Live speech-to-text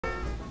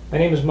My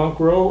name is Monk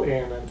Rowe,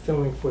 and I'm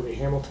filming for the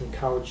Hamilton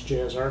College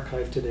Jazz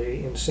Archive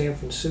today in San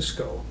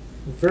Francisco.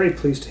 I'm very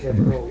pleased to have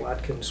Earl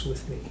Watkins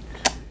with me.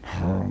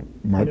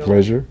 My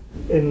pleasure.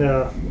 And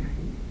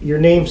your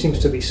name seems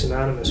to be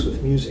synonymous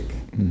with music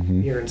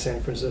here in San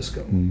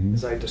Francisco.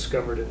 As I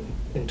discovered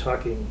in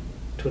talking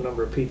to a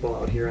number of people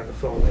out here on the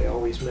phone, they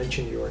always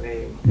mention your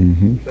name.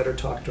 You better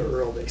talk to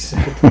Earl, they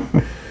said.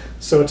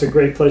 So it's a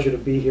great pleasure to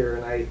be here,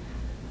 and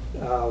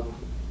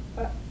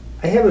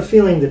I have a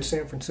feeling that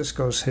San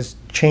Francisco's has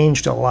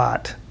changed a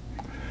lot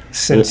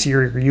since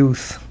your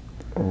youth.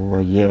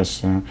 Well,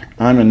 yes.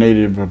 I'm a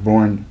native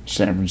born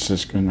San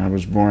Franciscan. I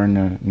was born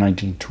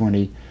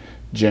 1920,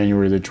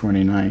 January the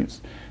 29th.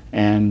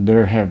 And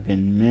there have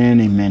been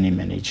many, many,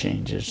 many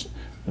changes.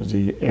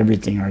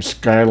 Everything, our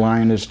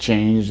skyline has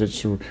changed.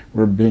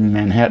 We're being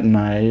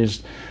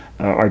Manhattanized.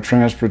 Our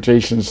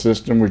transportation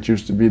system, which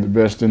used to be the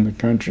best in the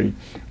country,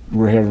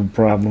 we're having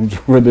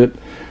problems with it.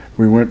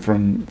 We went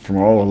from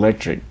all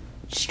electric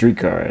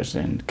streetcars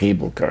and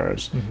cable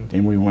cars.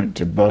 Then we went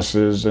to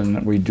buses,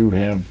 and we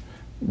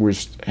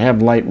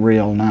have light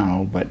rail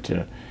now, but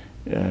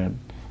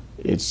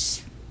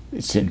it's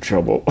in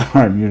trouble.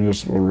 Our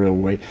municipal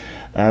railway.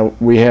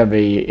 We have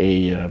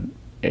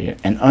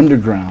an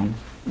underground,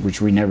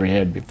 which we never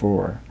had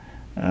before.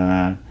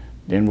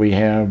 Then we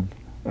have,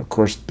 of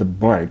course, the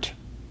BART.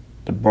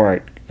 The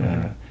BART.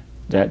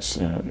 That's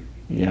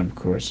yeah, of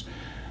course.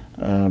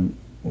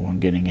 Well,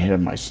 I'm getting ahead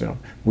of myself.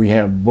 We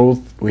have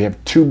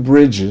two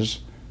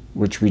bridges,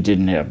 which we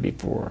didn't have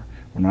before.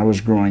 When I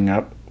was growing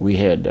up, we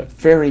had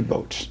ferry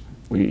boats.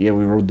 We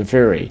rode the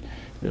ferry.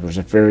 There was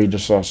a ferry to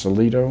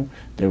Sausalito,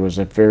 there was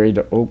a ferry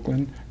to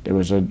Oakland, there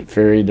was a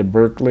ferry to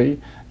Berkeley,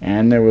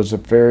 and there was a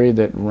ferry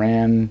that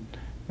ran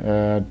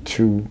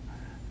to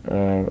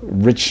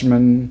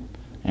Richmond,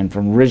 and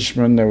from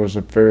Richmond there was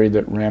a ferry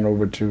that ran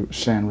over to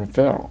San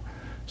Rafael.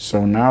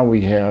 So now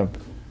we have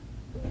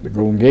the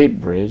Golden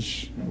Gate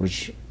Bridge,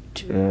 which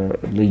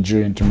leads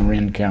you into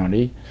Marin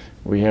County.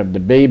 We have the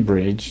Bay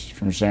Bridge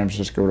from San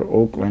Francisco to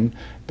Oakland.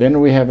 Then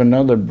we have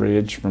another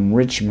bridge from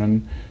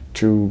Richmond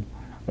to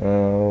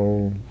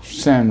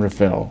San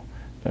Rafael,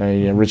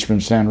 a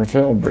Richmond-San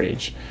Rafael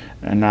Bridge.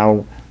 And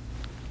now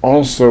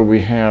also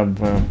we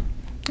have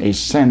a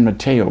San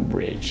Mateo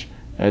Bridge.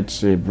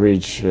 That's a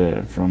bridge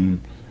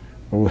from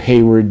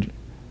Hayward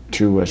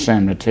to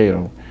San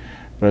Mateo.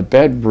 But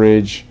that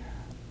bridge,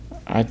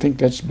 I think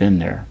that's been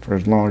there for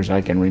as long as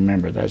I can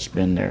remember. That's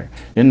been there.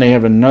 Then they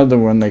have another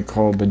one they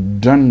call the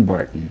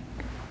Dunbarton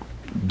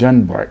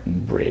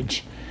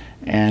Bridge,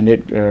 and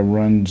it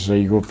runs.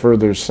 You go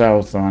further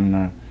south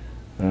on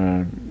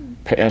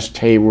past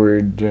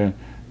Hayward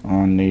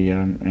on the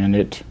and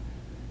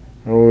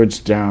it's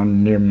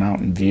down near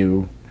Mountain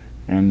View,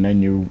 and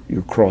then you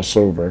cross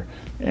over,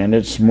 and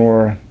it's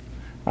more.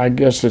 I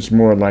guess it's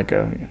more like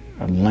a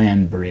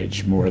land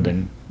bridge more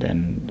than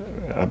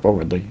up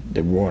over the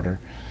water.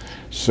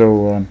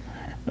 So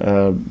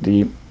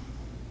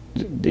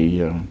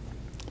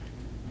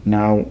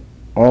now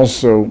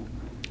also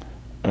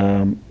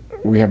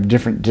we have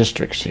different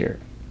districts here.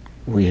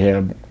 We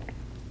have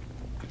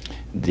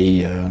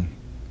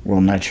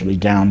well, naturally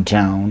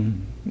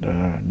downtown,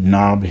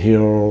 Nob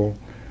Hill.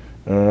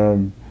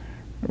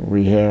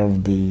 We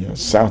have the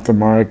South of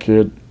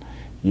Market.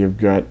 You've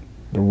got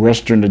the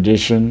Western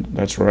Addition.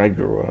 That's where I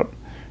grew up.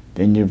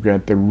 Then you've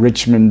got the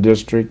Richmond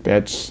district.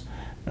 That's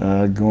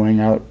going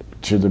out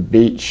to the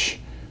beach,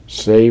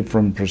 say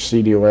from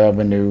Presidio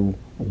Avenue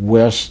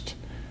west,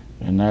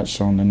 and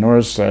that's on the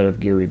north side of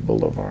Geary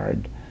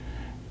Boulevard.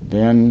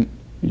 Then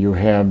you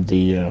have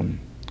the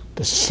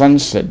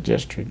Sunset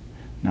District.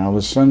 Now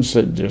the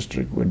Sunset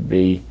District would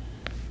be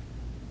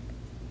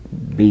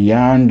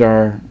beyond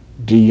our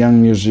DeYoung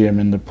Museum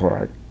in the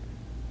park,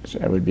 so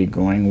that would be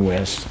going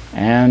west,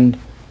 and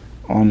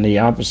on the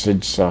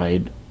opposite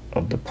side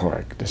of the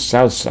park, the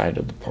south side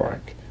of the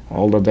park.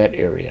 All of that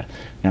area.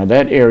 Now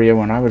that area,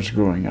 when I was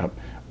growing up,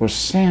 was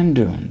sand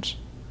dunes.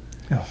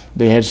 Oh.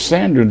 They had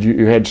sand dunes.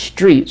 You had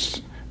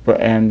streets, but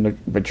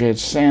you had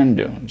sand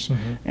dunes.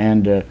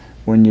 And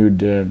when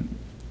you'd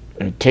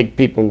take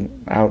people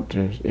out,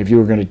 if you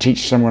were going to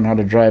teach someone how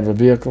to drive a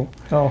vehicle,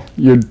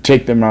 you'd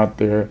take them out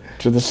there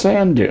to the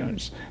sand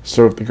dunes.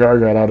 So if the car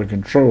got out of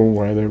control,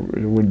 why there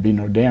would be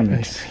no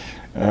damage.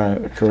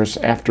 Of course,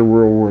 after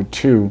World War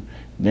II,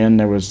 then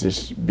there was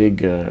this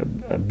big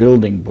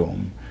building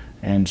boom.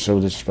 And so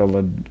this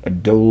fellow,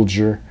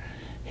 Dolger,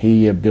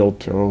 he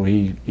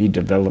he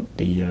developed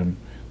the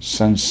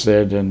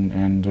Sunset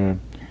and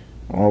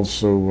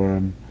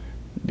also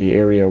the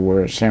area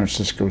where San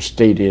Francisco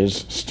State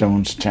is,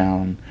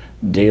 Stonestown,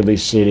 Daly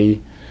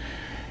City.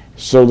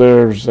 So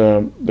there's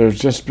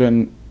just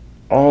been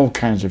all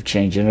kinds of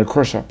change, and of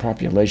course our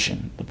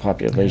population,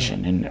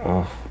 and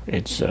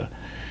it's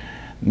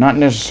not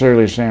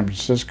necessarily San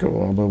Francisco,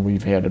 although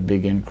we've had a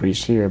big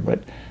increase here,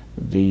 but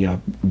the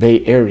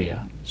Bay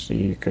Area.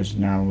 See, because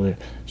now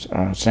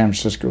San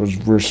Francisco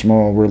we're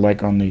small. We're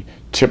like on the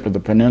tip of the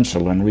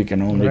peninsula, and we can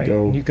only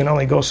go. You can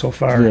only go so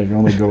far. Yeah, you can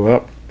only go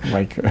up,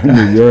 like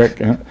New York.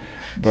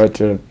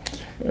 But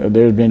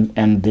there's been,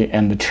 and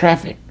the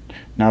traffic.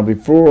 Now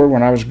before,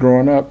 when I was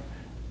growing up,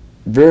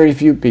 very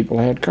few people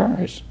had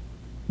cars.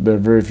 There were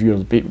very few of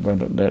the people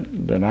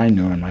that I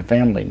knew and my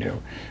family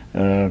knew.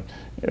 And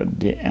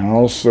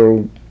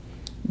also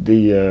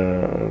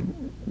the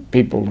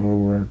people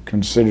who were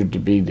considered to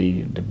be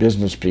the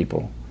business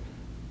people,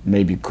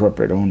 maybe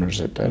corporate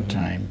owners at that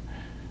time,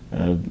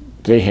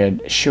 they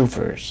had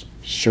chauffeurs.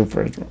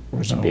 Chauffeurs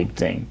was a big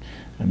thing.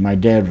 And my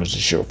dad was a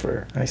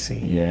chauffeur. I see.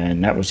 Yeah,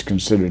 and that was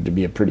considered to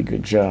be a pretty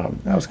good job.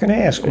 I was going to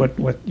ask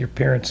what your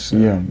parents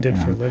did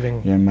for a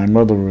living. Yeah, my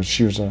mother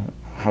she was a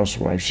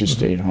housewife. She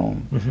stayed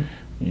home.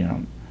 You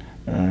know,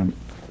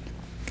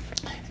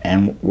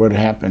 and what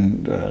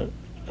happened?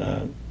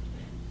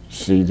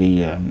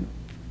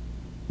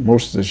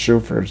 Most of the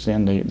chauffeurs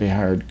then they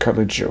hired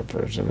colored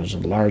chauffeurs. There was a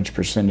large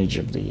percentage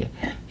of the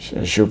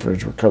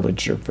chauffeurs were colored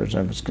chauffeurs.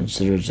 That was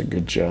considered as a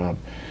good job.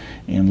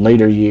 In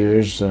later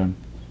years,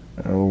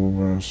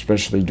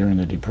 especially during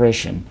the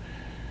Depression,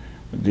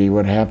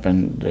 what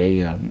happened?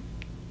 A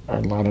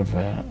lot of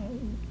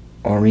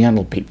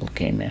Oriental people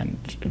came in,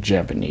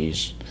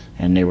 Japanese,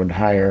 and they would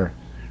hire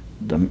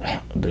the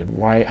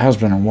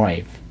husband and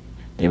wife.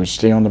 They would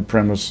stay on the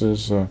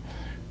premises. The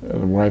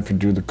wife would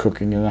do the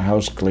cooking and the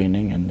house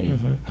cleaning, and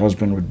the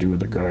husband would do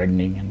the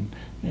gardening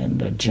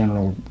and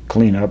general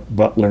cleanup,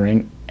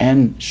 butlering,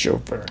 and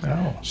chauffeur.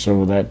 Oh.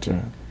 So that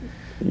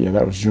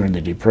was during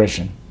the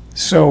Depression.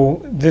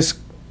 So this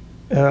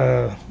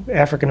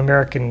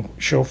African-American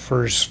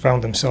chauffeurs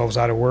found themselves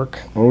out of work?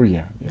 Oh,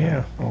 yeah.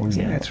 Yeah. Oh,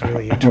 yeah. That's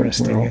really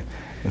interesting.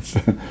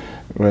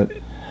 But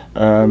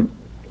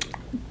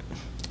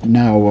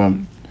now,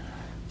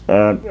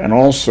 and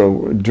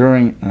also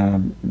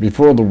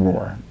before the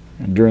war,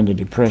 and during the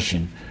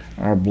Depression,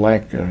 our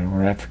black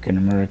or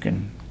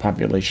African-American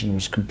population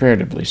was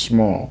comparatively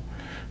small.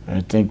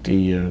 I think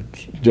the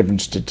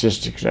different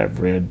statistics I've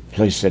read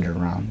place it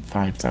around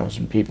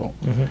 5,000 people.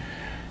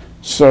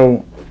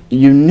 So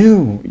you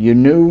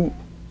knew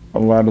a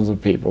lot of the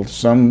people,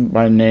 some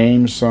by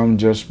name, some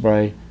just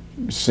by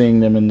seeing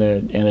them in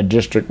a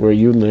district where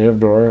you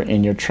lived or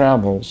in your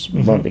travels,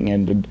 bumping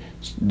into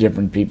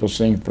different people,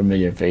 seeing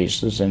familiar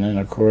faces, and then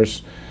of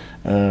course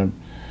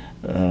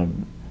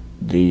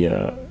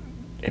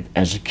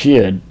as a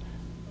kid,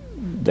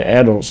 the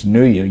adults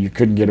knew you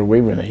couldn't get away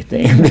with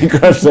anything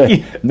because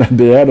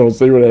the adults,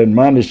 they would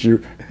admonish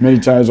you many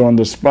times on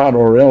the spot,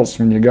 or else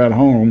when you got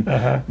home,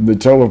 the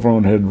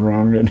telephone had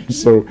rung, and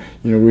so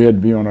we had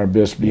to be on our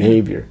best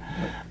behavior.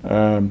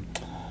 And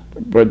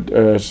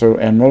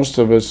most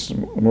of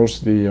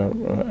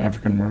the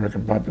African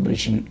American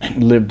population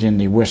lived in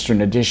the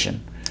Western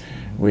Addition.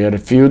 We had a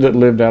few that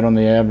lived out on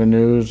the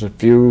avenues, a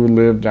few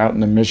lived out in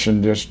the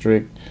Mission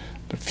District,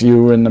 a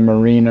few in the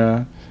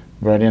Marina,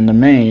 but in the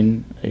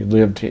main, they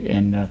lived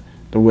in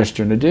the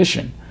Western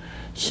Addition.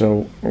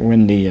 So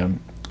when we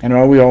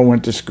all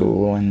went to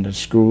school, and the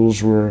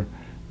schools were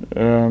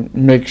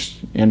mixed,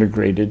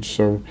 integrated,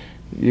 so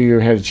you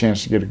had a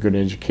chance to get a good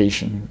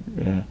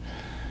education.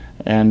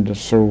 And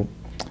so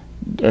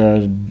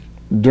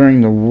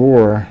during the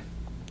war,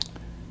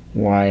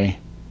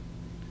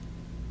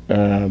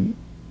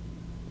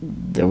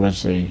 there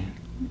was a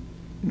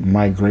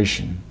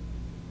migration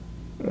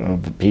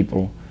of the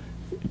people,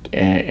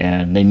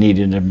 and they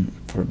needed them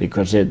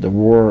because the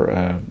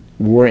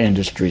war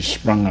industry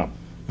sprung up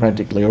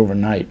practically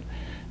overnight,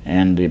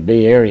 and the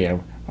Bay Area.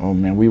 Oh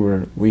man,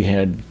 we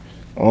had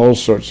all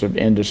sorts of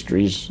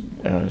industries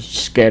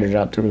scattered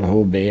out through the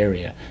whole Bay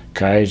Area.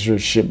 Kaiser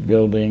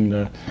shipbuilding,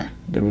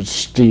 there was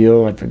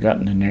steel. I've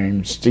forgotten the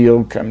name.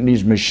 Steel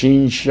companies,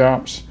 machine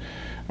shops.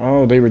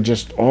 Oh, they were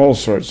just all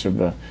sorts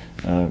of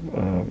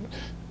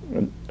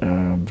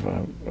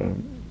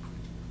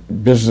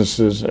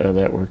businesses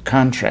that were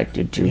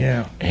contracted to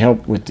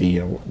help with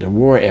the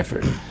war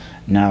effort.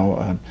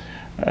 Now,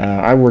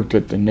 I worked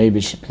at the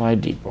Navy Supply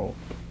Depot,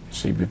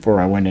 before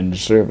I went into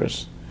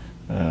service.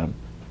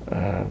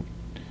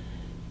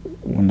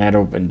 When that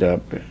opened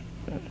up,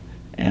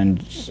 and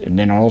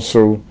then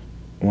also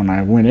when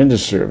I went into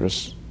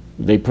service,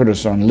 they put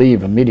us on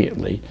leave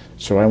immediately,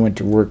 so I went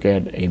to work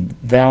at a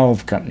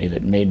valve company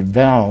that made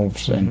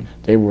valves, and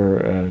they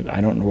were,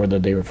 I don't know whether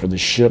they were for the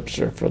ships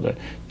or for the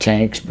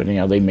tanks, but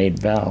they made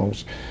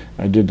valves.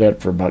 I did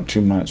that for about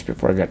 2 months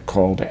before I got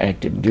called to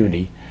active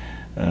duty.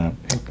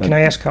 Can I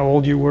ask how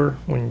old you were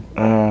when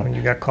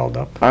you got called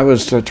up? I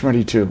was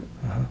 22.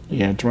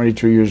 Yeah,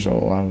 22 years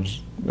old.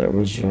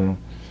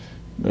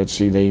 Let's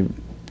see,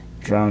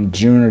 around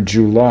June or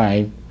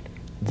July,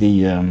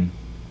 the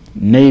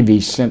Navy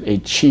sent a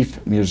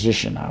chief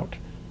musician out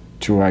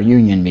to our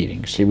union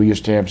meetings. See, we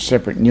used to have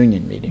separate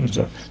union meetings.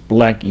 The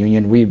black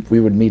union, we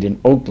would meet in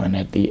Oakland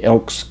at the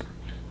Elks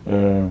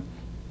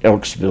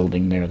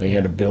building there. They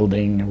had a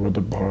building with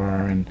a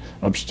bar and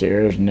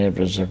upstairs, and it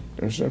was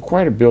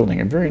quite a building,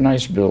 a very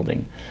nice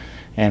building.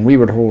 And we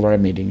would hold our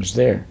meetings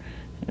there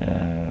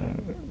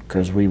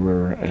because we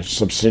were a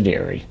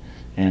subsidiary,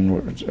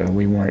 and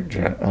we weren't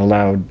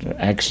allowed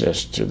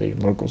access to the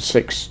local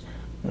 6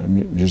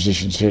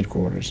 musicians'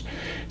 headquarters.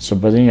 So,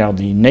 but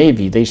the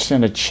Navy, they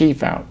sent a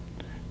chief out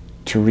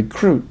to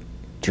recruit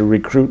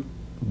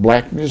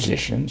black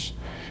musicians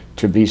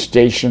to be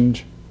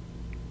stationed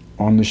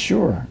on the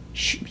shore,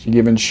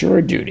 given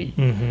shore duty.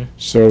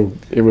 So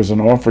it was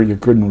an offer you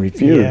couldn't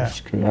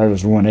refuse, because I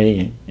was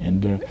 1A,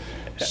 and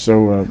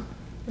so.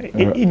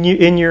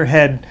 In your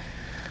head,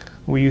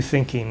 were you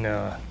thinking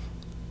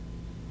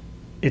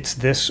it's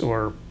this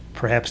or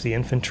perhaps the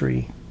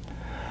infantry?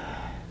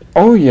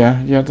 Oh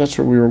yeah, that's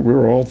what we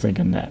were all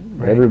thinking that.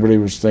 Right. Everybody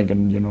was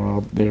thinking,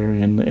 out there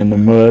in the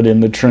mud,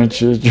 in the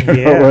trenches, you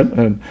know what?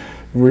 And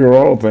we were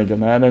all thinking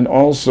that. And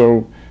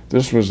also,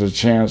 this was a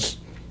chance.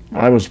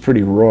 I was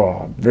pretty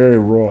raw, very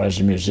raw as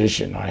a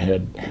musician. I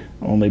had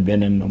only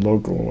been in the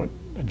local,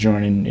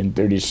 joining in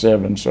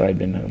 '37, so I'd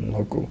been in the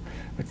local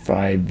like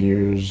 5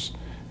 years,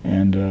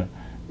 and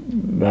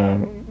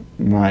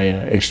my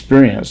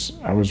experience,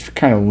 I was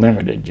kind of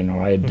limited.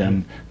 I had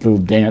done little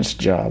dance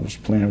jobs,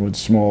 playing with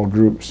small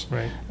groups.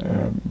 Right.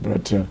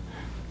 But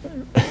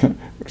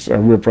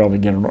so we'll probably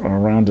get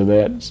around to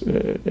that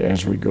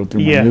as we go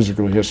through my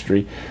musical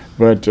history.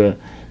 But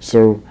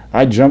so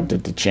I jumped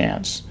at the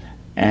chance,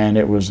 and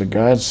it was a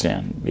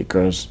godsend,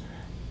 because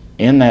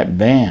in that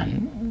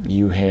band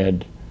you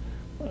had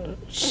a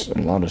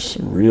lot of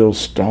real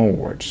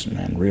stalwarts,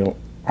 man, real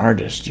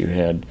artists. You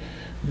had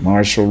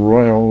Marshall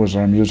Royal was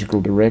our musical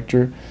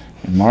director,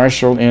 and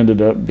Marshall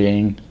ended up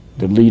being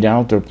the lead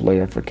alto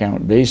player for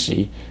Count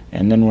Basie,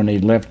 and then when he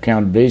left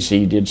Count Basie,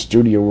 he did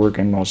studio work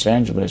in Los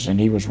Angeles, and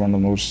he was one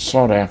of the most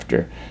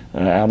sought-after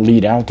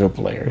lead alto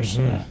players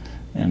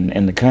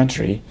in the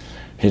country.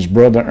 His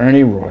brother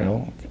Ernie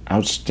Royal,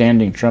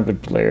 outstanding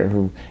trumpet player,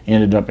 who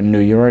ended up in New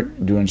York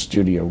doing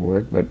studio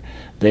work, but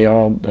they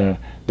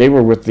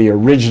were with the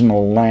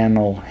original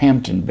Lionel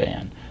Hampton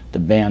band, the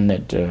band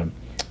that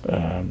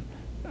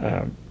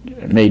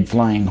made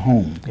Flying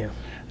Home.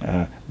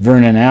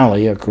 Vernon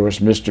Alley, of course,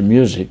 Mr.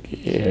 Music,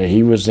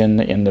 he was in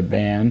the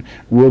band.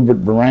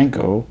 Wilbert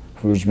Barranco,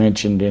 who's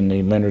mentioned in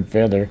the Leonard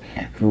Feather,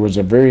 who was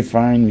a very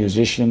fine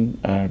musician,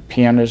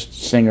 pianist,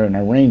 singer, and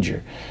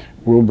arranger.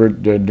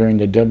 Wilbert, during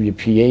the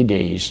WPA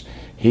days,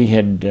 he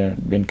had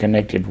been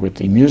connected with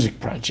the Music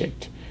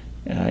Project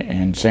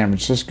in San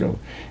Francisco,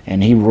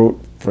 and he wrote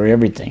for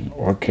everything: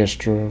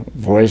 orchestra,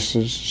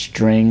 voices,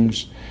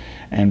 strings.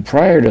 And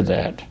prior to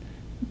that,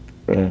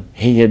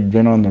 he had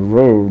been on the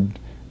road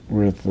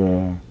with,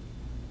 what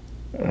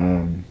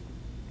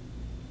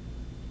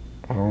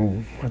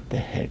the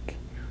heck?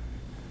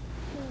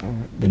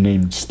 The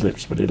name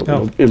slips, but it'll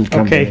come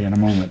to me in a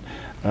moment.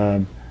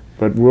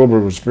 But Wilbur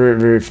was very,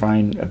 very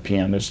fine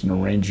pianist and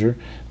arranger.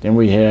 Then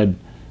we had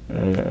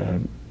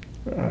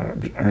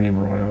Ernie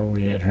Royal.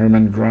 We had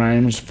Herman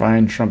Grimes,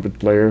 fine trumpet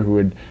player who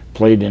had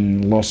played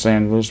in Los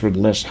Angeles with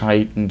Les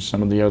Height and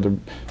some of the other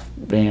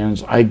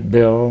bands. Ike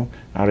Bell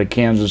out of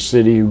Kansas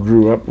City, who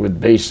grew up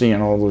with Basie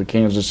and all of the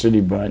Kansas City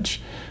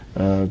bunch.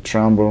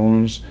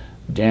 Trombones,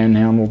 Dan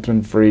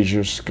Hamilton,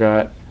 Frazier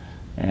Scott,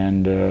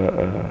 and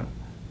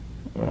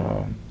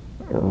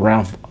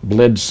Ralph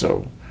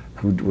Bledsoe,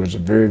 who was a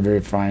very,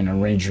 very fine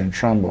arranger and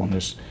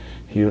trombonist.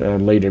 He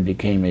later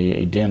became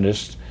a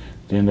dentist.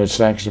 Then the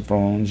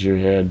saxophones, you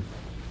had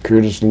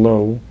Curtis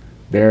Lowe,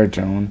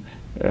 baritone.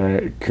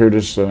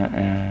 Curtis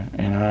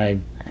and I,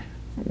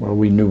 well,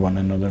 we knew one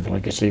another,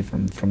 like I say,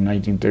 from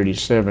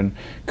 1937.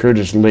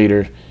 Curtis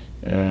later,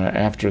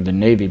 after the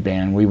Navy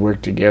band, we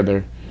worked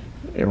together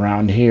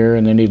around here,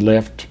 and then he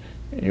left,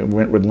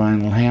 went with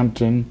Lionel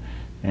Hampton,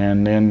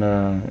 and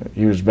then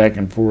he was back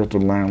and forth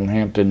with Lionel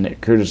Hampton.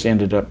 Curtis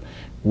ended up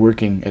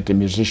working at the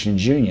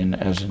Musicians Union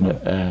as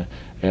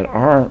at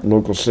our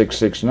local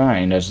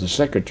 669 as the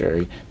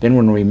secretary. Then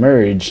when we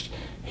merged,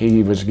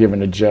 he was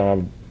given a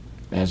job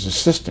as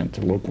assistant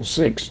to Local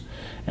 6,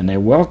 and they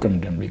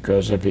welcomed him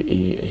because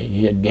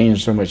he had gained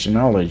so much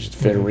knowledge, the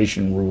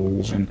Federation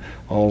rules and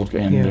all,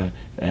 he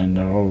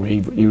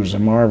was a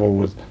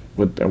marvel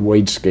with the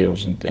weight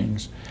scales and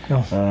things.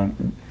 So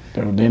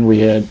then we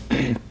had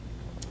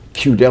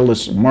Q.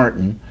 Dallas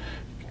Martin.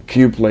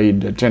 Q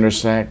played tenor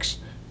sax,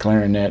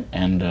 clarinet,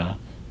 and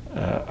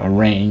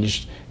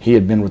arranged. He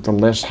had been with the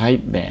Les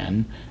Height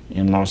band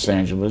in Los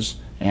Angeles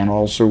and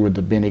also with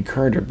the Benny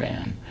Carter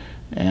band.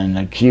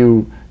 And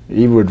Q,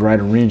 he would write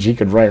arrangements. He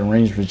could write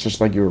arrangements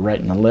just like you were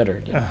writing a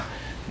letter.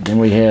 Then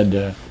we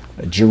had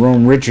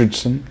Jerome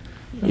Richardson.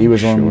 He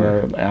was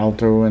on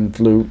alto and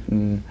flute.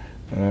 And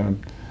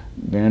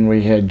then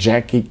we had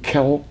Jackie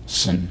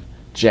Kelson.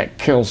 Jack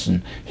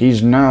Kelson.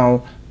 He's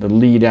now the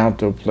lead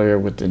alto player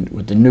with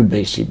the new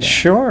Basie band.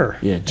 Sure.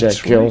 Yeah,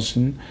 Jack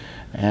Kelson.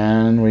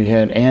 And we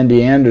had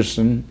Andy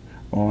Anderson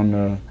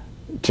on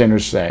tenor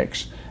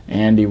sax.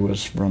 Andy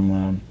was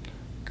from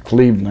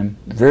Cleveland,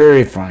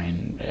 very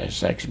fine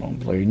saxophone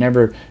player. He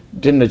never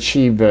didn't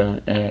achieve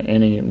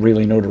any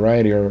really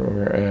notoriety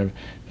or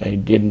he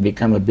didn't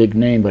become a big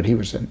name, but he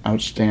was an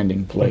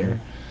outstanding player.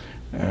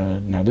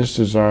 Now this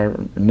is our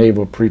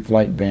naval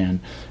pre-flight band.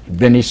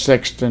 Benny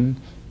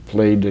Sexton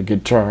played the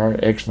guitar,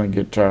 excellent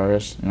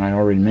guitarist, and I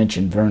already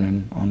mentioned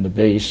Vernon on the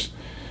bass.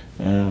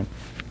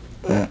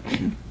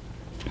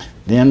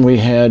 Then we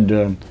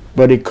had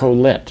Buddy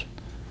Collette,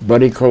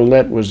 Buddy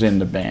Collette was in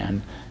the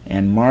band,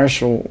 and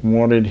Marshall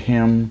wanted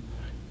him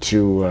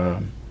to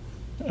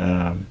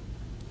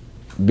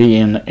be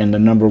in the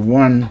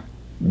 #1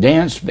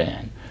 dance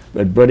band,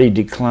 but Buddy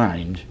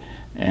declined,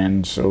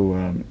 and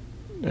so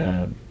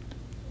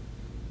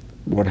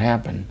what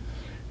happened?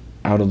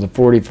 Out of the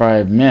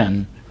 45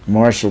 men,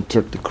 Marshall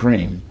took the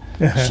cream.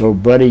 So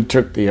Buddy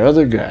took the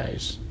other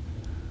guys,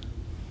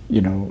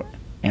 you know,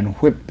 and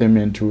whipped them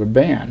into a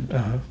band.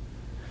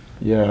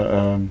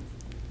 Yeah,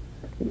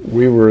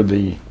 we were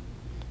the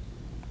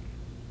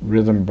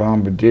Rhythm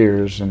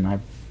Bombardiers, and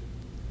I've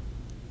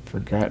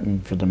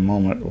forgotten for the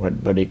moment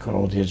what Buddy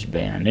called his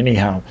band.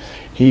 Anyhow,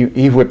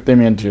 he whipped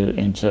them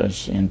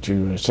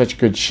into such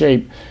good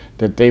shape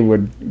that they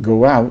would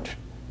go out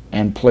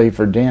and play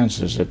for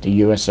dances at the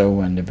USO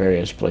and the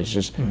various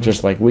places,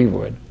 just like we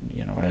would,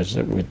 you know,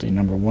 with the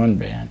 #1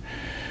 band.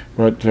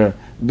 But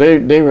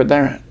they were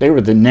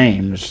the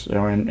names,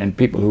 and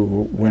people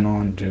who went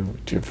on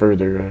to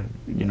further,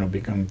 you know,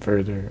 become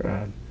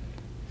further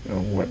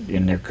what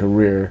in their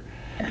career.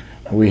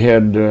 We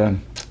had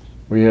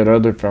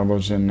other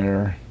fellows in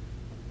there,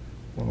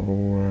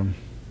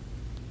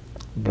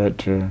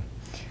 but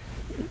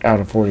out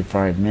of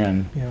 45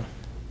 men,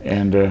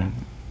 and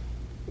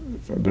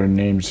their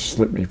names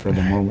slip me for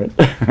the moment.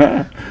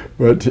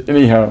 But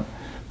anyhow,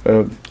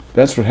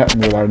 that's what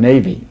happened with our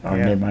Navy,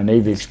 my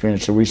Navy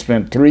experience. So we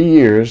spent 3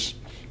 years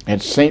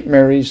at St.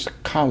 Mary's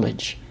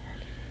College.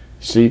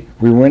 See,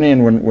 we went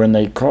in when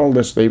they called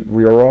us. We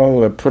were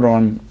all put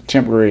on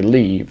temporary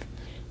leave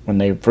when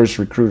they first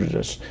recruited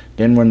us.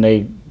 Then when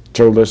they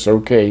told us,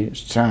 okay,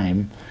 it's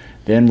time,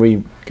 then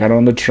we got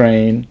on the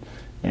train,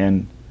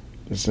 and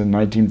this is in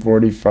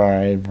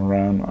 1945,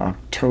 around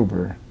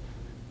October,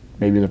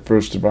 maybe the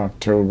 1st of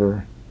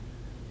October,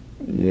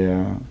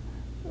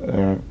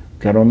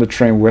 got on the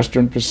train,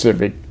 Western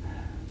Pacific,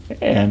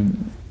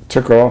 and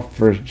took off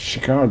for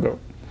Chicago.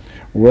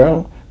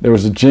 Well, there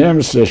was a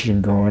jam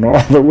session going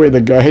all the way. The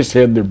guys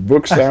had their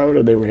books out,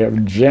 and they were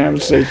having jam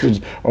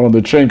sessions on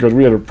the train because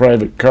we had a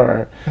private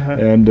car,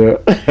 and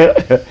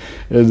it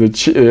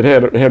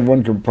had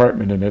one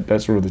compartment in it.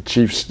 That's where the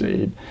chief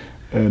stayed,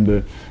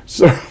 and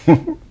so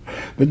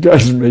the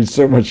guys made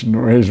so much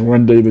noise.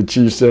 One day, the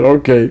chief said,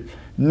 "Okay,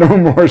 no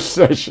more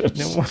sessions."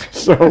 No more.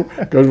 So,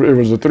 because it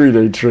was a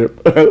 3-day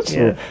trip,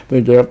 so I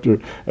think after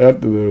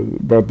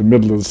about the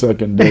middle of the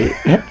second day,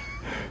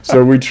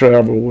 so we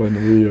traveled,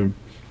 and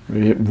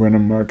we hit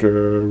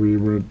Winnemucca, we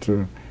went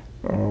to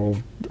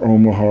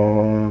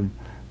Omaha,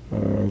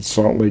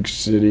 Salt Lake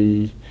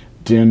City,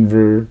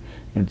 Denver,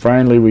 and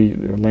finally we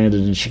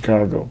landed in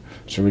Chicago.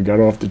 So we got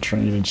off the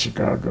train in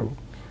Chicago,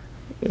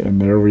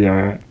 and there we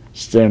are,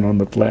 standing on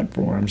the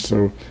platform.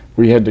 So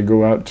we had to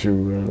go out to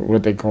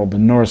what they called the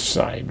North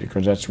Side,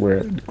 because that's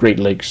where Great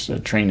Lakes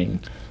training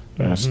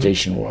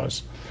station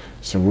was.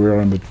 So we were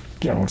on the,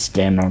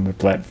 standing on the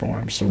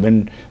platform. So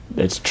then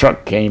this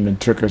truck came and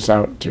took us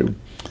out to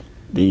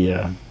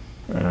the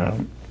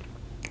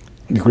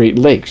Great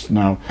Lakes.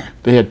 Now,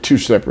 they had 2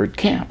 separate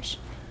camps.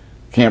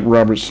 Camp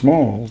Robert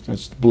Smalls,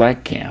 that's the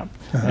black camp,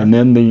 and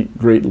then the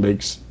Great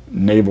Lakes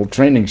Naval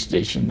Training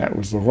Station, that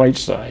was the white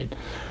side.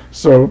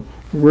 So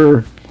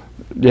we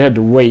had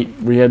to wait.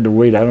 I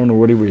don't know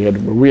what we had to,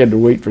 but we had to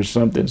wait for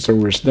something. So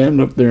we're standing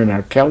up there in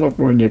our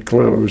California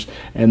clothes,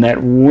 and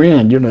that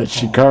wind, that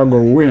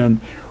Chicago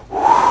wind,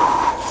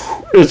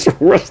 it's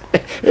worse.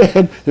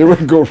 And it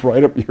would go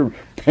right up your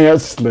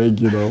pants leg,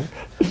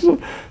 So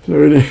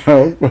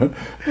anyhow,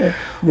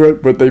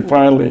 but they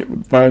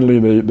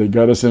finally they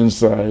got us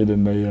inside,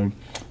 and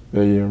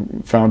they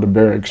found a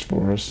barracks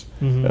for us,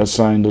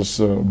 assigned us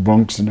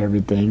bunks and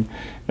everything,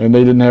 and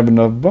they didn't have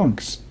enough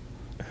bunks.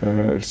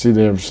 See,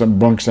 they have some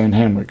bunks and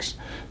hammocks.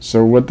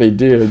 So what they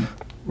did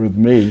with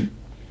me,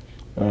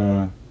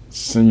 I'm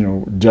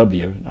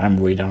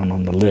way down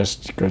on the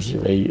list because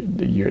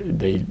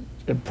they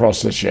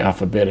process you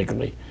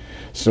alphabetically.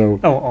 So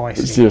I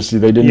see. See,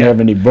 they didn't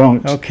have any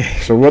bunks. Okay.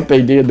 So what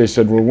they did, they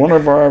said,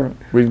 well,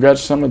 we've got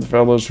some of the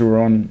fellows who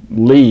are on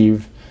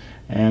leave,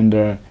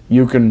 and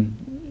you can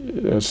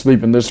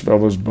sleep in this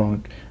fellow's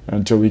bunk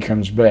until he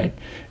comes back.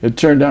 It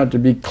turned out to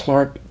be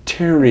Clark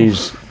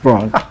Terry's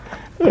bunk.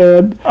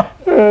 This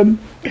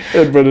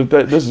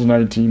is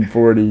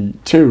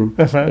 1942.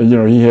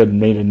 And, he hadn't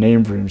made a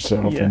name for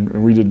himself, and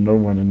we didn't know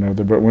one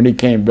another. But when he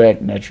came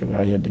back, naturally,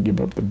 I had to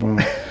give up the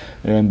bunk.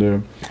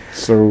 And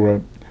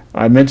so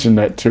I mentioned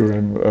that to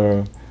him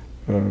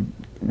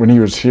when he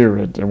was here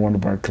at one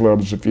of our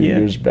clubs a few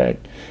years back.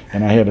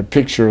 And I had a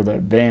picture of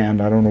that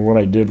band. I don't know what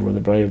I did with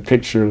it, but I had a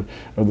picture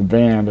of the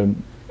band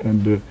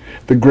and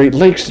the Great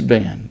Lakes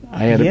Band.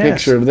 I had a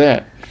picture of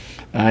that.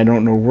 I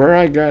don't know where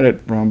I got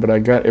it from, but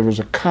it was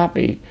a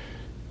copy.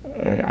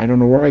 I don't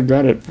know where I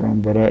got it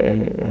from, but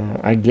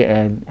I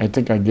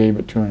think I gave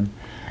it to him.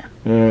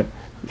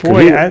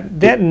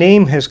 That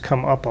name has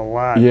come up a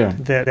lot. Yeah.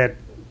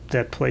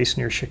 That place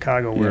near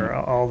Chicago where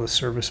all the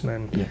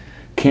servicemen. Yeah.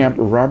 Camp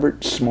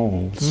Robert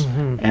Smalls,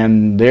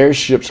 and their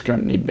ship's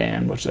company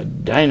band was a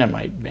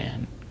dynamite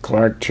band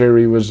Clark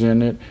Terry was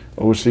in it.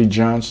 O.C.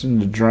 Johnson,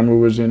 the drummer,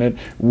 was in it.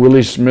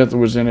 Willie Smith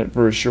was in it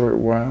for a short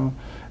while.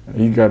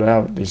 He got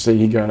out. They say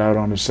he got out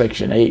on a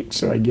Section 8,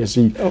 so I guess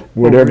he,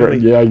 whatever.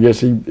 Really? Yeah, I guess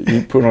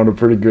he put on a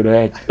pretty good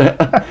act.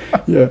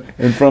 Yeah,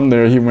 and from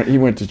there he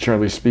went to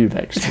Charlie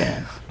Spivak's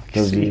band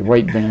because the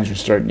white bands were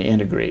starting to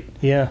integrate.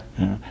 Yeah.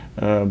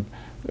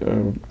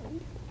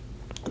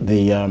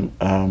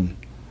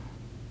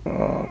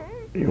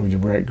 We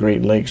were at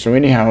Great Lakes. So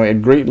anyhow,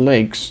 at Great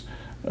Lakes,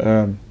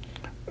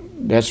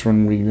 that's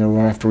when we,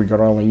 after we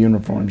got all the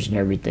uniforms and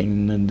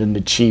everything, and then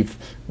the chief,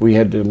 we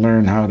had to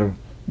learn how to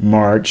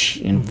march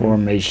in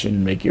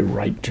formation, make your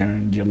right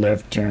turn, your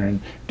left turn,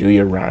 do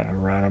your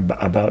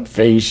roundabout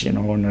face,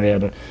 and we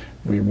had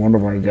one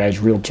of our guys,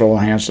 real tall,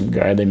 handsome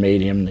guy. They made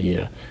him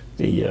the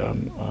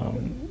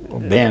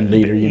band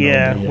leader.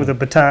 With a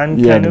baton.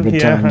 Yeah, the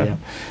baton. Yeah,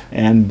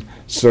 and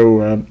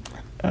so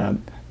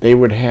they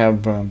would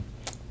have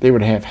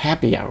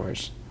happy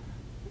hours.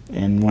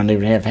 And when they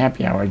would have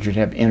happy hours, you'd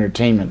have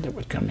entertainment that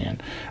would come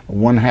in.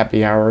 One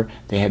happy hour,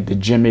 they had the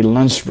Jimmy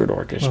Lunsford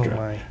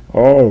Orchestra.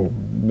 Oh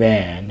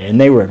man, and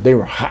they were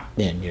hot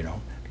then,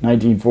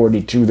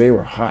 1942, they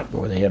were hot,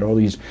 boy. They had all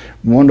these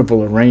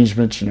wonderful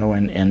arrangements,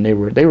 and they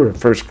were a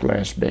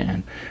first-class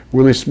band.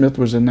 Willie Smith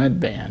was in that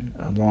band,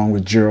 along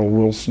with Gerald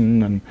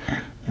Wilson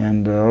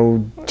and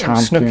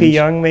Tompkins. Snooky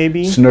Young,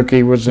 maybe.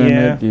 Snooky was in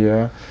it,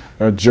 yeah.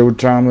 Joe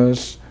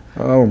Thomas.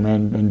 Oh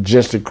man, and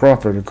Jesse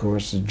Crawford, of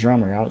course, the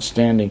drummer,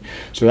 outstanding.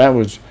 So that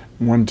was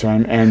one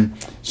time, and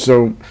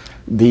so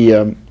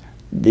the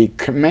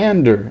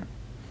commander,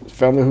 the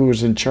fellow who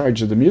was in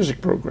charge of the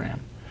music program,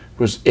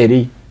 was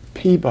Eddie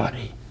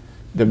Peabody,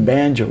 the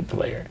banjo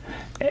player,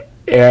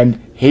 and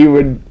he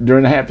would,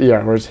 during the happy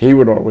hours, he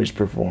would always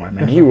perform,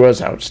 and he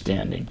was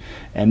outstanding.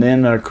 And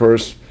then, of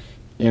course,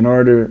 one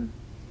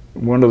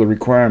of the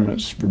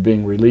requirements for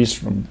being released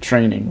from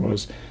training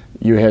was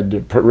you had to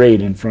parade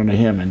in front of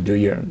him and do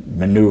your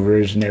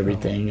maneuvers and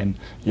everything, and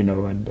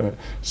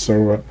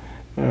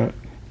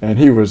and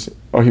he was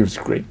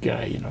a great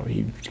guy,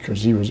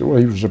 because he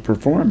was a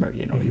performer,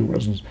 he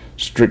wasn't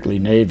strictly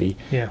Navy.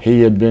 Yeah.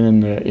 He had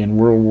been in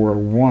World War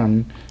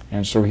I,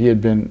 and so he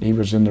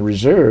was in the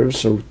reserves.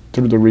 So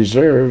through the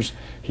reserves,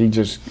 he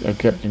just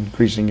kept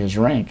increasing his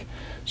rank.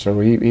 So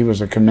he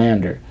was a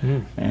commander,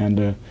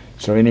 and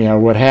so anyhow,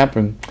 what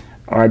happened?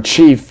 Our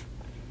chief,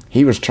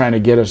 he was trying to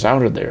get us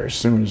out of there as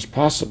soon as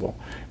possible,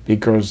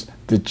 because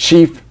the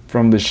chief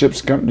from the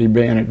ship's company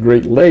band at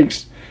Great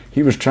Lakes,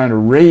 he was trying to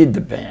raid the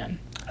band.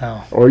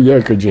 Oh yeah,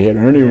 because you had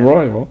Ernie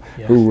Royal,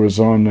 who was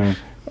on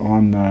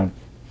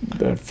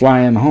the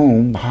Flying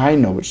Home, high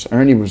notes.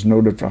 Ernie was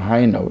noted for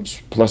high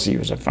notes, plus he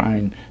was a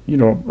fine,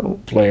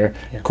 player.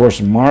 Yeah. Of course,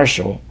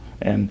 Marshall,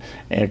 and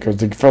because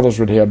the fellows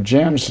would have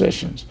jam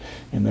sessions,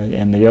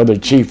 and the other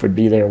chief would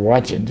be there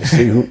watching to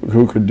see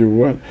who could do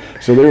what.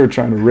 So they were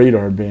trying to raid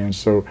our band.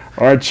 So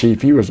our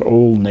chief, he was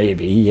Old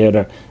Navy. He had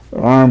a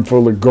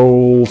armful of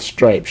gold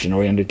stripes,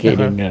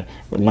 indicating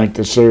length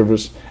of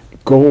service.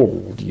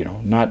 Gold,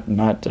 not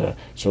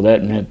so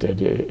that meant that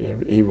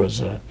he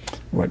was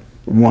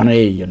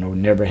 1A,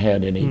 never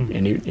had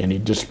any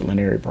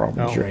disciplinary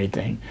problems or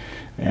anything,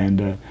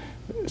 and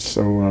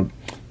so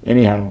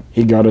anyhow,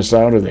 he got us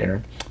out of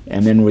there.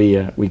 And then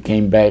we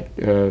came back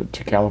to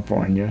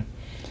California,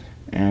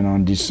 and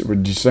on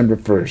December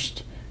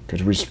 1st,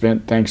 because we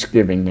spent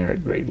Thanksgiving there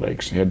at Great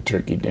Lakes, had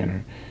turkey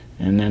dinner,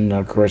 and then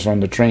of course on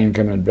the train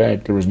coming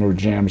back there was no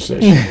jam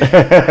session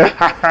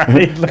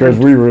because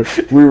we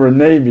were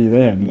Navy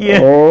then.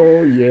 Yeah.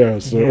 Oh yeah.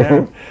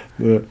 So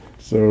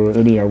so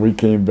anyhow, we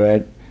came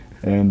back,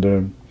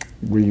 and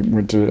we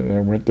went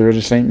there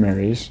to St.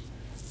 Mary's,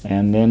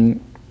 and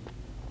then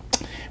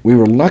we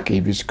were lucky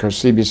because,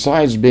 see,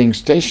 besides being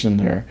stationed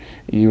there,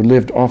 you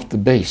lived off the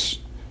base.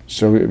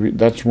 So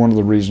that's one of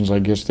the reasons, I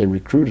guess, they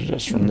recruited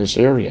us from this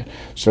area.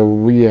 So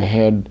we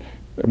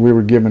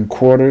were given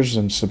quarters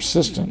and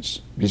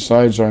subsistence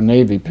besides our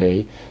Navy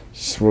pay.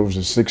 What was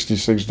it,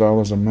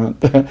 $66 a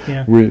month?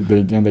 Yeah.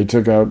 They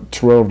took out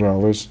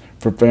 $12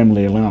 for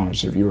family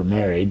allowance if you were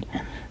married,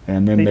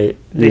 and then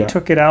they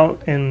took it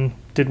out and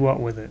did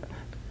what with it?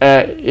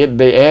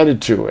 They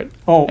added to it.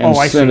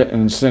 I see.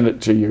 And sent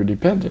it to your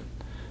dependent.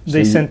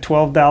 They sent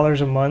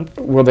 $12 a month?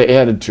 Well, they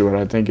added to it.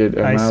 I think it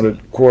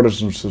amounted,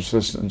 quarters and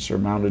subsistence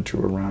amounted to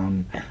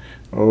around,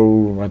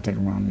 I think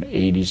around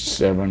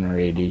 $87 or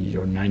 $80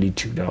 or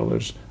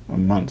 $92 a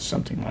month,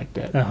 something like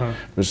that.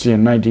 But see,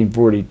 in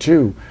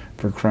 1942,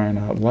 for crying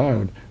out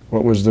loud,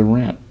 what was the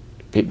rent?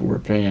 People were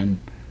paying,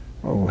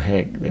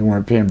 heck, they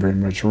weren't paying very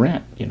much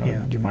rent,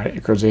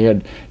 because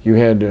you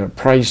had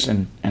price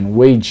and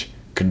wage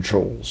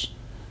controls.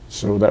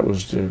 So that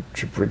was to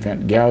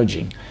prevent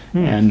gouging.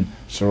 And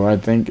so I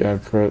think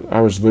I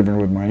was living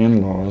with my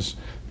in-laws,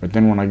 but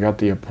then when I got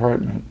the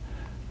apartment,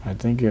 I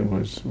think it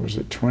was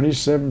it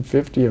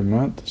 $27.50 a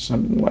month,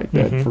 something like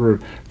that,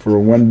 for a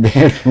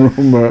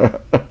one-bedroom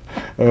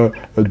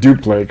a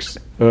duplex.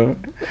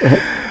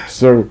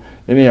 So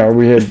anyhow,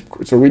 we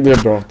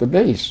lived off the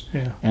base,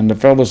 and the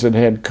fellows that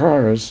had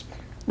cars,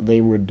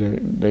 they would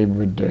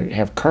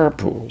have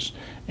carpools,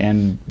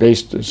 and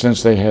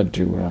since they had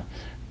to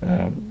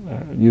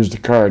use the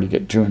car to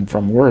get to and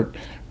from work,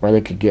 where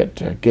they could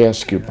get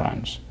gas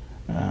coupons.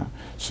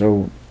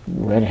 So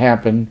what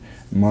happened,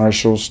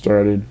 Marshall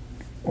started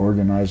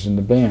organizing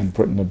the band,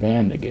 putting the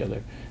band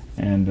together.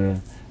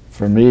 And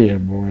for me,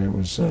 boy, it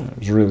was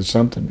really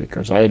something,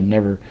 because I had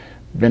never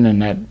been in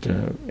that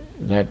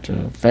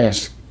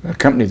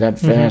company that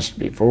fast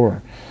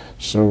before.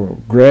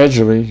 So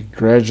gradually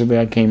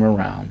I came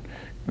around.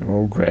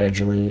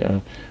 Gradually,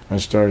 I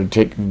started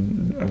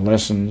taking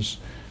lessons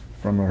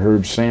from a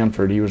Herb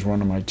Sanford. He was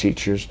one of my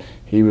teachers.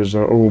 He was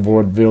an old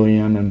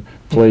vaudevillian and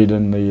played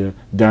in the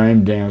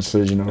dime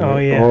dances, you know. Oh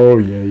yeah. Oh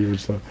yeah, he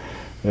was.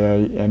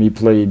 And he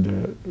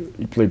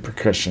played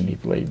percussion. He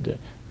played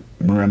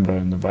marimba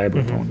and the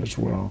vibraphone as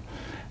well.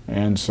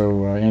 And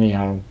so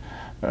anyhow,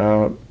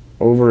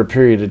 over a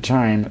period of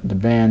time, the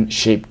band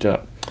shaped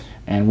up,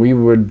 and we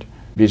would,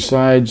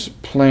 besides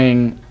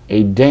playing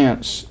a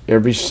dance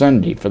every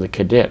Sunday for the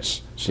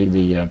cadets. See,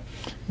 the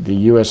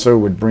USO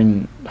would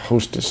bring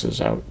hostesses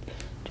out.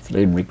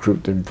 They'd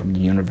recruit them from the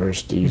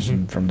universities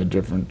and from the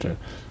different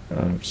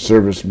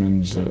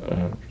servicemen's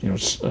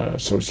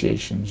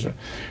associations.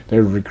 They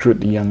would recruit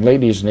the young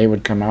ladies, and they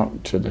would come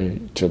out to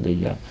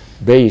the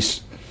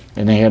base,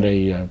 and they had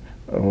a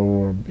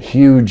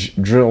huge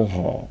drill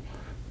hall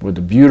with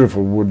a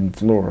beautiful wooden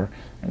floor,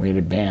 and we had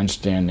a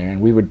bandstand there, and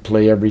we would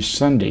play every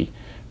Sunday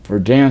for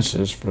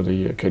dances for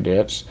the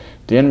cadets.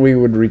 Then we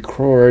would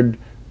record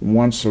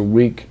once a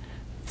week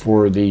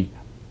for the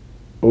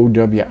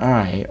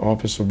OWI,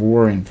 Office of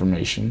War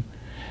Information,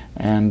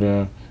 and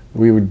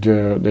they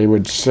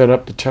would set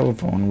up the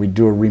telephone. We'd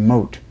do a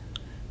remote,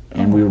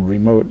 and we would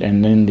remote,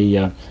 and then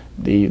the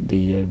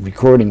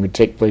recording would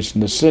take place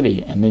in the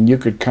city, and then you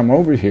could come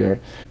over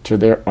here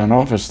to an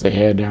office they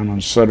had down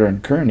on Sutter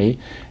and Kearney,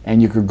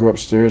 and you could go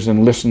upstairs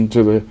and listen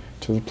to the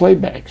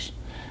playbacks,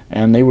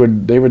 and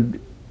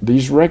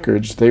these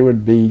records, they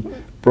would be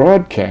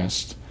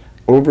broadcast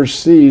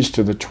overseas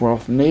to the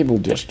 12th Naval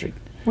District.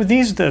 Were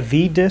these the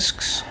V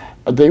discs?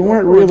 They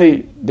weren't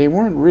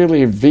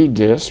really V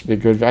discs,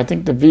 because I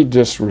think the V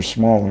discs were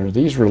smaller.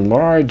 These were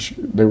large.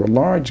 They were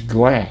large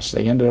glass.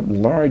 They ended up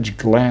large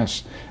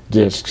glass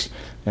discs,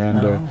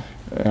 and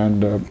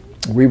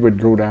we would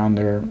go down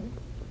there.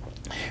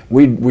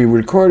 We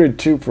recorded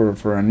too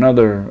for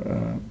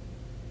another.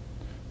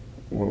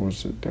 What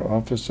was it? The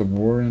Office of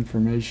War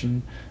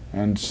Information,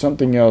 and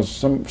something else.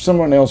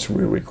 Someone else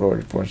we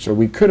recorded for. So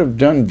we could have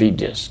done V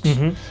discs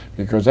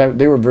because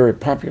they were very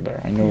popular.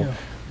 I know. Yeah.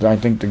 I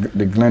think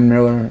the Glenn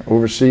Miller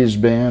Overseas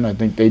Band, I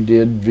think they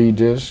did V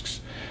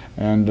discs,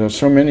 and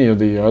so many of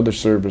the other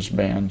service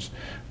bands.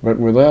 But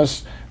with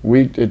us,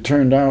 it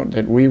turned out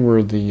that we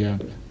were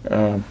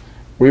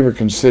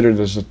considered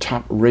as a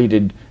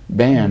top-rated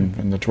band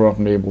in the 12th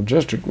Naval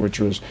District, which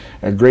was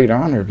a great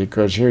honor,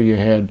 because here you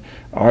had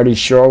Artie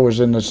Shaw was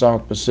in the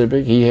South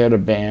Pacific. He had a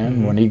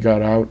band. When he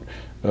got out,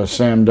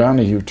 Sam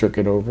Donahue took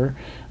it over.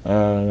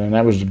 And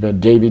that was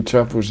Davy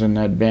Tuff was in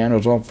that band. It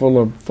was all full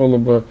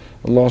of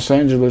Los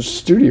Angeles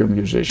studio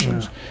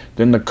musicians. Yeah.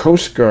 Then the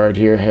Coast Guard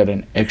here had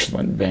an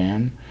excellent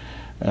band.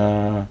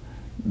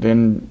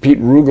 Then Pete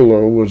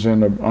Rugolo was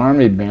in an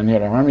Army band. They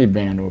had an Army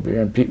band over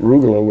here, and Pete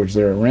Rugolo was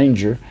their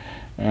arranger.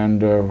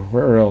 And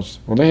where else?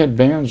 Well, they had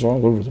bands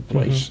all over the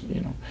place,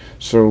 you know.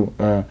 So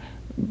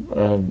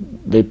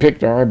they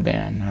picked our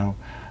band. Now,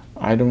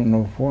 I don't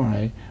know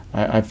why.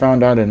 I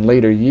found out in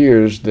later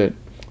years that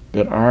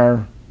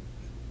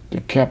the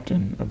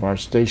captain of our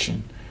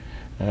station,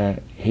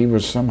 he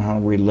was somehow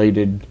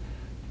related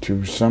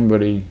to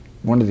somebody,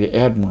 one of the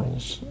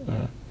admirals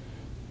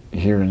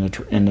here in the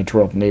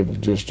 12th Naval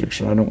District.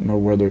 So I don't know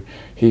whether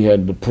he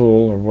had the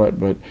pull or what,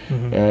 but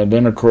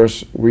then of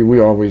course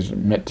we always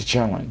met the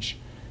challenge.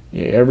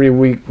 Yeah, every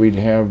week we'd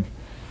have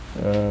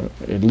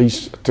at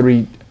least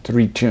three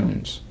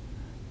tunes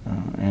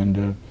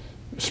and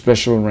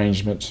special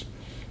arrangements,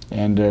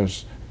 and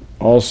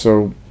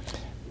also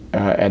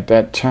at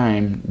that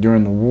time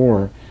during the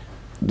war,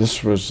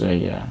 this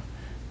area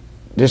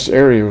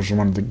was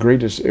one of the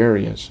greatest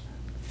areas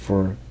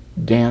for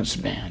dance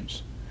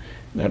bands.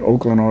 That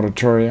Oakland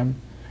Auditorium,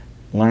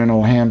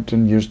 Lionel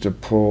Hampton used to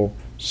pull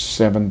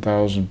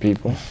 7,000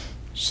 people,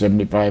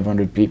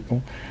 7,500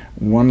 people.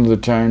 One of the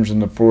times in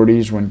the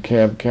 40s when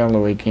Cab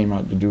Calloway came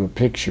out to do a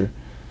picture,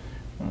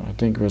 I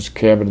think it was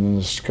Cabin in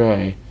the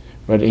Sky,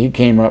 but he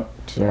came up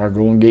to our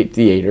Golden Gate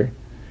Theater,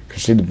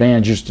 because see, the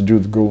bands used to do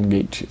the Golden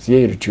Gate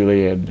Theater too.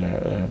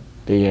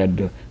 They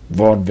had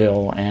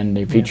vaudeville, and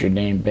they featured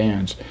named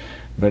bands.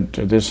 But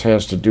this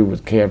has to do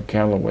with Cab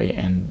Calloway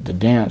and the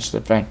dance, the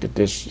fact that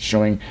this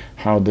showing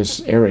how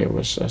this area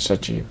was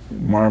such a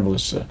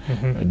marvelous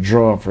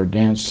draw for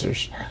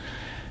dancers.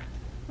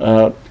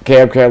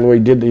 Cab Calloway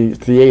did the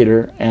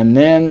theater, and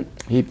then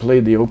he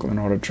played the Oakland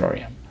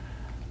Auditorium.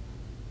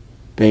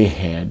 They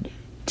had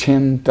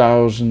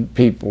 10,000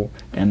 people,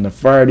 and the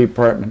fire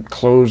department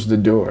closed the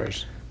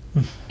doors.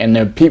 And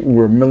the people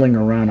were milling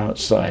around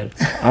outside.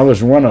 I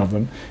was one of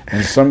them,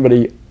 and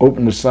somebody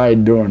opened the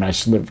side door, and I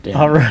slipped in.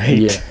 All right.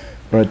 Yeah,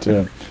 but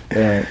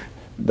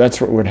that's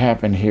what would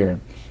happen here.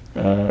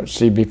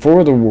 See,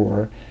 before the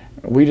war,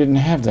 we didn't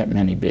have that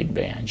many big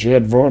bands. You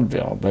had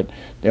vaudeville, but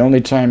the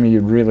only time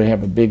you'd really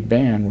have a big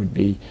band would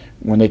be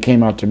when they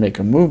came out to make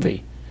a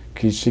movie.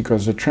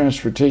 Because the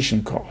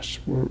transportation costs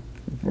were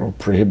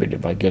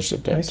prohibitive, I guess,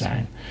 at that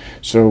time.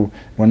 So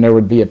when there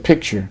would be a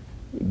picture,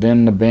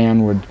 then the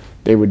band would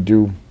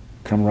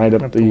come right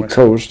up the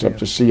coast, up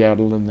to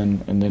Seattle, and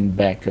then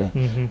back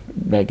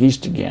back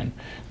east again.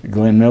 The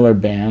Glenn Miller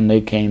Band,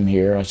 they came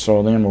here. I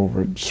saw them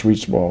over at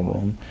Sweet's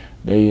Ballroom.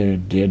 They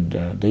did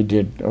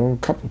a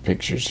couple of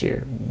pictures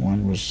here.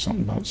 One was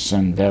something about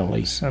Sun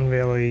Valley. Sun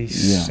Valley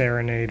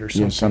Serenade or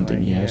something. Yeah, something,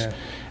 like, yes. Yeah.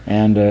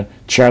 And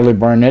Charlie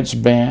Barnett's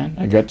band,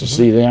 I got to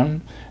see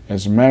them.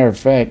 As a matter of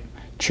fact,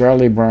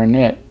 Charlie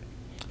Barnett,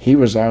 he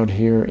was out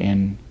here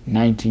in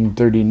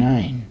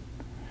 1939.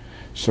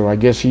 So I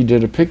guess he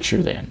did a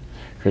picture then,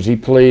 because he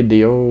played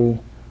the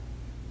old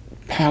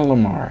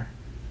Palomar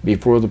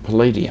before the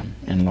Palladium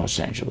in Los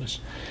Angeles.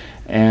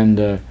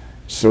 And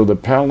so the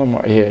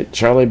Palomar,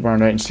 Charlie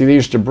Barnett, and see, they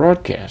used to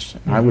broadcast.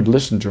 I would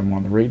listen to them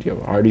on the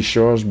radio. Artie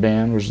Shaw's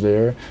band was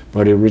there.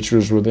 Buddy Rich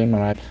was with him,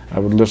 and I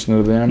would listen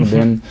to them. And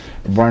then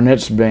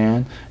Barnett's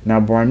band. Now,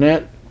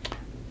 Barnett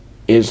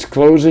is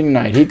closing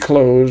night. He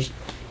closed,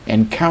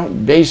 and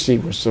Count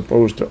Basie was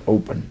supposed to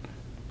open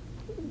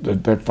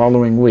the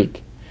following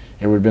week.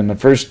 It would have been the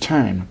first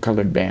time a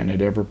colored band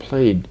had ever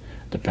played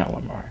the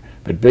Palomar.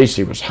 But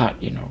Basie was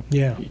hot, you know.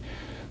 Yeah.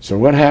 So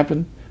what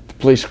happened? The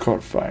place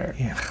caught fire.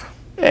 Yeah.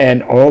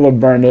 And all of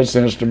Barnett's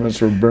instruments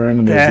were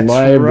burned in his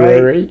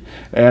library. Right.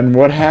 And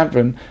what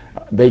happened,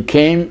 they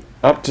came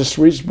up to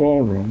Sweet's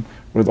Ballroom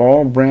with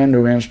all brand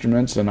new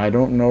instruments, and I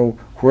don't know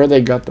where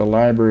they got the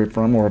library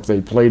from or if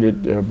they played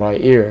it by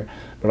ear,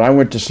 but I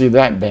went to see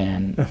that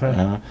band.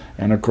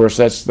 And of course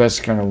that's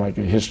kind of like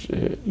a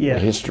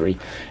history.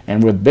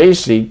 And with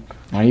Basie,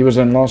 he was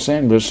in Los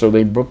Angeles, so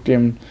they booked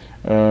him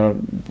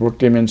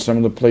in some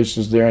of the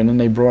places there, and then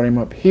they brought him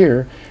up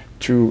here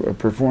to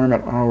perform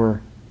at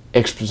our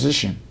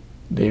exposition.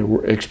 The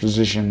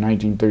exposition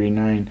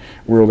 1939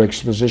 World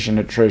Exposition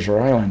at Treasure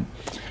Island,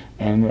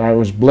 and I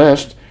was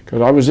blessed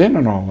because I was in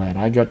and all that.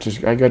 I got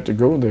to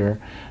go there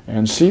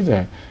and see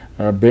that.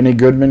 Benny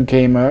Goodman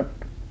came up.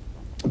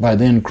 By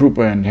then,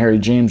 Krupa and Harry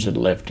James had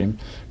left him,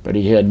 but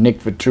he had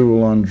Nick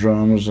Fatul on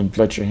drums and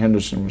Fletcher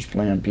Henderson was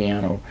playing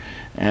piano,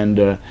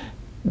 and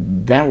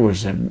that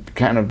was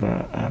kind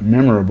of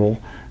memorable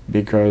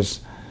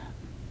because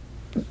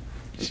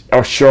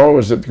Shaw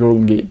was at the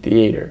Golden Gate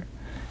Theater,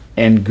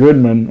 and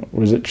Goodman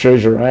was at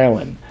Treasure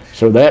Island.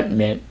 So that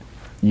meant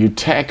you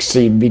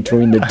taxied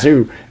between the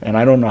two, and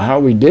I don't know how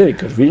we did it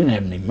because we didn't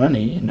have any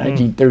money. In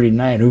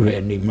 1939, who had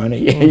any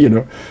money, you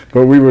know?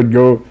 But we'd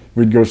go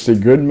see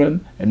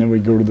Goodman, and then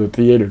we'd go to the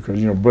theater because,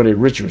 you know, Buddy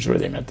Rich was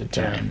with him at the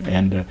time.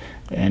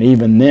 And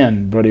even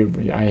then,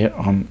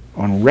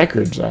 on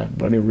records,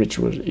 Buddy Rich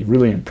he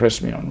really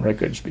impressed me on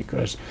records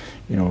because,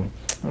 you know,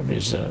 of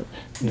his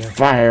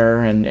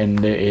fire and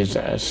his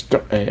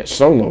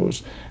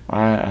solos.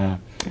 I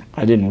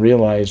didn't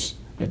realize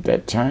at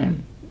that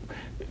time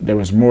there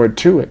was more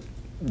to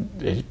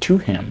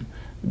him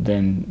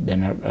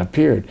than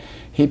appeared.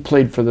 He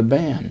played for the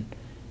band.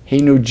 He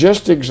knew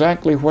just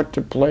exactly what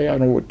to play. I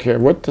don't care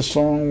what the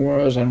song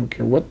was. I don't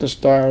care what the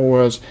style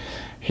was.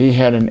 He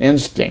had an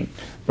instinct.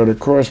 But of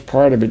course,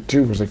 part of it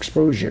too was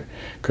exposure,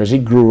 because he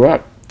grew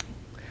up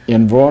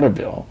in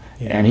vaudeville,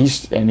 and he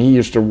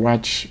used to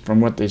watch.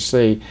 From what they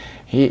say,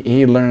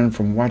 he learned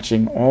from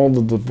watching all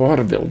of the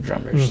vaudeville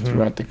drummers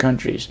throughout the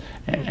countries,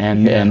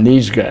 and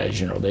these guys,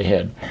 you know, they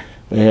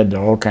had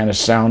all kind of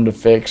sound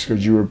effects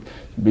because you were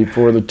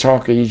before the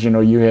talkies. You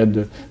know,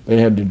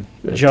 they had to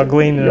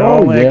juggling and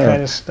all that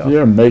kind of stuff.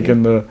 Yeah,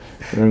 making the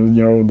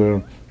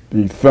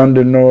the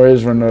thunder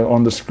noise when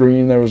on the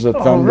screen there was the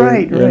thunder,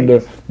 and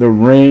the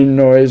rain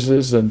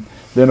noises, and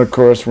then of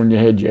course when you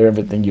had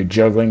everything, your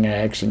juggling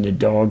acts and your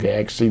dog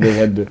acts. See, they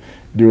had to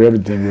do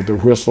everything with the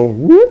whistle,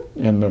 whoop,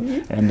 and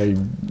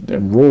the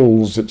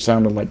rolls that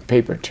sounded like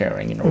paper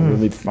tearing. You know,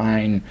 really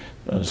fine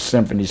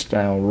symphony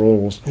style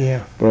rolls.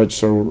 Yeah. But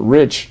so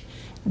Rich,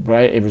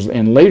 it was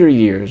in later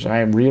years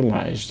I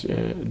realized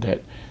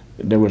that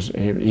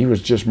he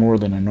was just more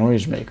than a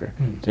noisemaker.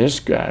 This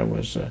guy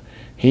was.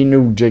 He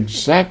knew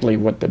exactly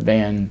what the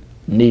band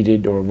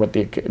needed or what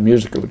the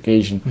musical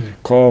occasion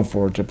called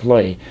for to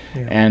play.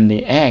 Yeah. And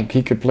the act,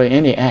 he could play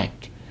any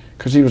act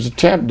because he was a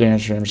tap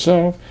dancer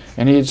himself,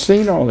 and he had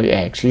seen all the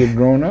acts. He had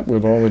grown up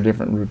with all the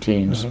different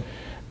routines.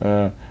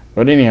 But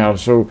anyhow,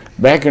 so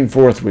back and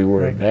forth we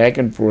were, back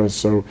and forth.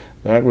 So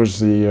that was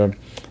the,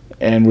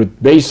 and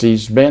with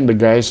Basie's band, the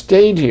guys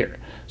stayed here.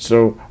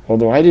 So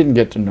although I didn't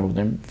get to know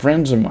them,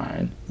 friends of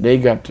mine, they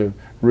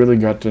really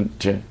got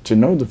to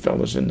know the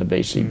fellas in the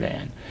Basie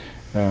band.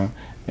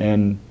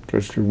 And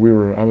because I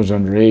was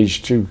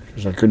underage too,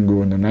 because I couldn't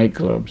go in the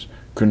nightclubs,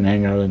 couldn't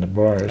hang out in the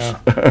bars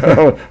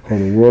or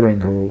the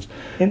watering holes.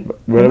 And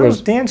but in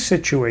those dance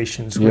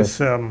situations, with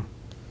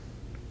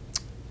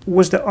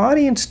was the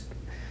audience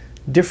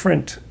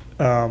different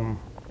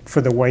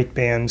for the white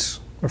bands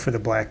or for the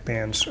black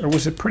bands, or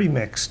was it pretty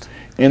mixed?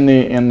 In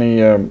the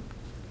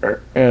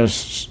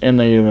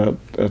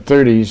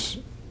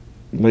 30s,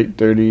 late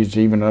 30s,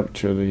 even up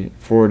to the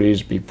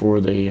 40s, before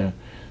they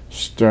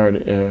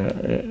started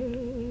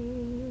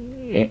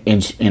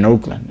in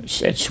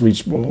Oakland at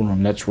Sweet's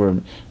Ballroom. That's where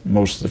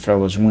most of the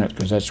fellas went,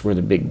 because that's where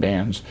the big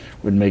bands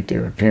would make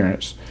their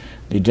appearance.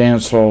 The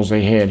dance halls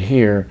they had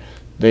here,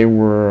 they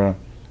were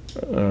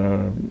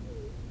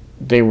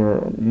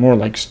more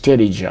like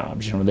steady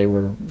jobs. You know, they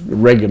were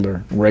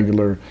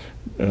regular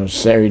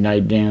Saturday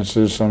night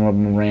dances. Some of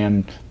them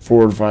ran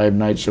 4 or 5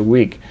 nights a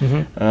week.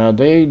 Mm-hmm.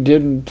 They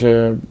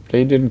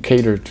didn't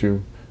cater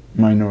to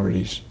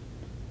minorities,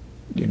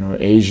 you know,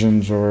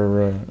 Asians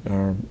or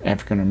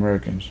African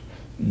Americans.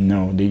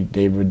 No,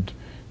 they wouldn't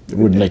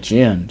let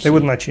you in. They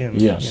wouldn't let you in.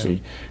 Yeah,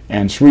 see.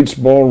 And Sweet's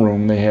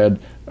Ballroom, they had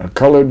a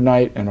colored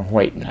night and a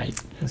white night.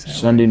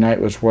 Sunday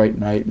night was white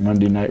night,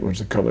 Monday night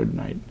was a colored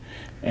night.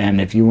 And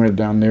if you went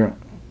down there...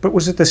 But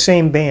was it the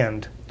same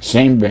band?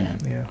 Same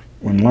band. Yeah.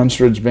 When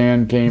Lunsford's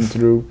band came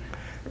through,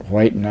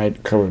 white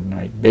night, colored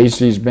night.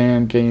 Basie's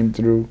band came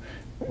through,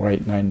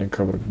 white night and a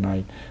colored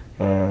night.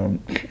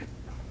 Glenn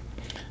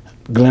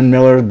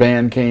Miller's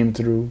band came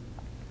through,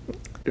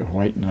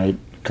 white night,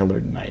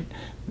 colored night.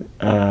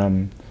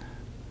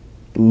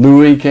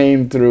 Louis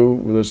came through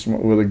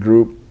with a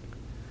group,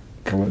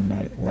 colored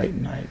night, white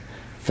night.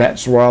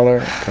 Fats Waller,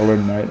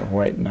 colored night,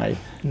 white night.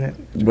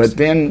 But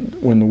then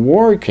when the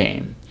war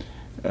came,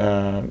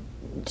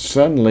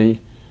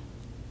 suddenly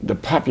the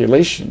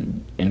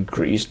population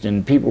increased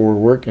and people were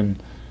working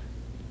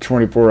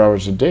 24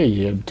 hours a day.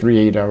 You had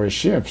 3 8-hour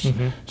shifts.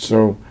 Mm-hmm.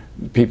 So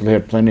people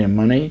had plenty of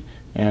money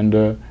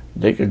and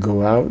they could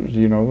go out,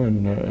 you know,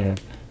 and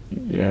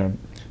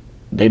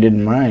they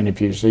didn't mind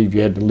if you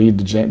had to leave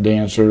the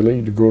dance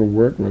early to go to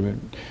work with it.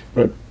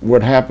 But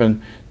what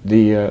happened,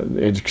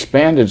 it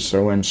expanded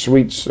so, and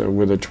Sweets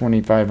with a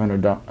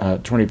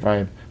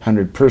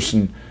 2,500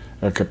 person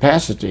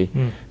capacity,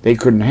 they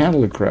couldn't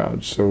handle the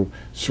crowd. So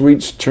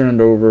Sweets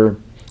turned over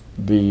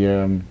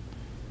the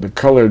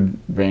colored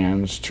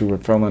bands to a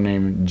fellow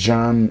named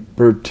John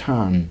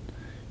Burton,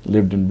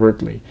 lived in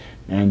Berkeley,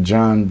 and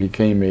John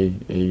became a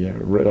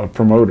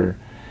promoter,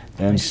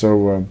 and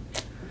so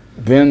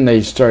then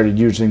they started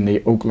using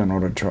the Oakland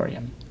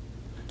Auditorium,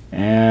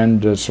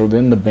 and so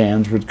then the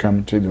bands would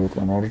come to the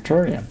Oakland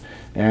Auditorium,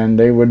 and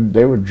they would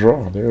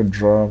draw.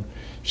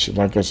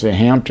 Like I say,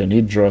 Hampton,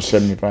 he'd draw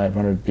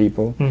 7,500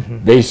 people.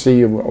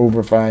 Basie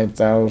over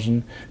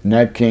 5,000.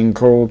 Nat King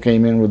Cole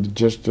came in with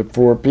just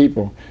 4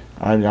 people.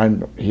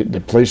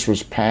 The place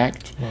was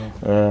packed.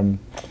 Wow.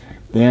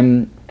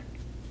 Then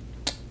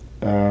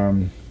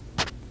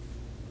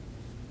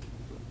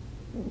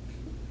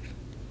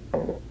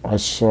I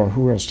saw,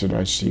 who else did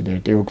I see there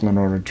at the Oakland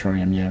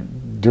Auditorium? Yeah,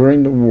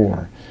 during the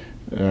war,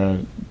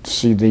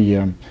 see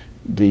the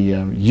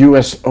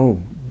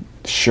USO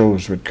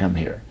shows would come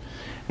here,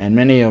 and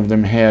many of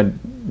them had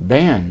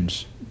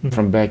bands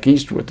from back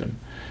east with them.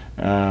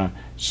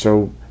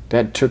 So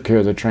that took care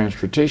of the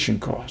transportation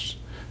costs.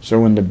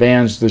 So when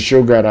the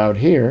show got out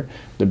here,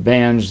 the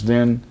bands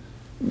then,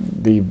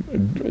 the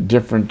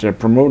different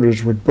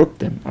promoters would book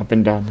them up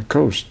and down the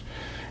coast.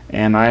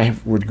 And I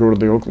would go to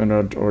the Oakland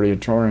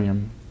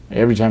Auditorium.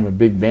 Every time a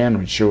big band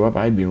would show up,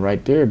 I'd be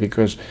right there,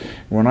 because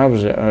when I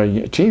was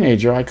a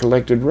teenager, I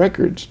collected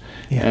records.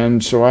 Yeah.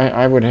 And so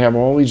I would have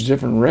all these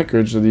different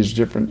records of these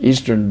different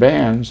Eastern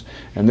bands,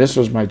 and this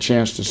was my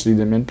chance to see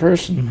them in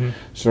person.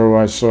 So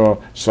I saw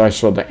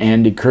the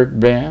Andy Kirk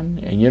band,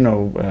 and you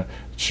know,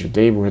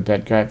 they were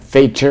that guy,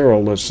 Faye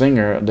Terrell, the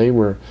singer. They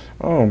were,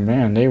 oh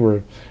man, they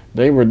were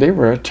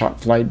a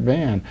top flight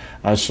band.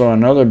 I saw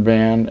another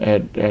band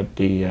at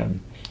the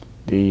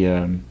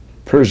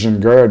Persian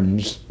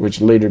Gardens,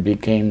 which later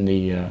became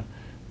the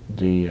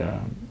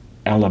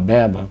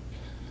Alabama.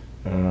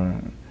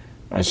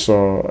 I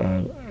saw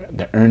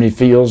the Ernie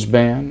Fields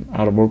band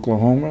out of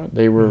Oklahoma.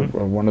 They were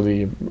one of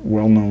the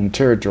well-known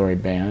territory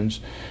bands.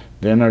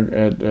 Then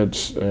at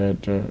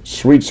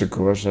Sweets, of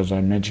course, as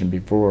I mentioned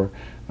before,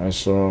 I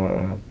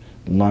saw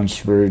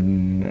Lunsford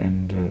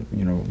and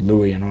you know,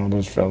 Louis and all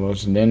those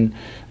fellows, and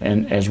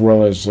as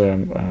well as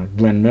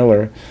Glenn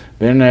Miller.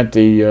 Then at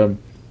the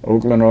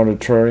Oakland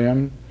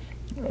Auditorium,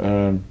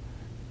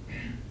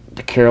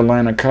 the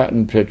Carolina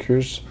Cotton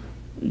Pickers.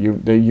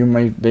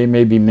 They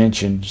may be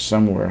mentioned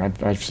somewhere.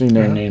 I've seen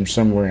their name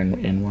somewhere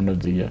in one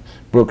of the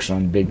books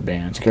on big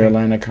bands. Okay.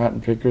 Carolina Cotton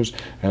Pickers,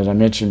 as I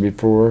mentioned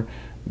before,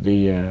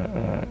 the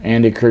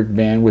Andy Kirk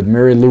band with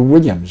Mary Lou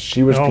Williams.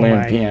 She was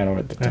playing piano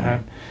at the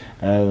time,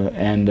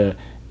 and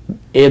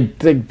Ed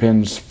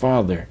Thigpen's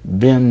father,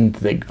 Ben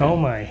Thigpen. Oh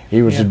my!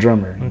 He was a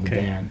drummer in the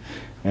band,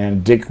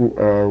 and Dick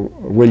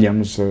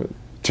Williams, a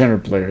tenor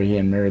player. He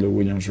and Mary Lou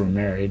Williams were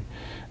married,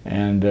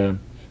 and the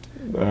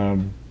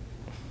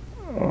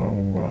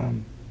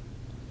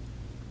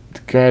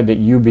guy that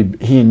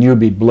he and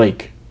Eubie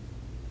Blake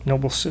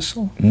Noble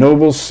Sissel?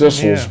 Noble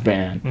Sissel's Yeah.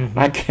 band.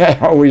 Mhm. I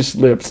always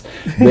slips.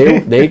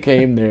 They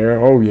came there.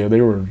 Oh yeah,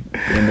 they were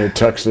in their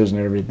tuxes and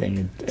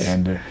everything.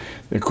 And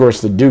of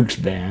course the Dukes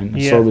band. I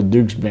Yeah. saw the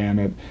Dukes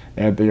band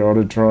at the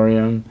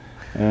auditorium.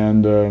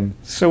 And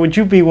So would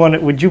you be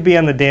would you be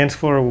on the dance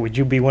floor, or would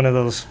you be one of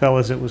those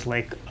fellas that was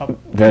like up?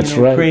 that's you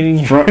know, right. creating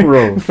your- Front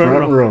row,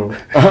 front row,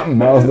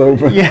 mouth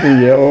open. Yeah.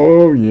 Yeah.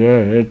 Oh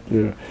yeah.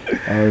 Yeah.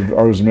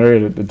 I was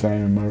married at the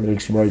time, and my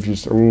ex-wife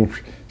used to.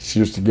 She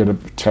used to get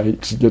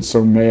uptight. She'd get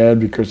so mad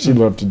because she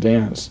loved to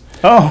dance.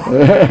 Oh.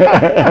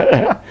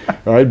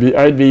 I'd be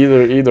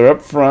either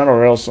up front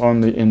or else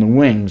in the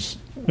wings,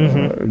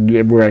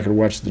 where I could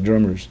watch the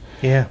drummers.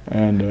 Yeah.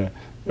 And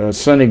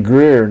Sonny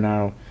Greer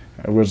now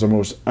was the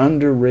most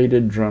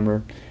underrated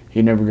drummer.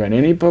 He never got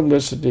any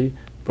publicity,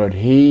 but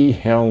he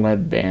held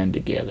that band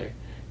together.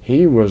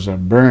 He was a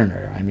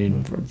burner. I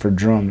mean, for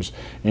drums.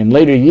 In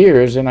later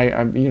years, and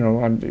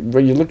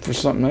well, you look for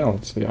something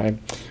else.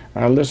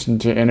 I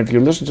listened to, and if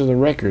you listen to the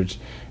records,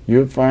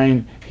 you'll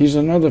find he's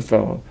another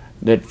fellow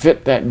that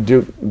fit that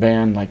Duke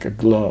band like a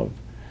glove.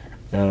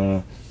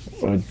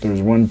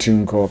 There's one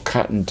tune called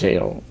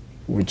Cottontail,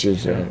 which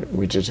is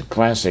a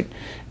classic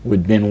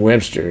with Ben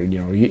Webster. You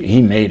know,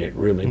 he made it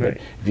really. Right.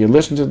 But if you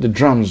listen to the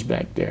drums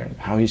back there,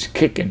 how he's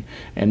kicking,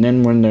 and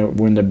then when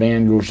the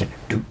band goes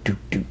do do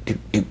do do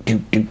do do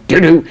do do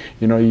do,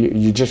 you know,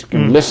 you just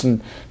can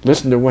listen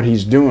to what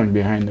he's doing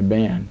behind the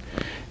band.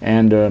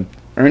 And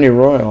Ernie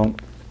Royal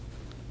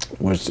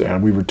was.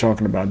 We were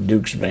talking about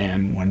Duke's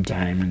band one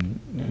time,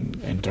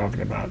 and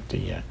talking about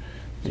the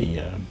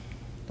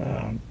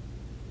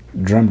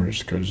drummers,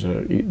 because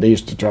they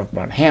used to talk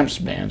about Hamp's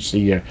bands.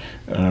 See,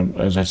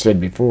 as I said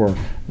before,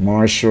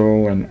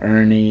 Marshall and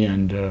Ernie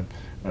and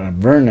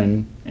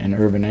Vernon and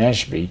Irvin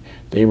Ashby,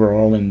 they were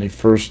all in the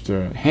first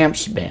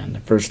Hamp's band, the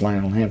first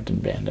Lionel Hampton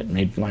band that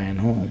made Flying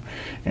Home.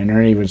 And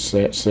Ernie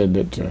said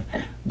that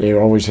they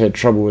always had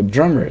trouble with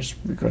drummers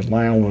because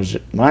Lionel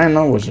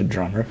was a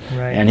drummer,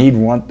 Right. and he'd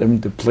want them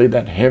to play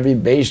that heavy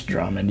bass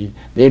drum, and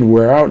they'd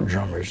wear out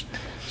drummers.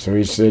 So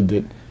he said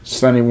that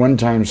one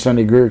time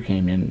Sonny Greer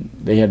came in.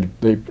 They had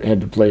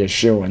to play a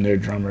show, and their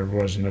drummer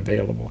wasn't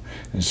available.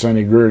 And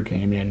Sonny Greer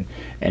came in,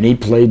 and he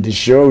played the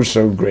show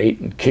so great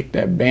and kicked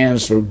that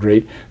band so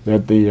great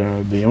that the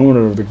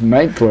owner of the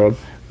nightclub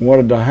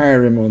wanted to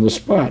hire him on the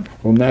spot.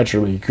 Well,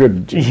 naturally he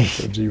couldn't,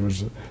 because he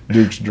was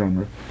Duke's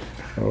drummer.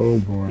 Oh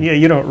boy. Yeah,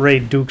 you don't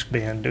raid Duke's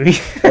band, do you?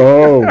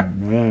 Oh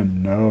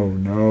man, no,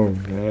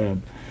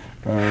 man.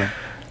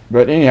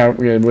 But anyhow,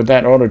 with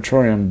that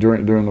auditorium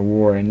during the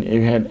war, and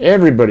you had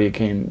everybody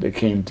that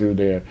came through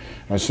there.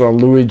 I saw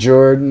Louis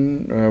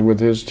Jordan with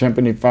his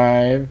Timpani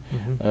 5.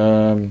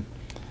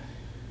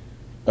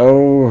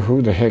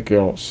 Who the heck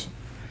else?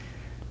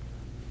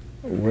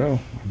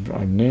 Well,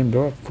 I've named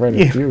off quite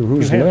a few.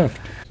 Who's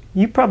left?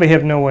 You probably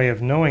have no way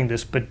of knowing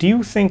this, but do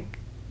you think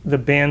the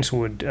bands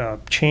would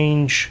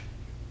change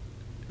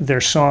their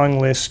song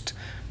list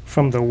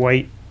from the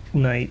white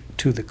night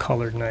to the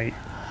colored night?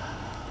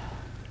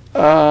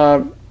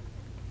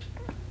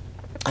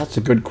 That's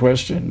a good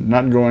question.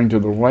 Not going to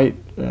the white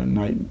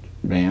night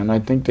band. I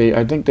think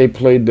they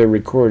played their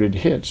recorded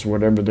hits,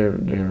 whatever their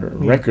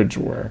records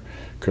were.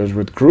 Because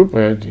with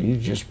Krupa, he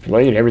just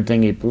played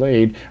everything he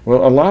played.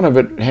 Well, a lot of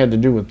it had to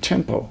do with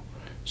tempo.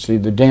 See,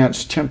 the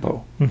dance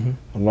tempo. A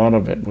lot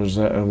of it was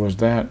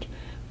that.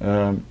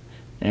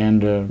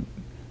 And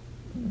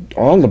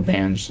all the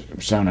bands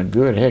sounded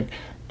good. Heck,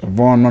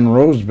 Vaughn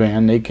Monroe's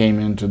band, they came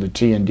into the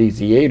T&D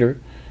Theater,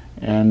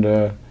 and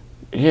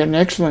he had an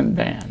excellent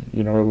band.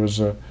 You know,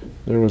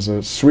 there was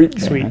a sweet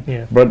band,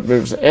 yeah. but it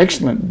was an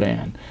excellent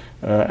band.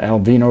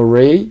 Alvino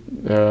Ray,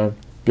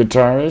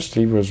 guitarist,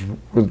 he was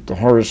with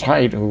Horace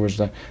Height, who was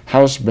the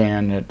house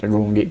band at the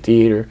Golden Gate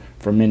Theater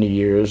for many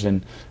years,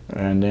 and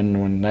then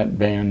when that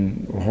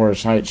band,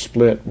 Horace Height,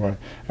 split, well,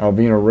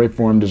 Alvino Ray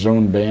formed his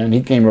own band.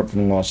 He came up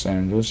from Los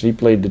Angeles. He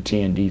played the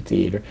T&D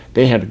Theater.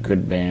 They had a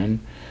good band.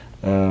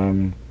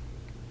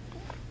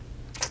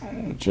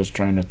 Just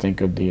trying to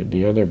think of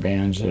the other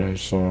bands that I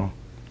saw.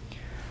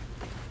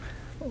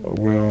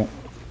 Well,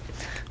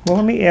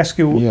 let me ask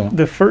you,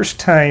 the first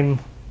time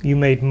you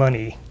made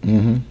money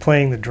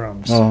playing the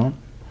drums, do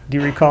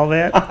you recall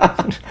that?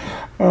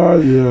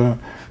 Yeah.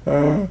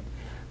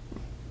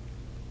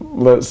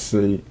 Let's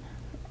see.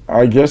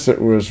 I guess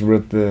it was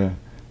with the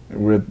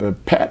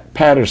Pat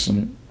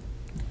Patterson.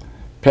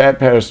 Pat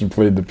Patterson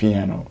played the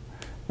piano,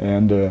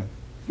 and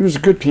he was a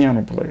good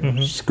piano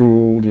player,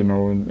 schooled, you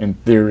know, in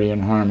theory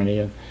and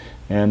harmony,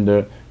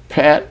 and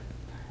Pat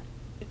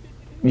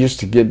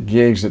used to get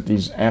gigs at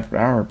these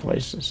after-hour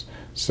places.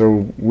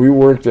 So we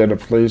worked at a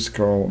place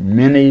called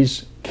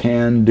Minnie's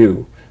Can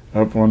Do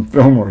up on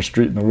Fillmore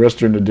Street in the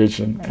Western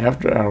Addition,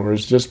 after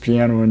hours, just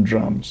piano and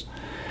drums.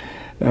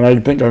 And I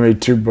think I made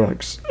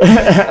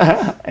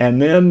 $2.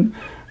 And then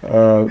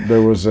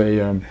there was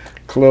a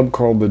club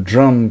called the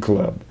Drum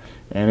Club,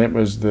 and it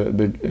was the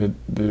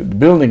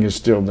building is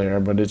still there,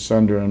 but it's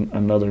under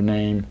another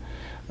name.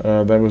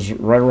 That was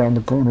right around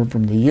the corner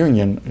from the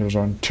Union. It was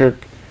on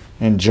Turk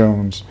and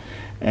Jones.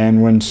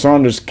 And when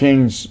Saunders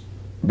King's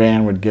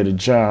band would get a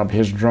job,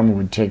 his drummer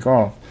would take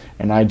off,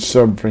 and I'd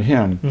sub for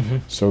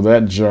him. So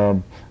that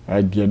job,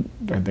 I'd get,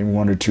 I think,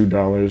 $1 or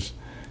 $2.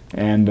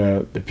 And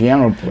the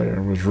piano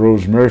player was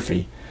Rose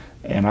Murphy,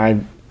 and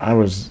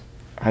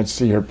I'd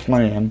see her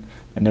playing,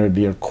 and there would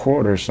be a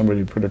quarter.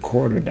 Somebody put a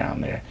quarter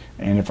down there,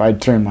 and if I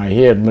turned my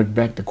head and looked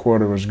back, the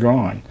quarter was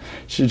gone.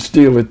 She'd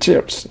steal the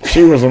tips.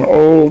 She was an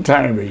old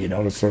timer, you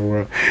know.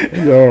 So,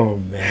 oh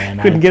man,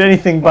 couldn't get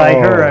anything by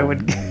her, I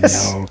would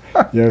guess. No,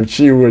 yeah,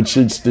 she would.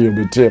 She'd steal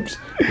the tips.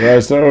 But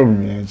I said, oh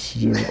man,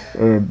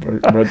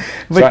 but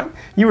so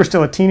you were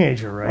still a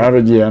teenager, right?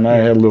 And I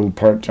had a little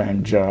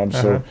part-time job.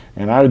 So,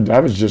 and I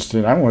was just,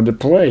 I wanted to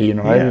play, you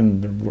know. I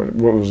didn't.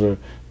 What was a,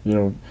 you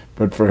know.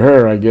 But for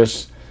her, I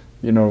guess,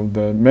 you know,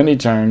 many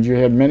times you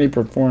had many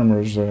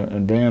performers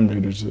and band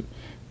leaders that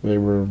they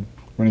were,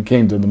 when it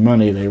came to the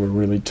money, they were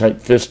really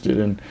tight-fisted,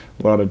 and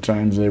a lot of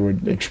times they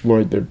would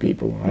exploit their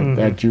people.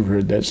 That you've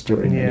heard that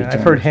story many times.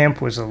 I've heard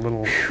Hamp was a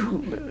little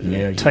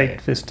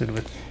tight-fisted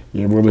with.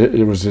 Yeah, well,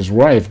 it was his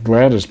wife,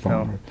 Gladys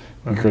Palmer,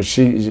 because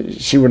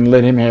she wouldn't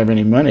let him have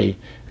any money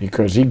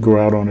because he'd go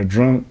out on a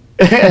drunk.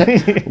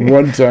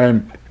 One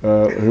time,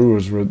 who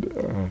was with?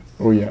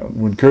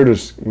 When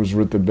Curtis was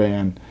with the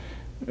band.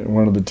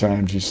 One of the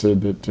times he said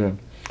that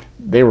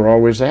they were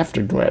always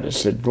after Gladys.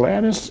 Said,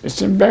 Gladys,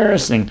 it's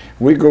embarrassing.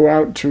 We go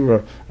out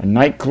to a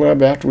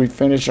nightclub after we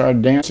finish our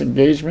dance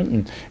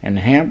engagement, and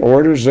Hamp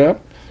orders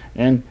up,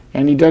 and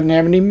he doesn't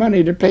have any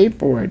money to pay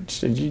for it.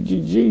 Said,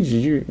 geez,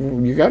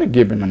 you got to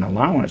give him an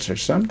allowance or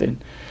something.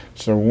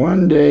 So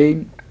one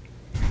day,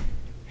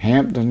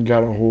 Hampton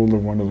got a hold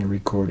of one of the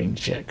recording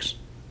checks.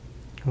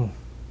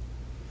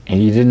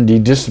 And he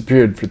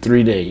disappeared for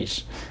 3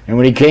 days. And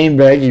when he came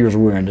back, he was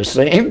wearing the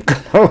same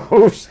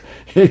clothes.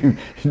 He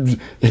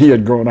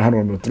had gone out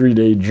on a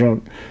 3-day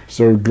drunk.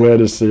 So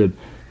Gladys said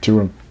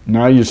to him,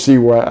 now you see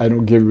why I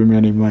don't give him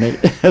any money.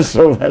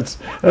 So that's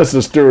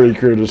the story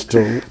Curtis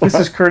told. This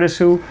is Curtis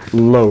who?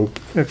 Lowe.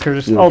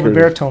 Curtis. Yeah, the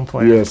baritone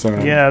player. Yes.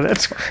 Yeah,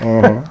 that's.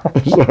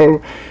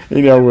 So,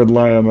 you know, with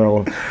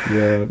Lionel,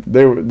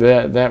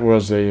 that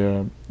was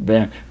a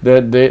band.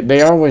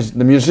 They always,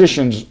 the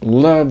musicians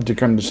loved to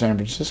come to San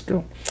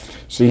Francisco.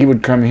 So he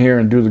would come here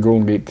and do the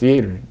Golden Gate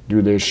Theater,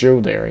 do their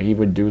show there. He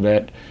would do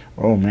that.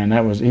 Oh man,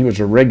 he was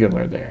a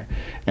regular there.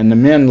 And the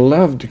men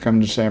loved to come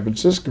to San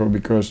Francisco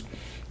because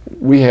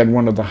we had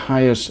one of the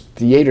highest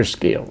theater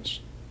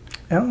scales.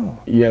 Oh.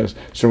 Yes.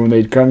 So when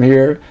they'd come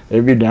here,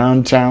 they'd be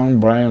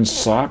downtown buying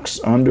socks,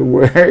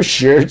 underwear,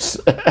 shirts.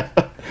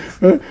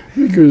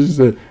 Because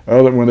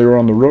when they were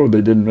on the road,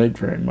 they didn't make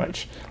very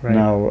much. Right.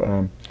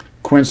 Now,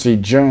 Quincy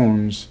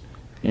Jones,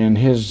 in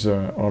his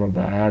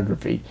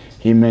autobiography,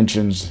 he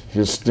mentions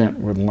his stint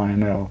with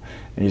Lionel,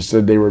 and he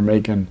said they were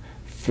making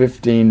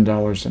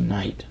 $15 a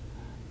night.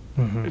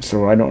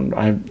 So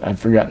I've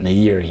forgotten the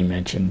year he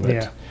mentioned,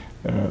 but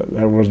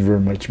that wasn't very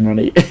much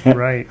money.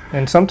 Right,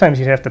 and sometimes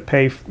you'd have to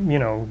pay, you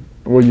know.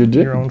 Well, you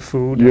did. Your own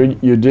food.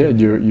 You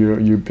did.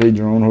 You paid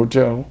your own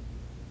hotel,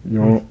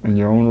 and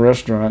your own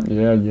restaurant.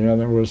 Yeah,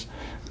 that was.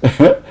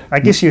 I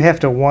guess you have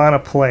to want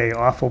to play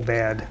awful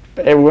bad.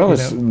 Well,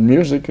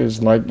 music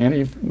is like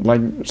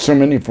so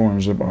many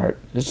forms of art.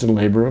 It's a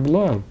labor of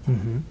love,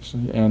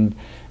 and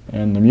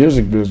the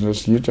music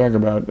business. You talk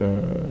about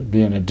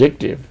being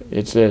addictive.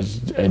 It's as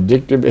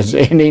addictive as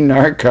any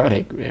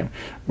narcotic.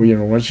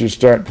 Once you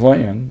start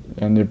playing,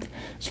 and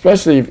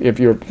especially if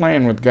you're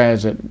playing with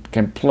guys that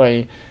can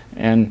play,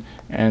 and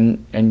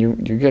you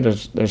get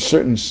a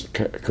certain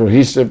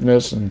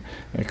cohesiveness and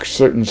a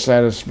certain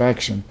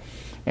satisfaction.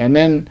 And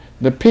then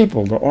the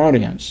people, the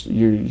audience,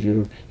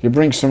 you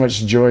bring so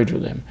much joy to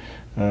them.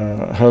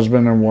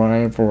 Husband and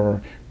wife,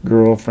 or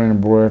girlfriend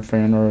and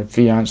boyfriend, or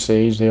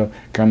fiancés, they'll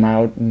come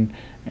out,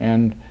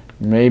 and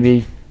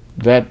maybe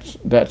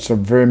that's a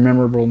very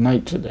memorable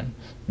night to them.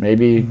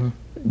 Maybe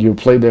you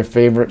play their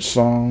favorite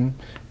song,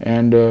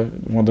 and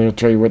they'll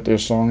tell you what their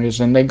song is,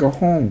 and they go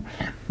home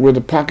with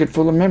a pocket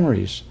full of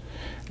memories.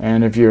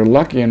 And if you're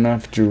lucky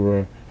enough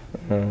to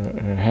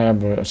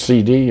have a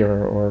CD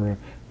or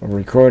a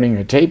recording,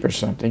 a tape or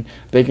something,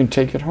 they can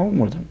take it home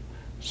with them.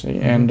 See,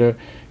 and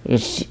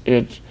it's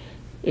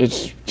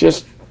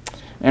just,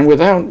 and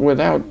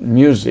without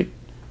music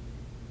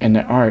and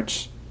the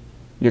arts,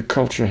 your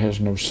culture has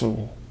no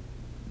soul.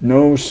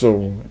 No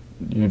soul.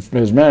 As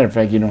a matter of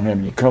fact, you don't have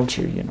any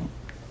culture,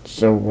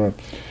 So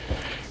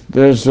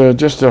there's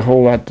just a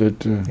whole lot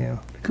that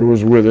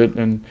goes with it,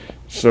 and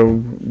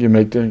so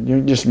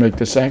you just make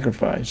the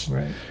sacrifice.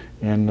 Right.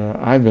 And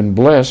I've been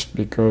blessed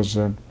because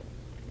in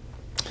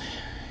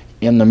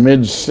the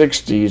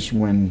mid-'60s,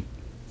 when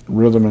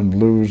rhythm and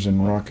blues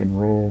and rock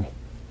and roll,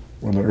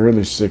 the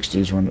early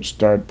 '60s, when it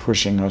started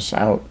pushing us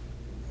out,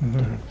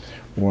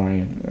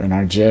 and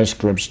our jazz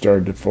clubs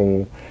started to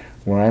fold,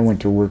 I went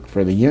to work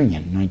for the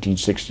Union in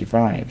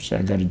 1965. So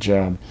I got a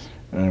job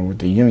with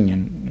the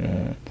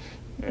Union,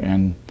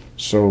 and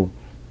so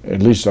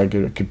at least I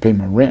could pay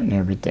my rent and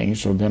everything.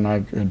 So then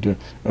I could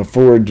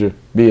afford to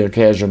be a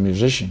casual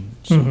musician.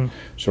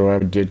 So I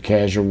did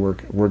casual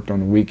work, worked on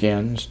the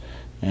weekends,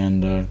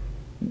 and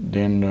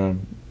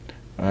then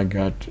I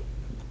got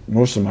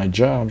most of my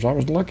jobs, I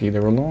was lucky. They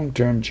were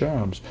long-term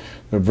jobs.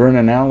 The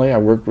Vernon Alley, I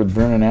worked with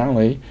Vernon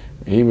Alley.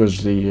 He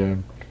was the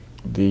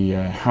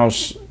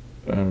house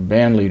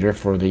band leader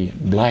for the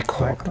Black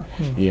Hawk.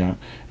 Yeah,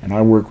 and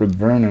I worked with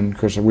Vernon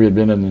because we had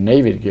been in the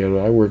Navy together.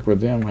 I worked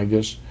with them, I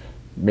guess,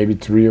 maybe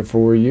 3 or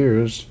 4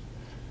 years.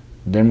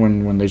 Then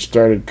when they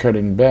started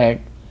cutting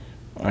back,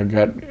 I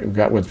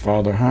got with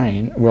Father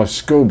Hine. Well,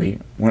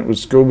 Scobie. Went with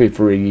Scobie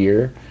for a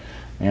year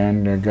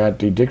and got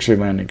the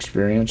Dixieland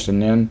experience.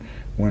 And then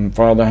when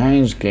Father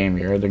Hines came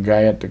here, the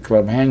guy at the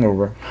Club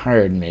Hangover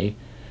hired me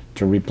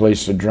to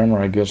replace the drummer.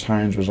 I guess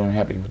Hines was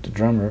unhappy with the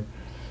drummer.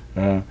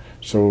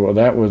 So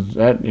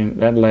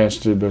that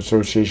lasted, the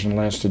association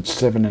lasted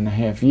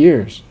 7.5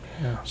 years.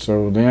 Yeah.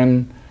 So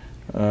then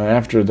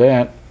after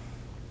that,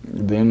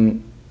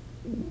 then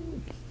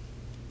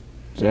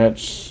that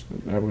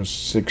was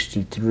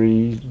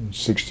 63,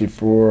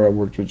 64. I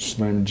worked at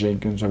Slim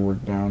Jenkins. I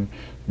worked down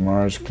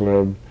Mars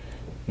Club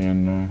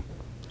in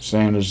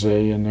San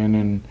Jose, and then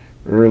in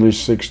early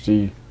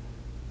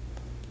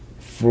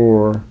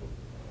 64,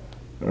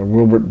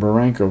 Wilbert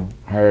Barranco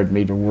hired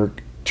me to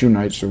work 2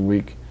 nights a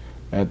week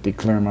at the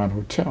Claremont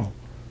Hotel.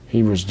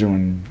 He was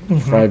doing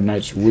 5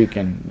 nights a week,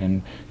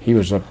 and he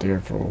was up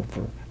there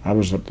I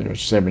was up there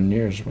 7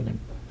 years with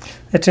him.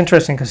 It's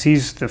interesting because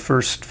he's the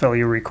first fellow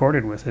you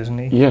recorded with, isn't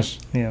he? Yes.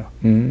 Yeah.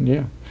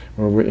 Yeah.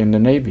 Well, we're in the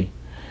Navy.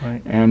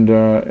 Right. And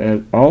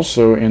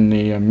also in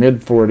the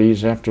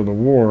mid-40s, after the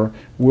war,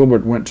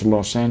 Wilbert went to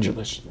Los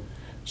Angeles.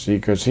 See,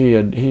 because he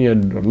had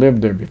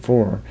lived there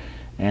before,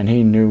 and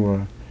he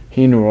knew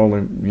all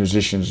the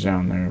musicians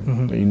down there.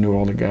 He knew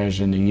all the guys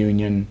in the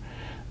Union.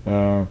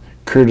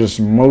 Curtis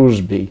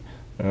Mosby,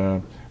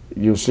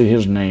 you'll see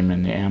his name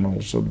in the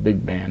annals, the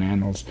big band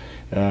annals.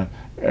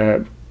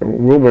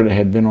 Wilbert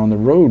had been on the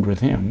road with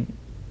him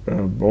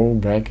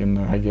back in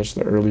I guess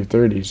the early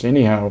 30s.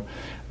 Anyhow,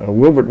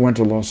 Wilbert went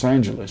to Los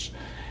Angeles,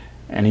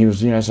 and he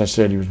was, as I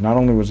said, not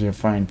only was he a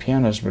fine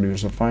pianist, but he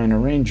was a fine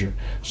arranger.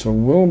 So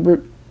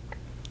Wilbert,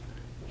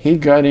 he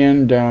got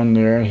in down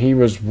there. He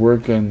was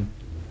working.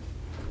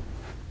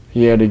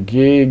 He had a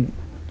gig,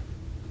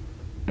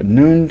 a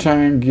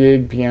noontime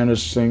gig,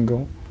 pianist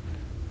single,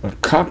 a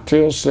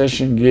cocktail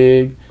session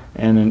gig,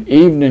 and an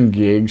evening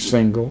gig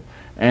single,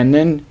 and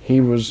then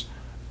he was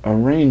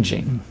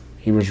arranging.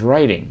 He was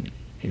writing.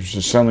 He was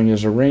just selling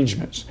his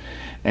arrangements.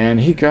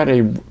 And he got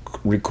a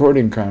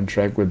recording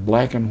contract with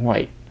Black and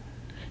White.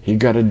 He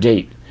got a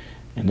date,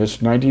 and this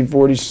is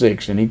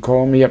 1946, and he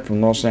called me up from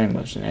Los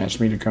Angeles and asked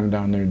me to come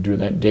down there and do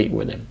that date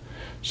with him.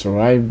 So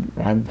I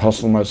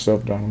hustled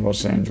myself down in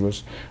Los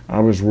Angeles.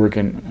 I was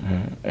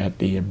working at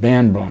the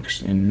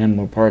Bandbox in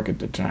Menlo Park at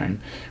the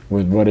time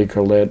with Buddy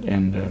Collette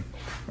and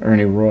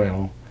Ernie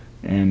Royal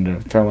and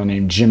a fellow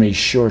named Jimmy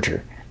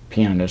Shorter,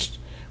 pianist.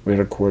 We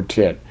had a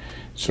quartet.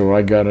 So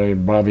I got a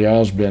Bobby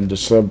Osbin to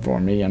sub for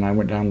me, and I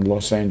went down to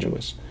Los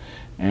Angeles.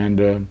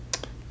 And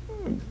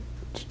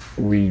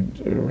we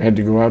had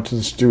to go out to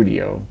the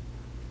studio.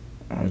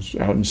 I was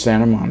out in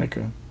Santa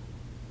Monica,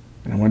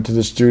 and I went to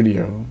the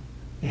studio,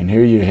 and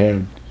here you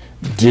have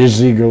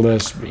Dizzy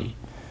Gillespie,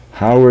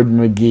 Howard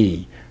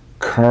McGee,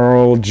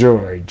 Carl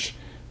George,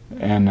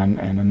 and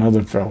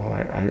another fellow.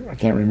 I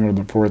can't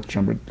remember the fourth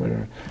trumpet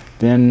player.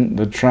 Then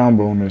the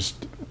trombones,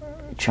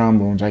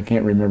 I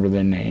can't remember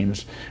their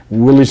names.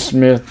 Willie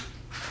Smith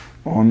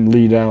on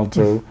lead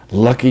alto,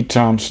 Lucky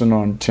Thompson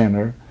on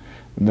tenor.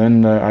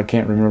 Then I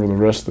can't remember the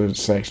rest of the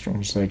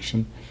saxophone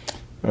section.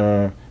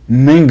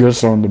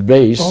 Mingus on the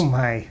bass. Oh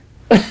my!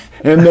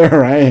 And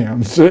there I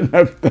am sitting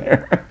up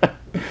there.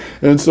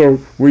 And so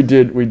we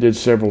did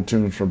several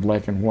tunes for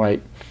Black and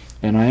White,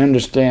 and I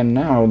understand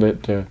now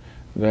that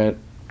that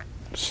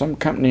some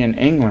company in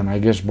England, I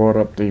guess, bought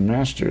up the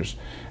masters.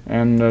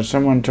 And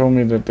someone told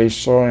me that they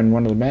saw in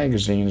one of the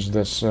magazines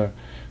this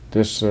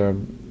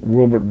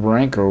Wilbert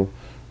Barranco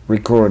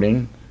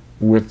recording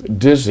with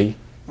Dizzy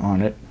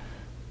on it,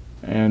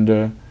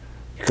 and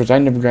because I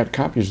never got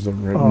copies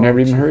of them, never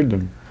even heard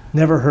them.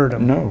 Never heard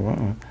them.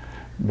 No,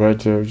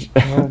 but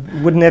well,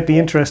 wouldn't that be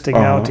interesting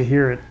now to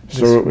hear it?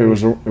 So it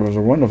was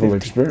a wonderful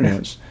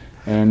experience.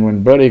 And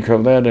when Buddy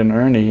Collette and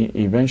Ernie,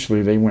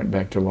 eventually they went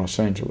back to Los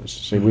Angeles.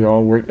 See, we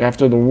all worked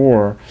after the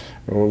war.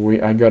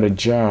 I got a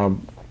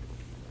job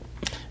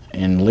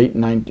in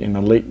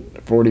the late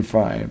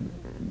 '45,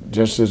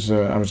 just as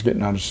I was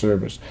getting out of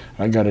service.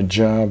 I got a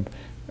job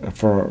at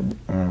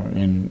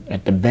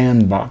the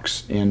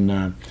Bandbox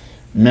in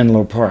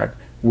Menlo Park,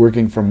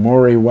 working for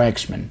Maury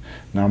Waxman.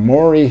 Now,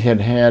 Maury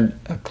had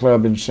a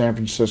club in San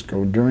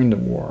Francisco during the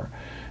war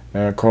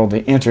called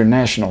the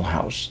International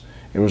House.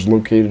 It was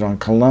located on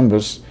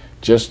Columbus,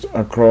 just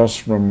across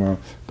from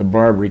the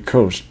Barbary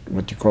Coast,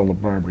 what you call the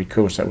Barbary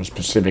Coast. That was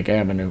Pacific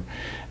Avenue.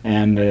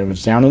 And it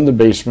was down in the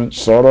basement,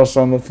 sawdust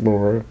on the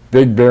floor,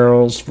 big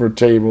barrels for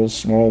tables,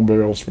 small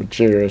barrels for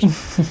chairs.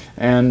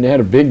 And they had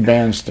a big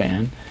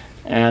bandstand.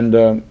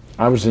 And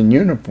I was in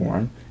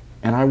uniform,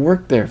 and I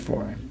worked there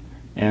for him.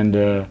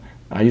 And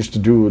I used to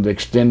do the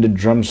extended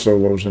drum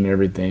solos and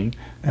everything.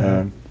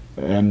 So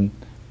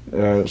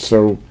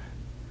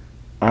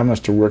I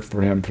must have worked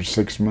for him for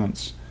 6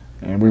 months.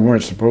 And we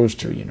weren't supposed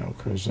to, you know,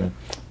 because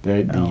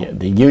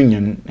the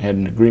union had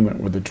an agreement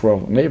with the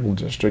 12th Naval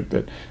District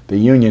that the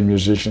union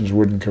musicians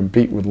wouldn't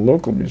compete with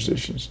local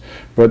musicians.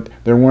 But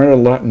there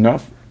weren't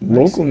enough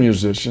local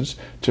musicians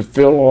to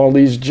fill all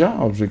these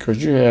jobs,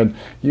 because you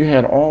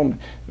had all.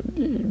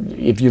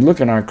 If you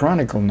look in our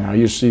chronicle now,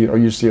 you see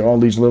all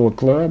these little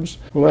clubs.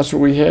 Well, that's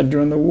what we had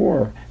during the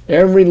war.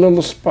 Every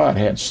little spot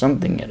had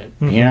something in it.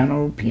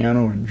 Piano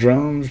and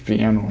drums,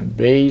 piano and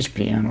bass,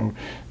 piano,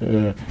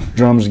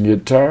 drums and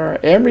guitar.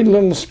 Every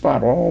little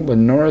spot, all the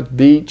North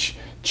Beach,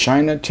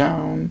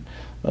 Chinatown,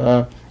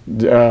 up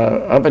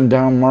and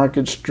down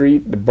Market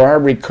Street. The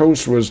Barbary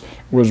Coast was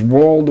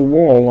wall to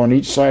wall on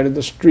each side of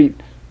the street.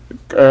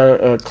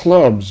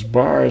 Clubs,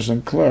 bars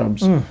and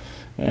clubs.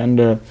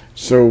 And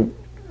so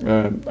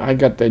I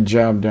got that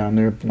job down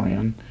there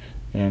playing.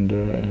 And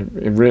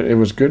it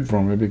was good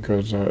for me,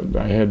 because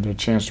I had the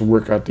chance to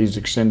work out these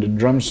extended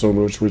drum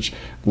solos, which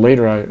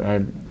later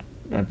I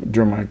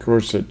during my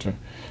course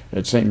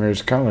at St.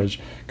 Mary's College,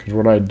 because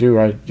what I'd do,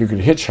 you could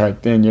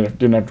hitchhike then, you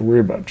didn't have to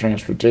worry about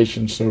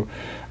transportation, so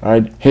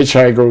I'd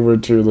hitchhike over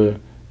to the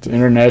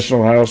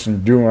International House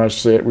and do our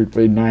set. We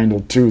played 9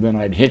 till 2, then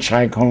I'd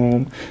hitchhike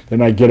home,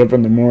 then I'd get up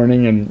in the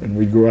morning and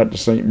we'd go out to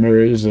St.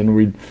 Mary's and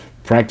we'd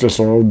practice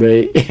all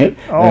day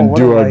and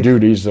do our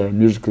duties,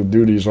 musical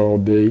duties all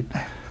day.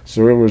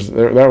 So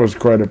that was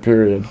quite a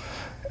period.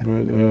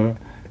 But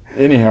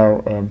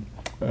anyhow,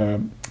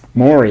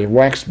 Maury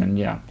Waxman,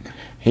 yeah,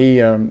 he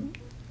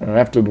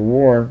after the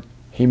war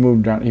he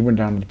moved down. He went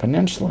down to the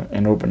peninsula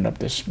and opened up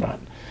this spot,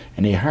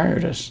 and he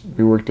hired us.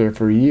 We worked there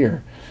for a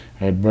year.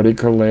 I had Buddy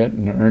Collette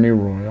and Ernie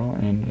Royal,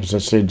 and as I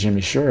said,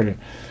 Jimmy Shorter.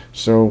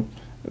 So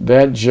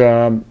that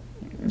job.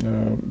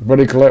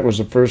 Buddy Collette was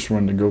the first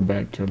one to go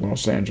back to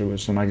Los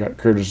Angeles, and I got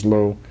Curtis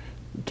Lowe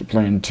to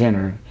playing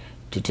tenor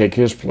to take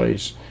his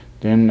place.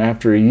 Then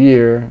after a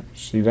year,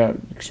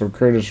 so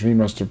Curtis, he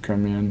must have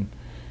come in.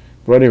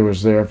 Buddy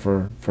was there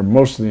for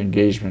most of the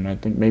engagement. I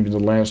think maybe the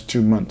last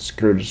 2 months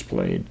Curtis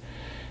played.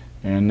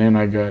 And then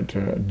I got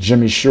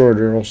Jimmy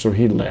Shorter, also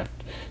he left.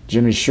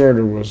 Jimmy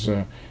Shorter was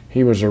a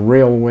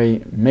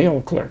railway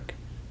mail clerk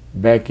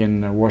back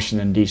in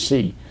Washington,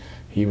 D.C.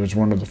 He was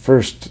one of the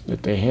first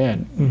that they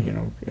had, you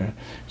know.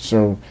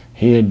 So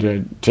he had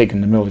taken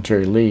the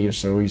military leave,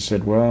 so he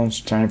said, well, it's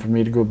time for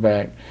me to go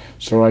back.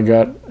 So I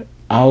got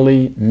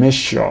Ali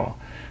Mishaw,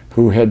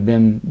 who had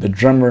been the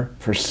drummer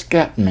for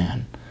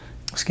Scatman.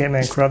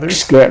 Scatman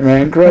Crothers?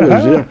 Scatman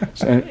Crothers,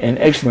 yeah. An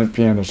excellent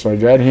pianist. So I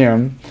got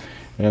him,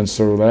 and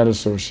so that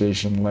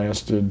association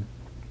lasted,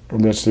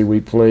 let's see, we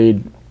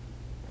played.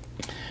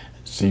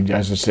 See,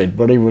 as I said,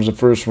 Buddy was the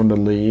first one to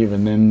leave,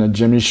 and then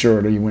Jimmy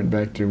Shorter, he went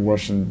back to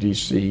Washington,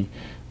 D.C.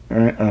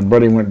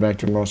 Buddy went back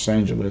to Los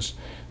Angeles.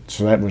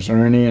 So that was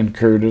Ernie and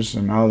Curtis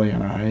and Ollie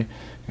and I,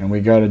 and we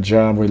got a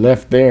job. We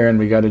left there, and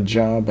we got a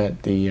job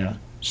at the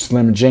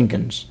Slim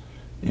Jenkins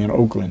in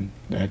Oakland.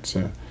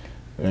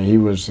 He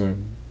was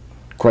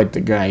quite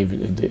the guy.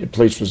 The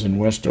place was in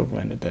West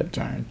Oakland at that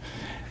time,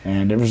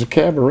 and it was a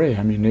cabaret.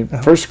 I mean,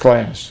 first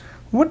class.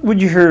 What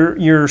would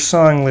your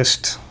song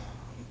list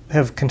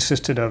have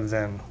consisted of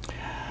then?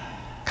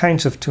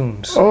 Kinds of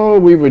tunes? Oh,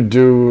 we would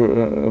do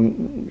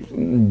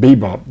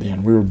bebop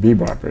then. We were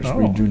beboppers. Oh.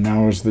 We'd do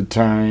Now Is the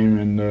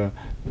Time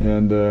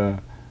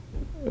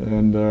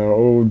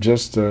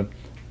just the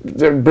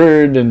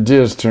bird and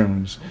jazz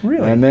tunes.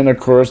 Really? And then, of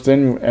course,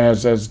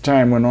 as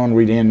time went on,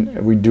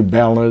 we'd do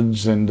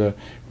ballads and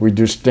we'd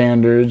do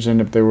standards.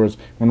 And if there was,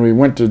 when we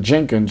went to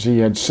Jenkins, he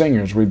had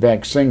singers. We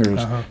backed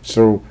singers.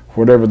 So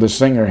whatever the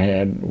singer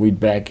had, we'd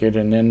back it.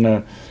 And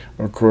then,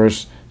 of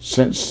course,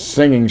 since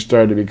singing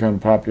started to become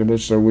popular,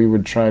 so we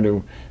would try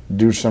to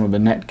do some of the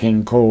Nat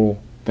King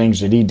Cole things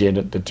that he did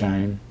at the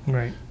time.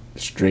 Right.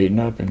 Straighten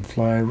up and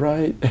fly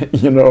right,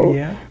 you know.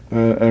 Yeah.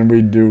 And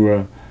we'd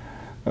do.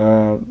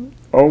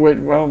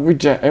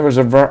 It was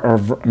a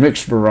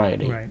mixed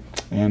variety. Right.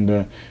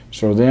 And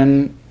so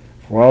then,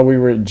 while we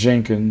were at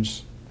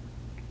Jenkins,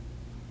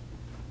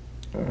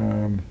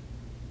 we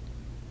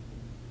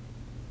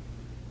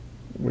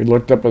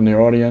looked up in the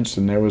audience,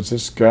 and there was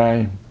this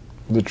guy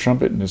with a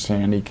trumpet in his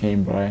hand. He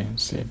came by and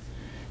said,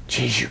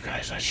 "Geez, you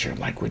guys, I sure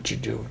like what you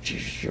do. Geez,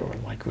 sure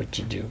like what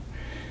you do."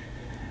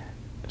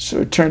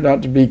 So it turned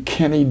out to be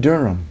Kenny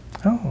Durham.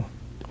 Oh.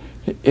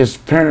 His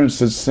parents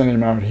had sent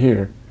him out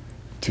here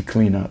to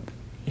clean up,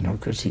 you know,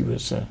 because he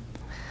was...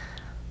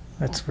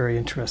 That's very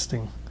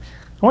interesting.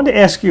 I wanted to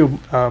ask you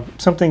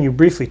something you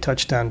briefly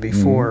touched on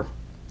before.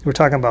 We were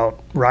talking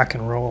about rock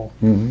and roll.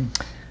 You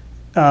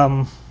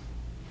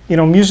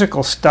know,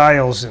 musical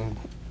styles and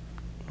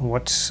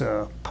what's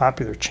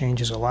popular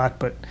changes a lot,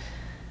 but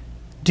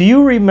do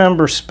you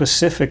remember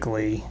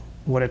specifically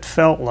what it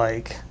felt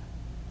like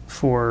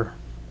for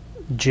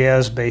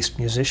jazz-based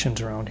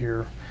musicians around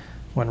here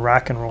when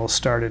rock and roll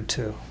started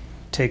to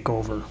take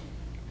over?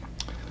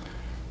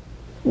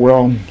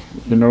 Well,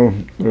 you know,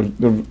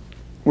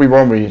 we've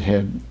always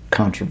had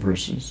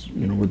controversies,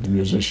 with the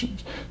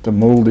musicians. The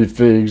moldy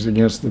figs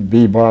against the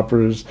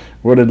beboppers.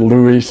 What did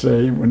Louis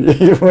say when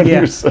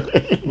you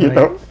say,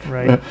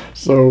 Right.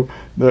 So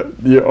there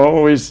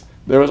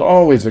was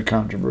always a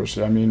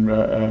controversy. I mean,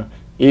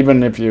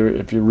 even if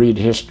you read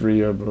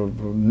history of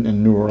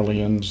in New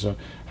Orleans,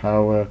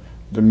 how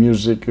the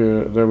music,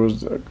 there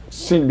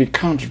seemed to be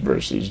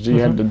controversies. You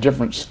had the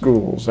different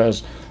schools,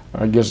 as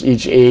I guess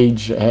each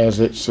age has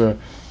its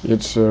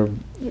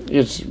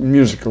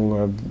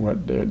musical,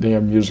 they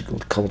have musical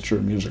culture,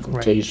 musical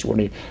taste,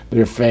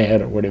 their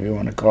fad, or whatever you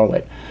want to call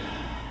it.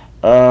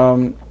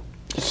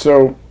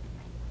 So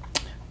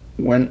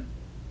when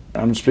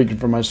I'm speaking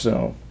for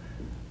myself,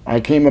 I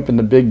came up in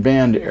the big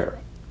band era.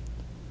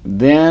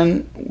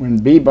 Then when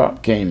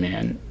bebop came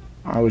in,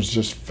 I was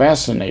just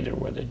fascinated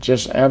with it,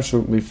 just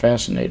absolutely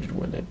fascinated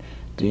with it.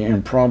 The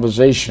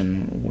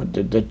improvisation, with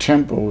the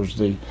tempos,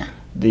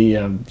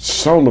 the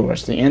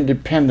soloists, the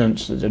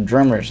independence that the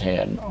drummers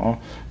had, and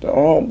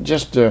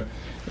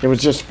it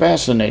was just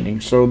fascinating.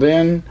 So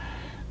then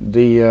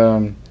we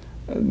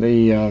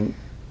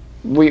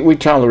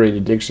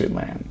tolerated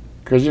Dixieland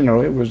because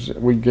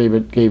we gave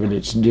it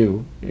its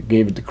due,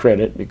 gave it the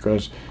credit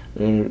because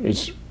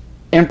it's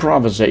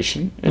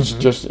improvisation. It's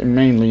just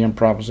mainly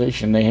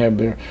improvisation. They have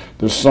their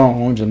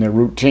songs and their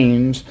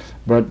routines,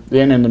 but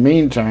then in the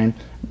meantime,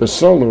 the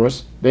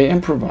soloists, they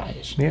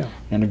improvise. Yeah.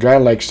 And a guy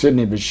like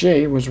Sidney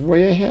Bechet was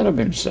way ahead of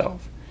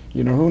himself.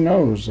 Who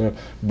knows?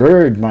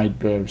 Bird might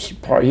have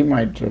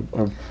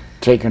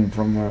taken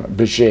from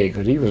Bechet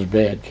because he was a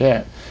bad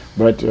cat.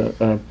 But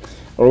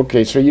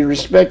okay, so you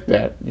respect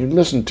that. You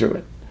listen to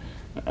it.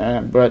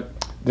 But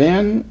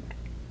then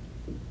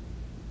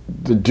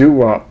the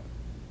doo-wop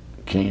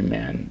came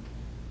in.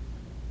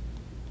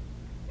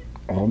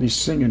 All these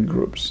singing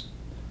groups.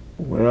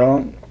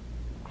 Well,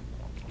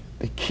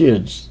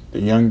 the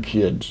young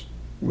kids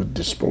with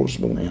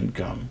disposable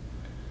income,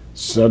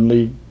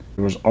 suddenly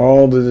there was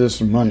all of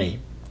this money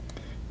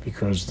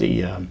because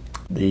the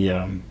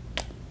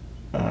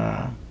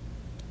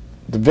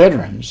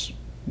veterans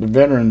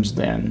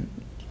then,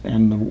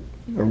 and the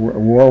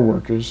war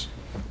workers,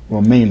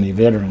 well, mainly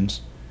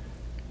veterans,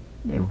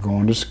 they were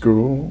going to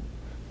school,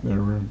 they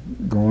were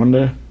going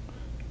to,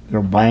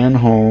 buying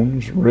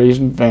homes,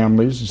 raising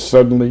families, and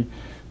suddenly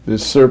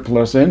this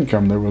surplus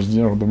income, there was,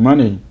 the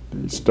money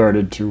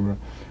started to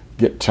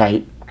get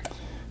tight.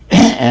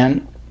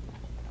 And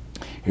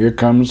here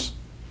comes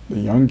the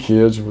young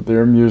kids with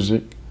their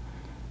music,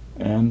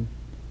 and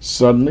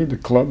suddenly the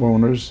club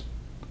owners,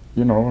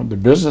 the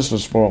business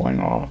is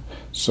falling off,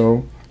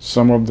 so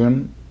some of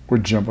them were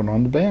jumping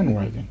on the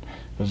bandwagon.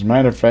 As a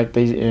matter of fact,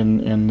 they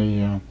in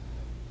the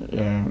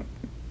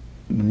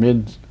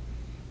mid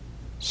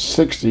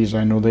 60s,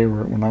 I know they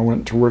were, when I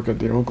went to work at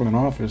the Oakland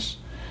office,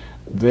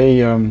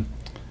 they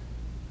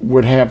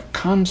would have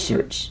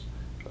concerts.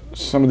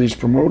 Some of these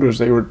promoters,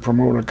 they would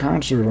promote a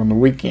concert on the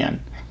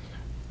weekend.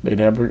 They'd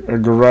have a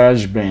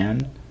garage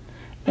band,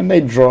 and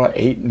they'd draw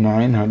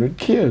 800-900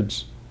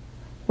 kids.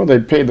 Well,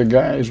 they'd pay the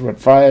guys,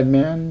 5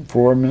 men,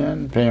 4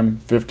 men, pay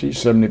them $50,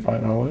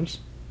 $75,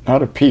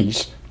 not a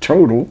piece,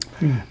 total.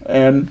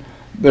 And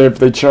if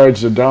they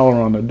charged $1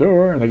 on the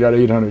door, and they got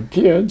 800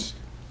 kids,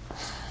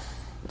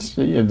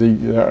 see,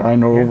 I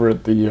know over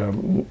at the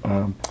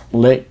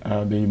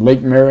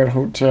Lake Merritt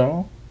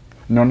Hotel,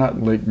 no,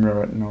 not Lake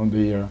Merritt, no,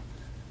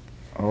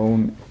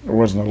 it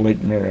wasn't a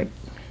Lake Merritt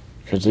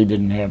because they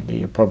didn't have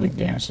the public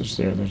dances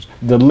there. There's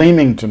the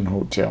Leamington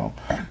Hotel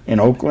in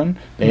Oakland.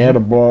 They had a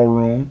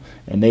ballroom,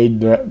 and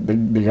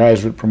the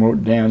guys would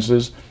promote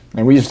dances,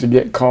 and we used to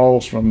get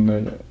calls from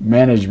the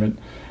management.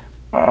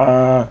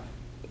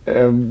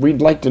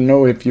 We'd like to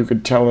know if you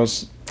could tell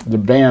us the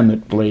band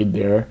that played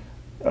there.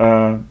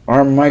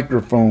 Our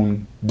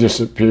microphone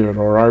disappeared,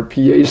 or our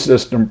PA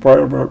system,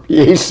 part of our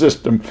PA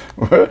system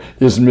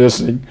is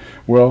missing.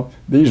 Well,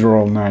 these are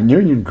all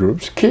non-union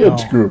groups,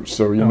 kids groups,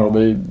 so we had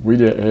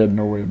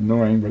no way of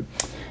knowing. But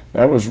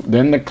that was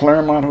then the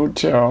Claremont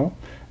Hotel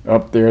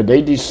up there.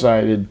 They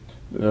decided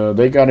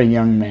they got a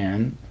young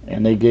man,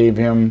 and they gave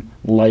him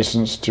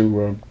license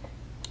to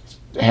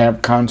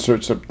have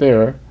concerts up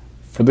there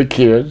for the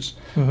kids,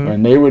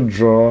 and they would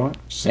draw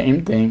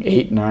same thing,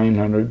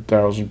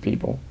 800,000-900,000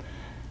 people.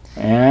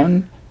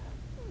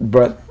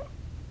 But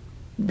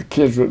the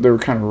kids they were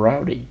kind of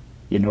rowdy,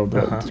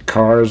 the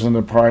cars in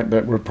the park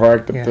that were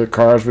parked, the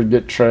cars would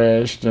get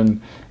trashed,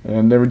 and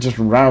they were just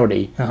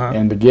rowdy,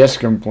 and the guests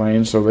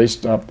complained, so they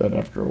stopped that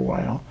after a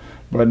while.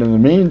 But in the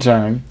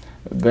meantime,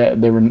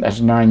 that's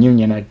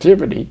non-union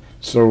activity,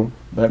 so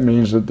that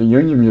means that the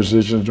union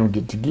musicians don't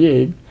get to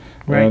gig.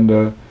 Right.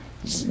 And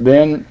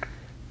then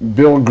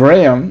Bill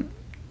Graham,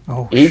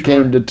 he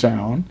came to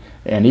town,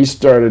 and he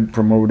started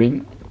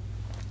promoting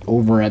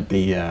over at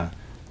the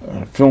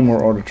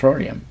Fillmore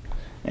Auditorium,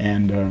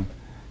 and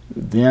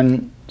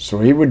then so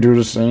he would do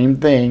the same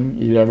thing.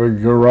 He'd have a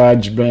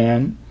garage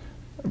band,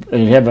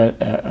 he'd have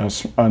a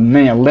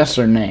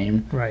lesser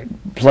name, right,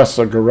 plus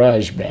a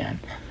garage band.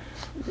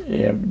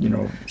 yeah, you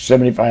know,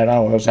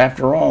 $75.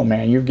 After all,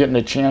 man, you're getting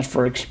a chance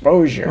for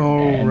exposure.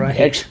 Oh, and right.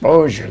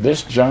 exposure.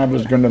 This job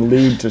is going to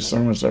lead to so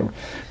and so.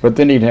 But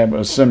then he'd have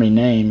a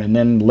semi-name, and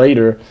then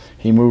later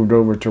he moved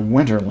over to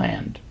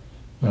Winterland.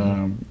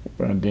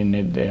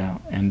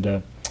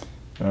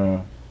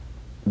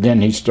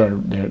 Then he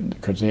started there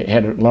because they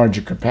had a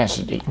larger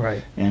capacity.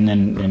 Right. And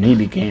then he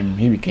became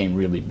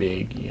really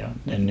big. Yeah.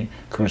 And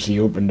of course he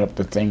opened up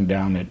the thing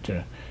down at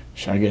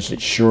I guess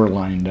it's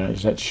Shoreline.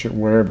 Is that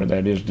wherever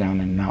that is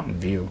down in Mountain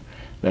View?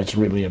 That's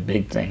really a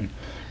big thing.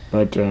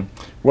 But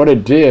what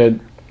it did,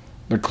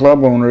 the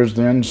club owners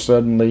then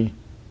suddenly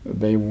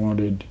they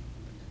wanted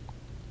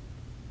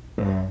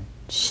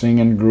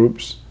singing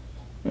groups,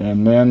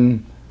 and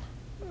then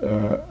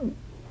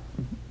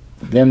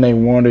they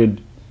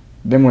wanted.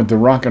 Then with the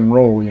rock and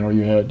roll, you know,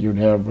 you'd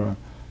have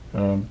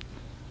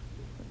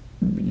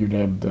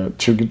the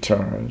two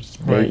guitars,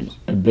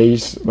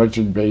 bass,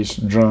 electric bass,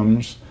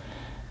 drums,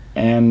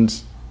 and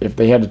if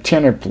they had a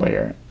tenor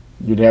player,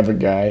 you'd have a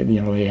guy.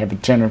 You know, they have a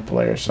tenor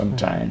player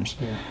sometimes,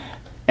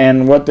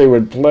 and what they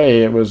would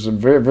play, it was a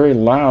very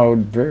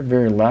loud,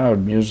 very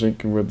loud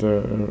music with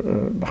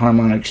a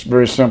harmonics,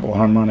 very simple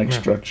harmonic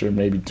structure,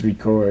 maybe 3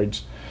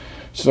 chords.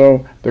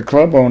 So the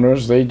club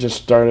owners, they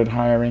just started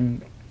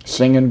hiring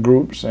singing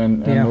groups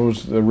and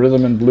the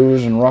rhythm and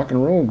blues and rock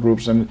and roll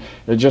groups, and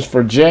it just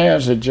for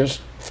jazz it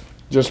just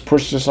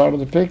pushed us out of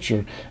the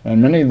picture. And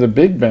many of the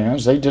big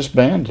bands, they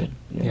disbanded.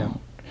 You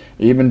know.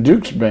 Even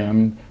Duke's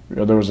band,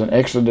 there was an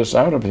exodus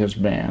out of his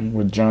band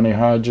with Johnny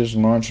Hodges,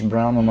 Lawrence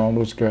Brown, and all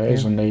those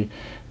guys, and they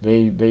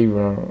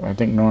I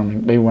think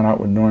they went out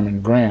with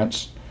Norman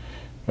Granz.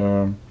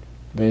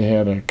 They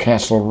had a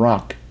Castle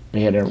Rock.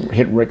 They had a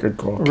hit record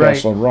called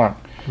Castle Rock.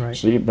 Right.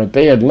 See, but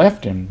they had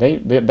left him.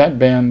 That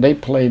band, they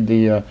played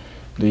the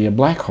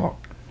Black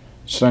Hawk.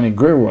 Sonny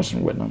Greer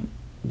wasn't with them,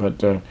 but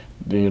the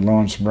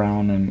Lawrence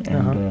Brown and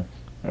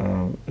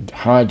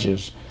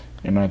Hodges,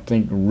 and I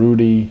think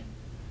Rudy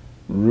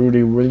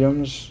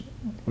Williams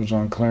was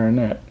on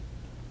clarinet.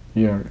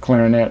 Yeah,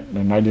 clarinet,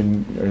 and I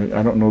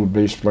don't know the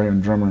bass player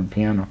and drummer and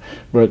piano,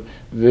 but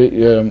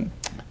and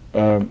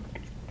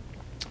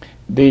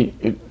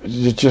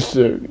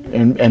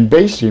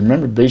Basie.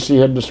 Remember, Basie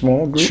had the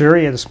small group. Sure,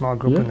 he had a small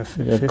group in the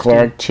 50s.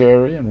 Clark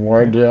Terry and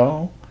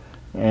Wardell,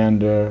 and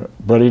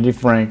Buddy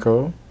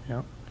DeFranco,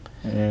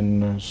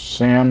 and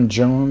Sam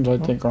Jones, I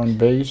think, on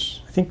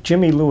bass. I think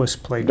Jimmy Lewis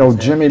played. Oh,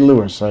 Jimmy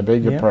Lewis. I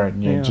beg your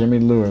pardon. Yeah, Jimmy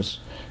Lewis,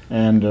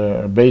 and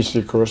Basie,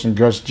 of course, and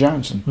Gus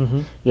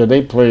Johnson. Yeah,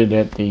 they played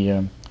at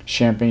the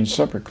Champagne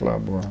Supper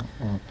Club.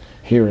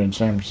 Here in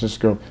San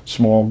Francisco,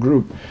 small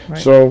group.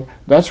 So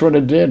that's what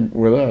it did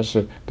with us.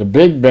 The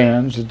big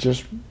bands,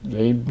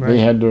 they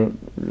had to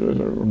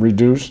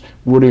reduce.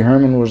 Woody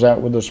Herman was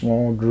out with a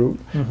small group.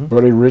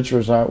 Buddy Rich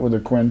was out with a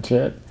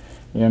quintet.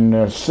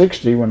 In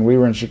 '60, when we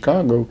were in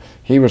Chicago,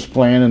 he was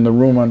playing in the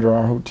room under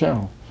our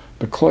hotel,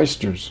 the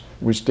Cloisters.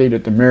 We stayed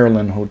at the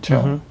Maryland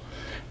Hotel,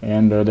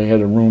 and they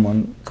had a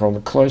room called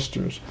the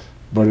Cloisters.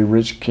 Buddy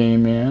Rich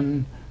came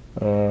in.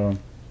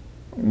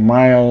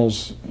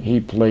 Miles, he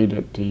played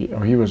at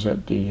he was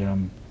at the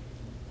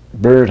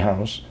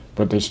Birdhouse,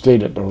 but they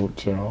stayed at the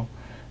hotel.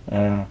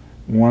 And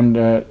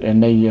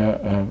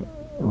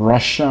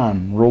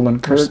Rashan,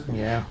 Roland Kirk,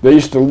 they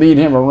used to lead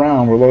him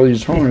around with all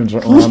these horns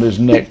around his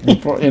neck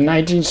in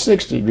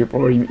 1960,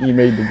 before he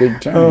made the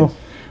big time.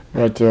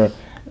 But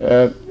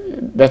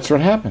that's what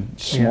happened.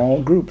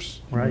 Small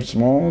groups,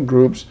 small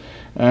groups,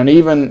 and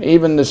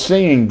even the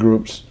singing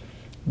groups.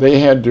 They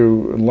had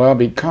to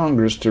lobby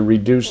Congress to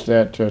reduce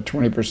that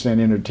 20%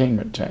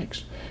 entertainment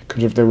tax,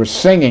 because if they were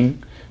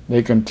singing,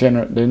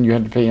 then you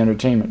had to pay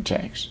entertainment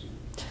tax.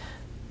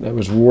 That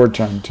was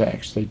wartime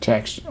tax. They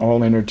taxed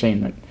all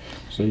entertainment.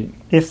 See,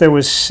 if there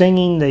was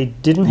singing, they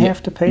didn't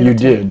have to pay. You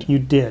did. You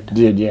did.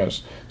 Did,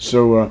 yes.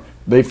 So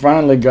they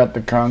finally got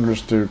the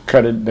Congress to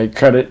cut it. They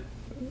cut it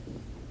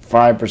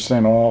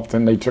 5% off.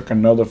 Then they took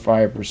another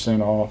 5%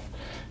 off,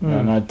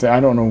 and I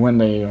don't know when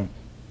they.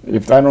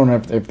 If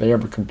they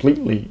ever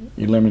completely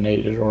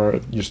eliminate it,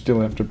 or you still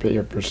have to pay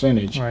a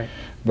percentage.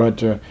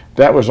 But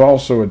that was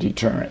also a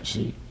deterrent,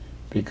 see,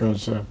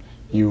 because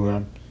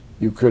you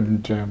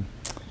couldn't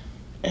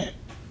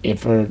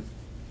if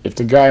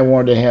the guy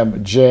wanted to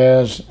have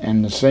jazz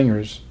and the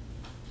singers,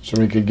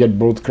 so he could get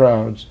both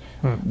crowds,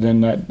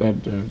 then that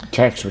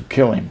tax would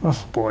kill him.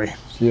 Oh boy.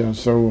 Yeah.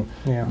 So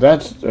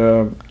that's.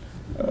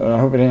 I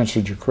hope it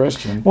answered your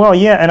question. Well,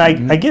 yeah, and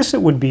I guess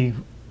it would be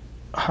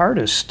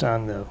hardest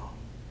on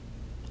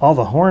all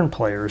the horn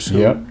players. Who,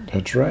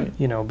 that's right.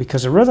 You know,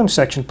 because a rhythm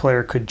section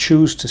player could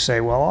choose to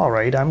say, well, all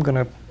right, I'm going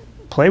to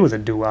play with a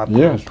doo-wop group.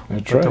 Yes,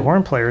 that's but right. the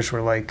horn players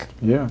were like,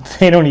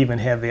 they don't even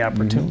have the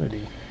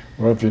opportunity.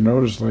 Well, if you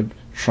notice, like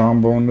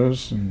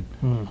trombonists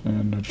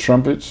and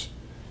trumpets,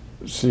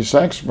 see,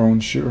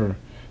 saxophones, sure.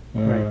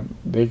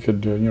 They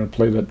could,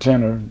 play that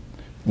tenor,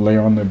 lay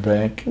on their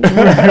back.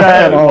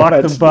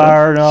 Walk the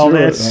bar and all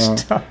that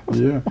stuff.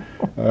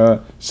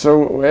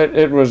 So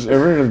it was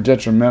really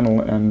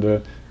detrimental,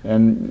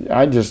 and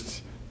I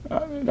just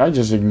I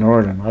just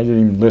ignored them. I didn't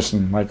even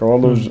listen. Like all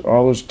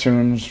those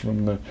tunes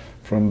from the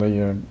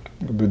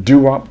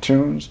doo-wop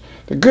tunes,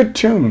 the good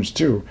tunes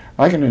too.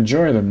 I can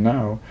enjoy them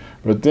now,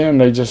 but then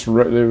they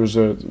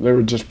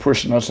were just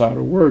pushing us out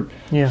of work.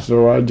 Yeah.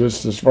 So I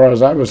just, as far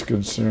as I was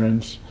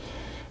concerned,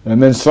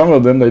 and then some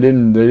of them they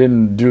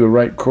didn't do the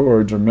right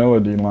chords or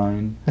melody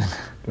line.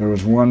 There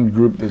was one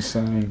group that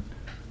sang,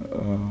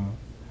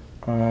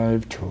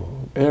 "I've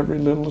told every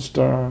little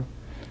star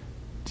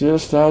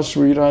just how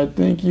sweet I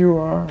think you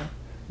are.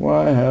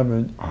 Why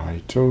haven't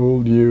I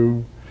told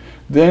you?"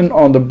 Then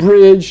on the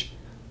bridge,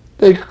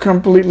 they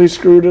completely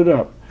screwed it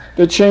up.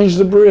 They changed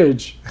the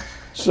bridge.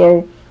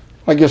 So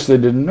I guess they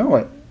didn't know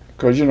it.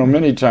 Because, you know,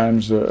 many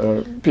times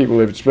people,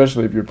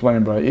 especially if you're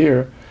playing by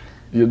ear,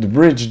 the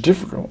bridge is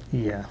difficult.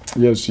 Yeah.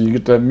 Yeah, so you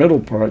get that middle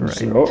part, Right. you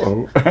say,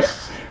 uh-oh.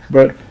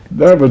 But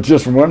that was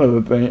just one of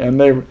the things.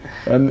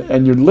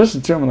 And you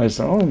listen to them and they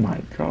say, oh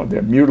my God,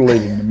 they're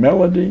mutilating the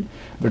melody.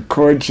 The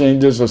chord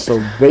changes are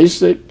so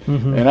basic.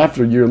 Mm-hmm. And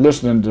after you're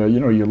listening to,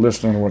 you're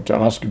listening to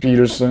Oscar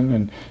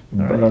Peterson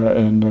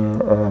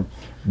and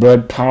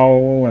Bud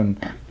Powell and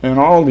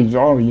all these,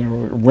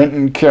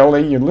 Wynton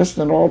Kelly. You're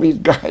listening to all these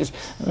guys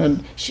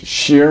and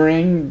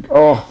Shearing.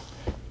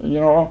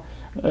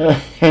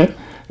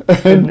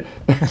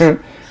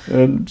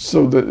 And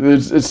so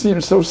it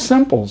seems so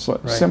simple,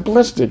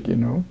 simplistic,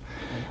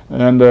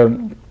 And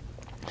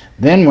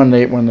then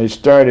when they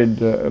started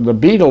the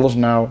Beatles,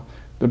 now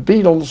the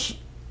Beatles,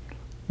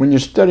 when you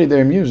study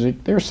their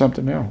music, they're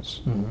something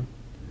else. Mm-hmm.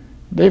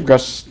 They've got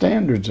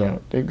standards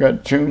out. They've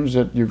got tunes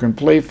that you can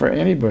play for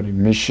anybody.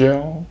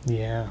 Michelle.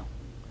 Yeah.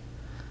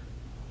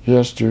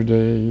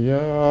 Yesterday.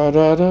 Da,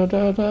 da, da,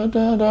 da,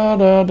 da, da,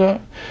 da, da.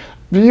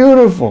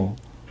 Beautiful,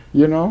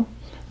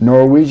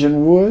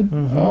 Norwegian Wood.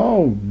 Mm-hmm.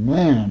 Oh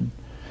man.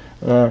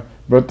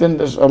 But then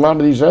there's a lot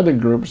of these other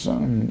groups.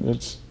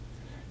 But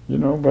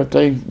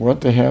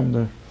they have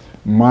the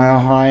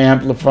mile-high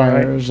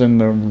amplifiers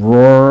and the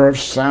roar of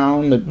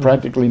sound that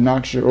practically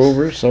knocks you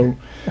over. So,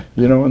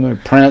 and they're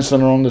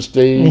prancing on the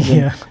stage,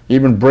 and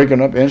even breaking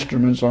up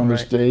instruments on the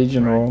stage,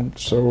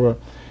 So,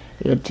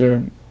 it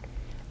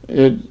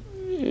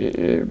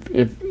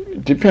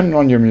depending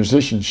on your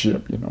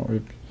musicianship,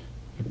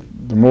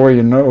 the more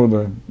you know,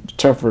 the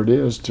tougher it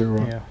is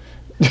to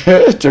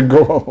to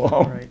go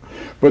along. Right.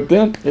 But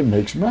then it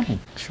makes money.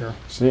 Sure.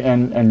 See,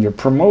 and your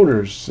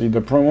promoters. See,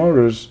 the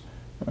promoters.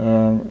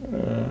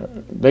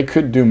 They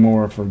could do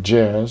more for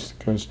jazz,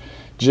 because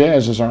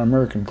jazz is our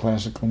American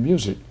classical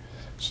music.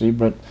 See,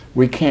 but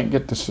we can't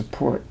get the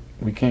support.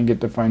 We can't get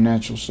the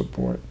financial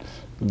support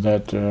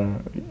that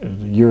the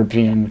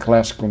European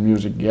classical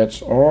music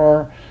gets,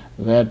 or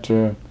that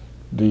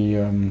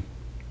the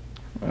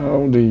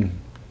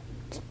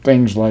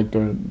things like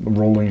the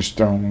Rolling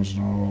Stones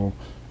and all.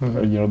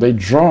 Mm-hmm. They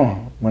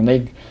draw when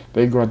they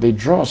go out. They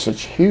draw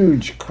such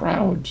huge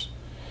crowds,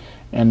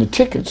 and the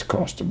tickets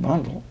cost a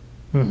bundle.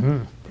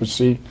 Mm-hmm. But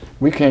see,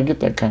 we can't get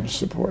that kind of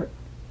support.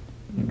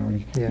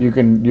 Yeah. You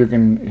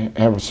can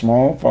have a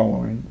small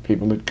following,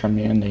 people that come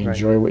in, they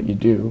enjoy what you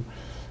do,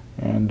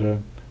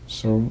 and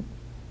so.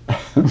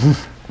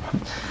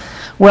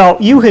 Well,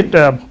 you had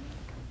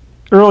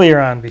earlier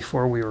on,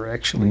 before we were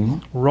actually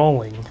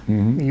rolling,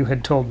 you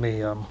had told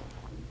me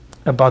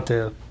about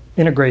the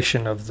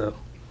integration of the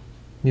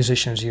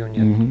Musicians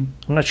Union.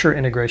 I'm not sure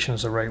integration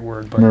is the right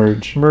word, but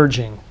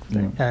merging.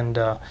 Yeah. And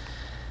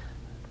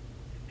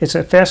it's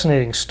a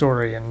fascinating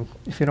story, and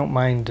if you don't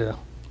mind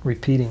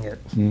repeating it.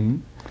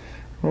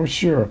 Oh,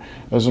 sure.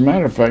 As a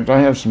matter of fact, I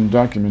have some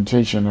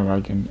documentation that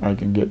I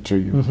can get to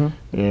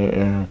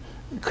you.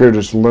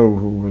 Curtis Lowe,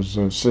 who was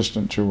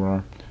assistant to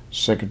our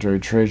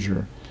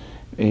Secretary-Treasurer,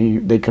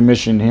 they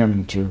commissioned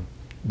him to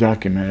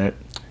document it,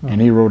 and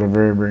he wrote a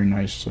very, very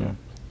nice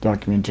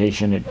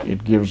documentation.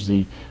 It gives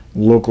the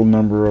local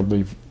number of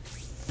the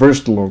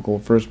first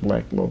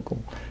black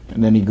local,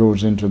 and then he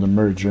goes into the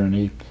merger, and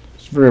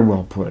it's very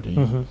well put.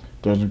 He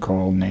doesn't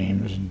call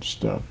names and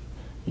stuff,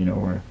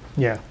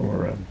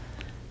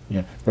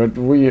 But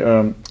we,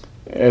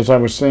 as I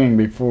was saying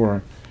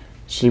before,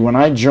 see, when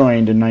I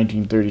joined in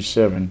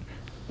 1937,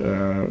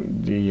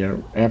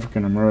 the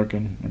African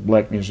American and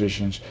black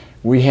musicians,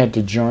 we had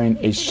to join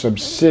a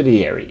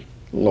subsidiary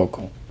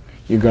local.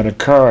 You got a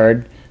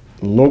card,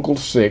 local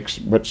 6,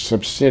 but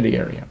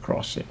subsidiary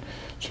across it.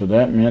 So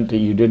that meant that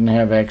you didn't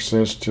have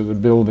access to the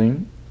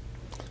building,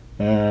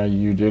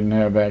 you didn't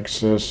have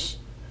access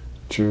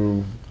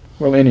to,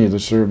 any of the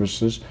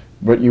services,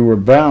 but you were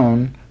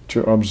bound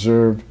to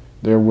observe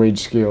their wage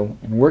scale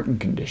and working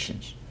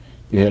conditions.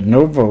 You had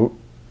no vote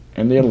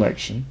in the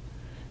election,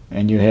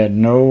 and you had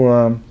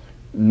no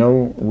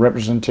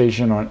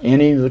representation on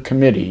any of the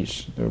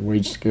committees, the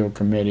wage scale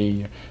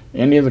committee,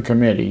 any of the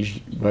committees.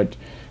 But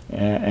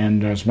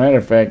and as a matter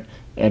of fact,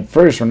 at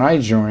first when I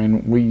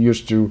joined, we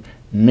used to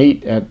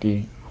meet at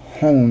the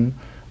home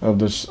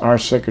of our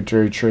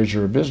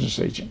Secretary-Treasurer business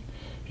agent.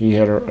 He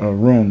had a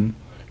room.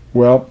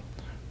 Well,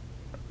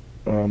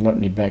 let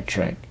me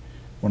backtrack.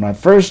 When I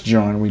first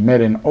joined, we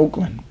met in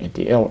Oakland at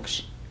the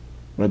Elks.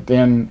 But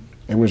then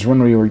It was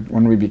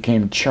when we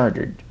became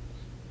chartered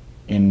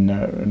in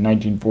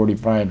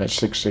 1945 at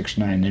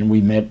 669, and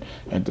we met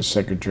at the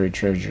Secretary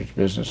Treasurer's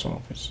business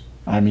office.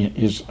 I mean,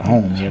 his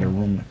home. He had a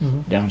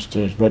room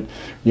downstairs. But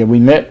yeah, we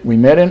met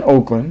in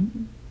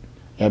Oakland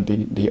at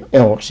the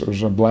Elks. There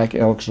was a Black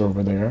Elks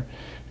over there,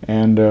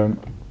 and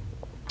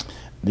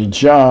the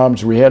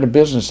jobs. We had a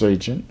business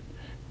agent.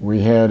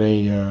 We had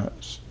a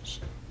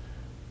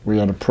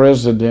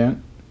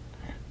president.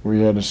 We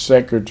had a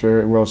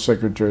secretary. Well,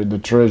 secretary, the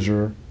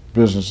treasurer,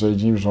 business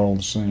agent. He was all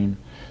the same.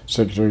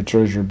 Secretary,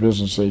 treasurer,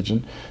 business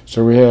agent.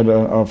 So we had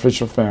an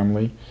official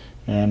family,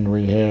 and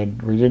we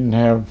didn't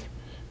have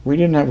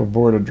a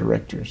board of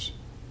directors.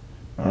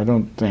 I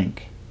don't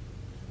think.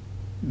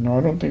 No,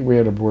 I don't think we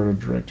had a board of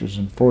directors.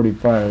 In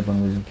 45,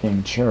 when we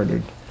became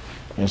chartered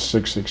as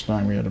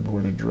 669, we had a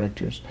board of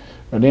directors.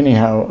 But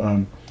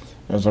anyhow,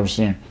 as I was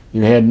saying,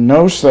 you had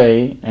no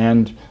say,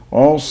 and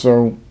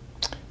also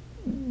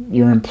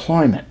your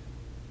employment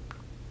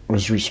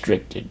was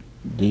restricted.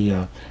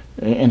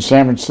 In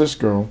San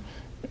Francisco,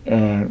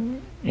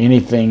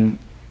 anything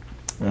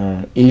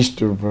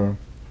east of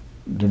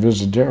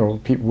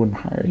Divisadero, people wouldn't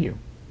hire you.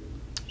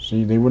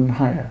 See, they wouldn't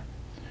hire.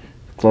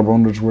 Club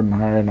owners wouldn't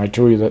hire, and I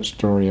told you that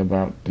story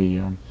about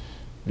the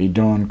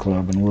Dawn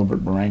Club and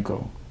Wilbert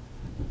Barranco.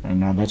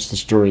 And now that's the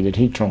story that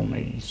he told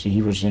me. See,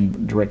 he was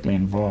directly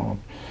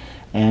involved.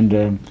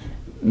 And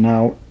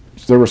now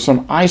there were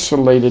some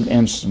isolated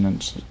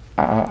incidents,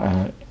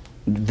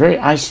 very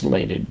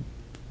isolated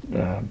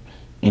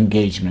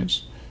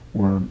engagements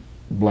where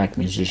black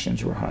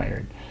musicians were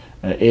hired.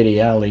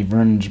 Eddie Alley,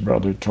 Vernon's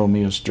brother, told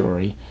me a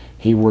story.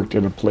 He worked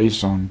at a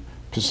place on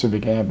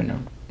Pacific Avenue,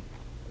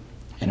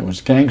 and it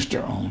was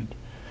gangster owned.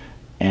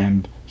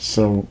 And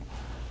so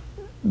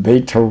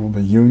they told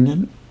the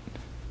union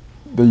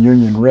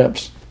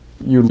reps,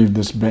 you leave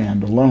this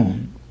band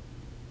alone.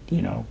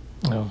 You know,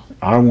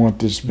 I want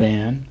this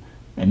band,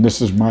 and this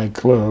is my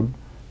club.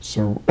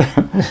 So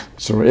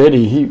so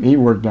Eddie, he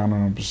worked down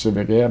on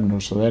Pacific Avenue,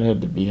 so that had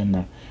to be in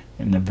the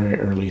very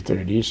early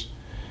 30s.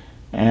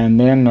 And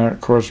then, of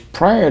course,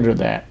 prior to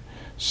that,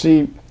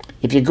 see,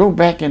 if you go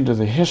back into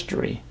the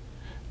history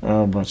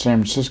of San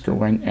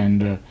Francisco,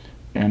 and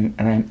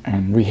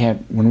when we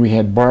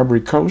had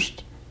Barbary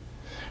Coast,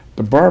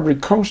 the Barbary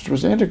Coast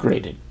was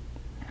integrated.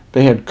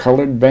 They had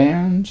colored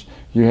bands,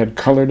 you had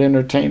colored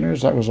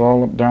entertainers. That was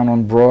all down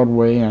on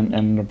Broadway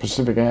and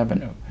Pacific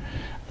Avenue.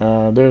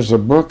 There's a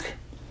book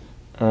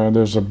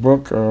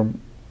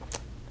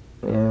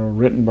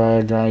written by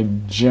a guy,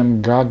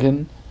 Jim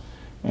Goggin,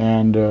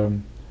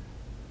 and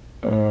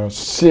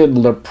Sid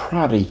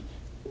Laprati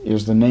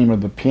is the name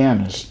of the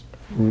pianist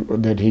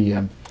that he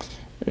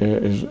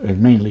is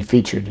mainly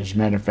featured. As a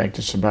matter of fact,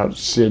 it's about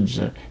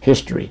Sid's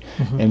history.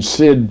 And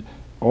Sid,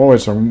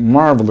 it's a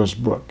marvelous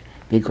book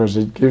because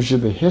it gives you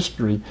the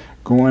history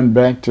going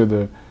back to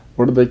the,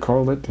 what do they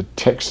call it, the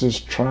Texas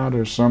Trot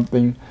or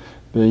something,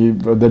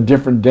 the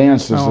different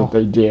dances that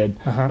they did,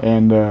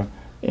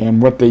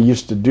 and what they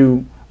used to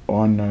do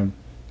on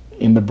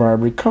in the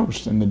Barbary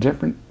Coast, and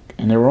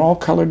they were all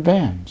colored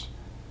bands.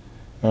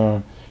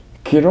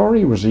 Kid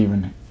Ory was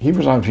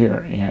out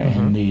here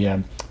in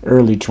the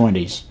early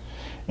 20s,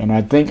 and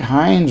I think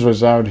Hines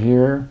was out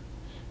here.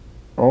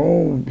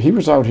 He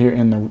was out here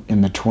in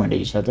the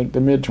 20s. I think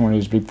the mid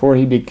 20s, before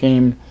he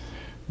became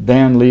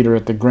band leader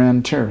at the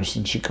Grand Terrace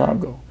in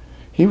Chicago.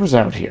 He was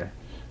out here,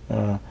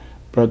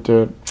 but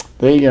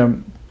they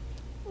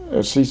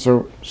see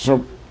so.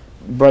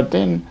 But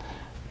then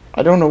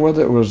I don't know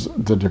whether it was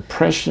the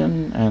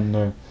Depression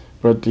and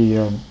but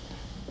the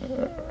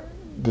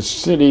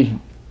city.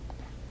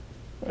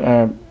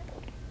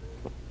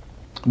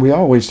 We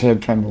always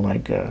had kind of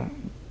like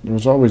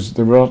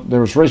there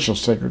was racial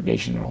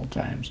segregation at all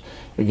times,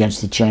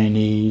 against the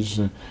Chinese,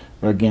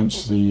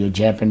 against the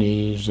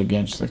Japanese,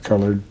 against the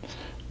colored.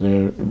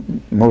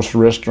 Most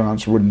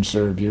restaurants wouldn't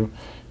serve you.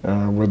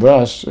 With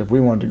us, if we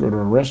wanted to go to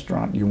a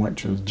restaurant, you went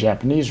to a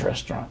Japanese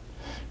restaurant.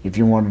 If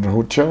you wanted a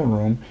hotel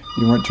room,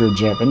 you went to a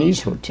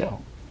Japanese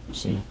hotel.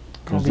 See,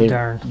 because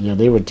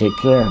they would take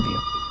care of you.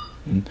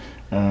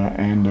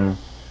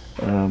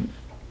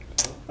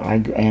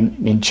 And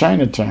in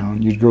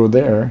Chinatown, you'd go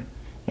there,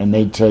 and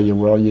they'd tell you,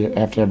 well, you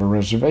have to have a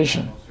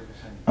reservation,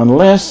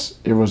 unless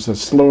it was a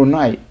slow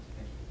night.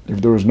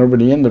 If there was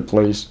nobody in the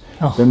place,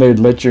 then they'd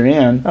let you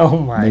in. Oh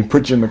my! They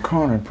put you in the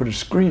corner and put a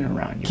screen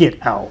around you.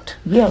 Get out!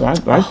 Yeah,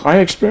 I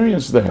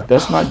experienced that.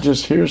 That's not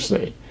just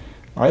hearsay.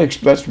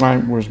 Was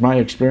my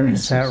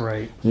experience. Is that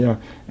right? Yeah,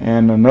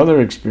 and another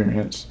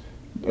experience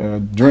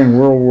during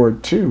World War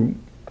II.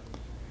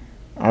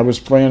 I was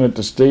playing at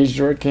the Stage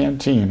Door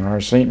Canteen. Our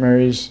St.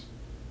 Mary's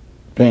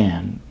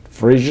band,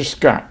 Fraser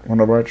Scott, one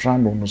of our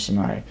trombonists, and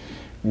I,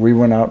 we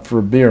went out for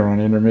a beer on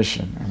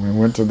intermission, and we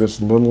went to this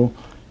little.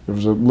 It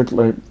looked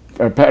like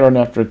a pattern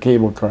after a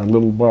cable car,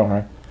 little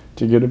bar,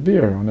 to get a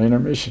beer on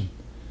intermission.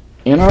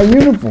 In our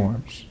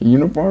uniforms, the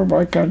uniform of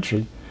our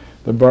country,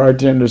 the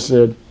bartender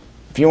said,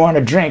 "If you want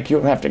a drink,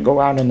 you'll have to go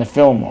out in the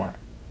Fillmore."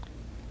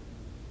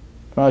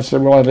 I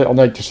said, "Well, I'd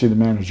like to see the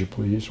manager,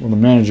 please." Well, the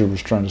manager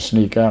was trying to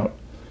sneak out.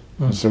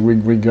 And so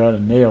we got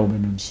and nailed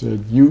him and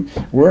said,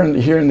 we're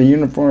here in the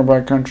uniform of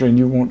our country and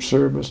you won't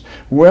serve us?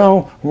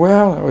 Well,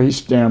 he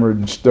stammered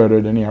and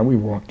stuttered. Anyhow, we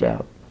walked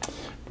out.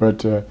 But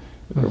there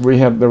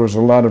was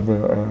a lot of,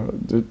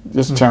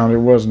 this town, it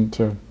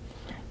wasn't,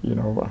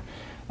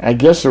 I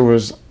guess it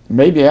was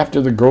maybe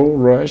after the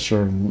gold rush,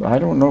 or I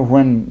don't know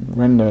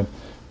when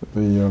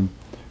the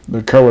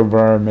color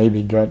bar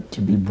maybe got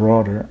to be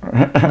broader.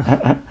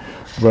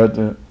 But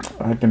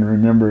I can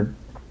remember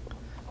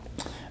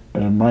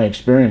my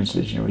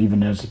experiences,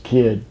 even as a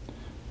kid.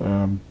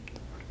 They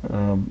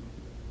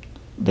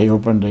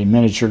opened a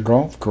miniature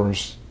golf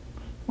course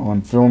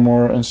on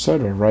Fillmore and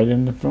Sutter, right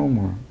in the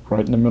Fillmore,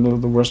 right in the middle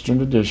of the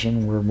Western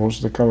Addition, where most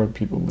of the colored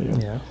people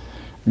live. Yeah.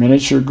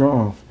 Miniature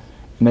golf,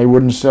 and they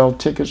wouldn't sell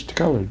tickets to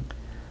colored.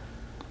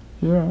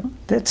 Yeah.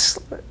 That's,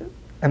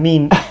 I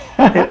mean,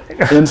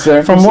 In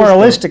San from Francisco.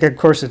 moralistic, of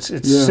course,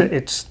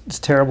 it's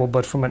terrible,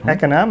 but from an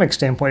economic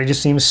standpoint, it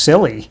just seems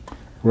silly.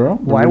 Well,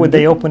 Why would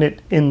they open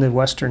it in the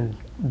Western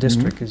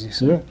District, as you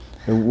said?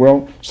 Yeah.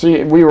 Well,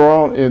 see, we were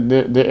all,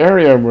 the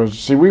area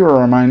was, we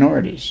were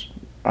minorities.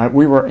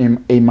 We were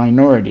a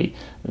minority.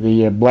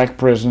 The black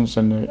presence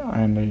and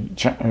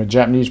the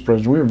Japanese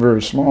presence, we were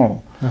very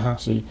small.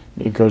 See,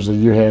 because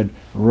you had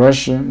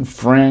Russian,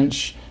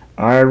 French,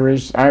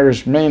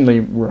 Irish mainly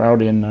were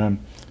out in the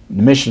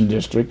Mission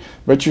District,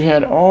 but you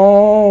had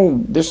all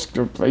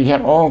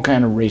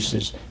kind of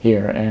races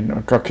here,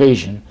 and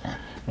Caucasian,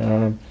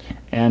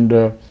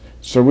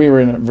 so we were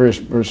in a very,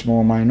 very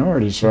small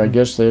minority. So I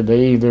guess they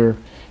either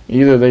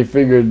they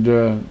figured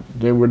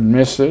they would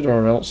miss it,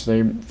 or else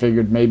they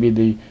figured maybe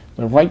the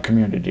white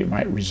community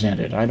might resent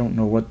it. I don't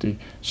know what the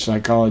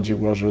psychology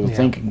was or the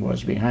thinking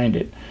was behind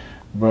it,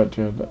 but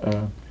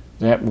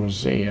that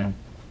was a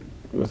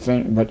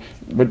thing.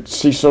 But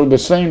see, so the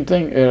same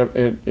thing.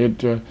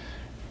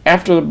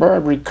 After the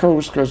Barbary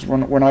Coast, because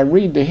when I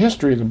read the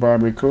history of the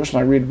Barbary Coast, and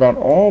I read about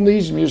all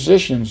these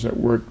musicians that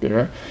worked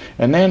there,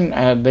 and then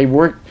they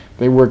worked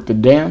the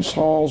dance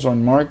halls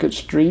on Market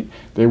Street.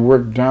 They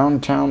worked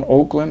downtown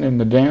Oakland in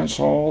the dance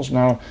halls.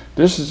 Now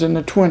this is in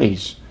the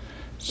 20s.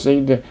 See,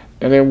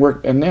 and they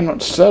worked, and then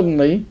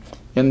suddenly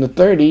in the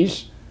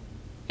 30s,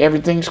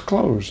 everything's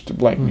closed to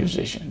black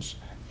musicians.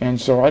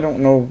 And so I don't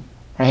know.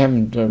 I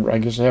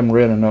guess I haven't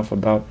read enough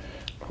about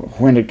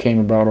when it came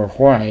about or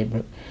why,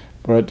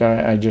 but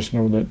I just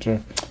know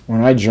that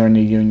when I joined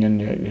the union,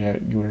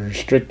 you were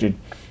restricted.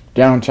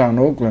 Downtown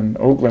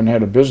Oakland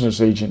had a business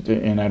agent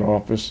in that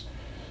office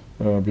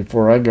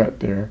before I got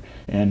there,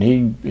 and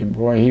he'd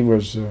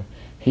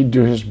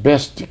do his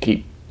best to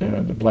keep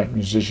the black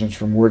musicians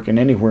from working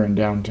anywhere in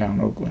downtown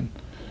Oakland.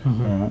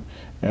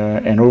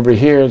 And over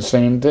here, the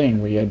same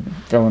thing. We had a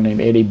fellow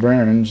named Eddie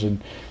Burns,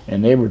 and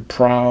they would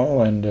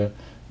prowl, and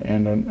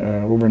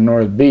over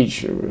North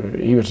Beach,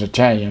 he was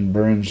Italian.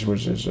 Burns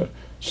was his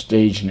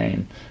stage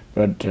name,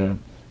 but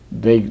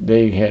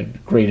they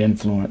had great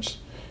influence.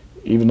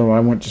 Even though I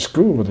went to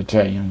school with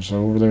Italians, so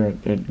over there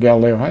at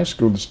Galileo High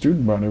School, the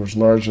student body was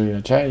largely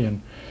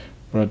Italian,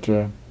 but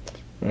they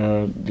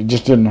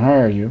just didn't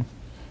hire you.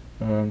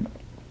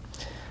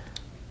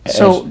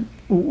 So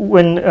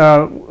when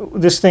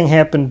this thing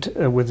happened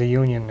with the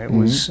union, it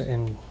was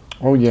in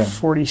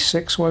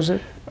 46, was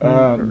it?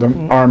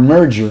 Our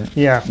merger.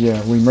 Yeah.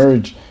 Yeah, we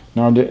merged.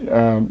 Now,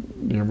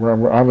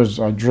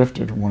 I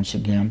drifted once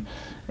again.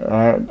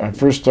 I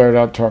first started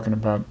out talking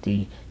about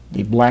the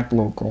black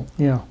local.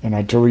 Yeah. And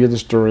I told you the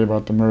story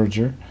about the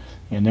merger.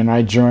 And then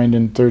I joined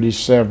in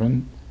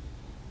 37,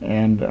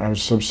 and I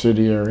was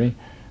subsidiary.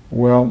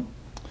 Well,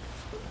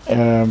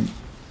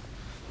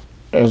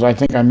 as I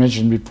think I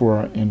mentioned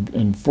before,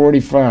 in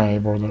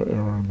 45 or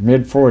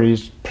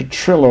mid-40s,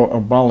 Petrillo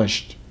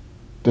abolished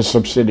the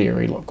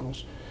subsidiary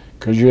locals,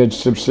 because you had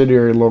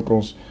subsidiary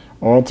locals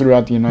all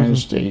throughout the United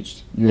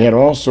States. You had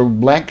also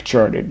black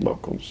chartered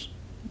locals.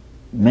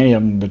 Many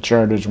of them, the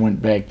charters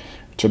went back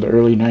to the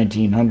early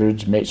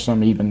 1900s,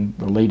 some even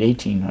the late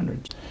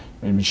 1800s.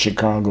 In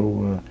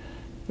Chicago,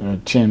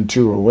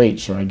 10-208,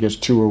 so I guess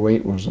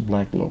 208 was a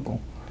black local.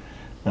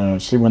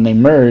 See, when they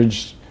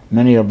merged,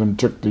 many of them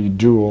took the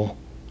dual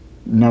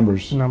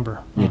numbers.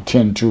 Number. Yeah,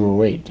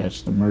 10-208,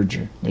 that's the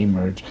merger. They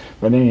merged.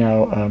 But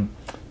anyhow,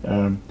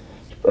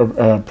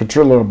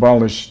 Petrillo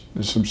abolished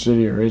the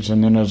subsidiaries,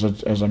 and then,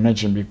 as I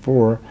mentioned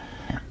before,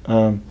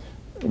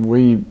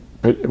 we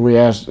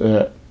asked.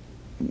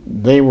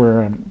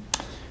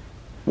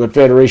 The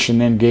Federation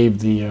then gave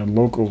the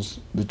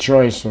locals the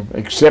choice of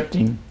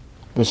accepting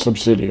the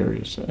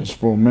subsidiaries as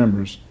full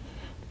members,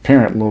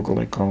 parent local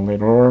they called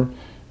it, or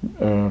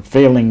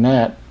failing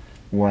that,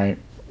 why,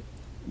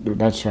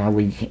 that's how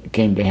we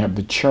came to have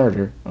the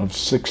charter of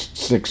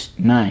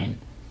 669.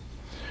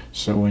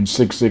 So in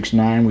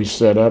 669 we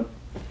set up,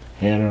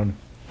 had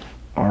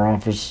our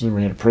office,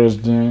 we had a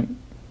president,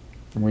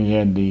 we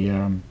had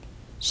the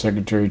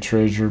secretary,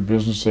 treasurer,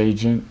 business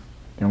agent,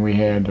 and we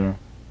had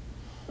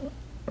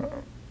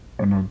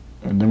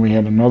and then we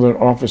had another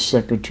office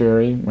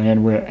secretary. We had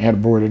a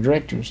board of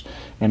directors,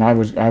 and I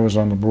was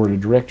on the board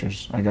of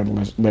directors. I got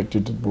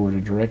elected to the board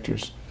of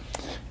directors,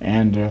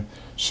 and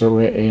So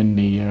in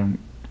the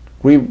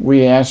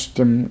we asked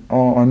them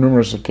on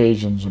numerous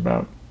occasions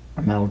about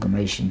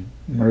amalgamation,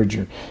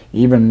 merger.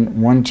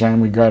 Even one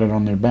time we got it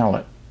on their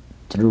ballot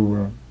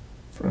through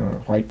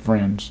white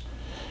friends,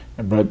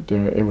 but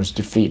it was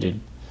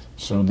defeated.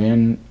 So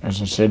then,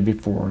 as I said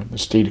before, the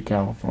state of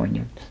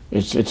California,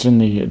 it's in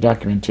the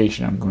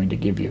documentation I'm going to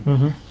give you.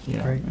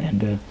 Yeah, Great.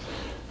 and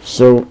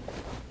so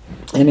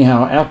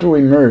anyhow, after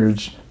we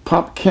merged,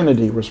 Pop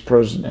Kennedy was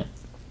president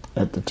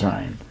at the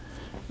time.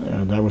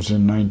 That was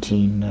in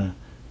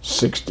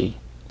 1960.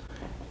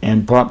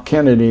 And Pop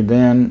Kennedy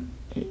then,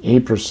 he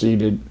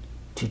proceeded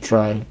to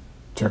try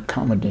to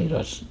accommodate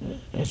us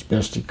as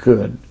best he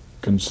could,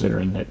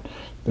 considering that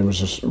there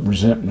was a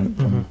resentment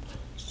from,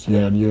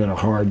 you had a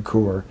hard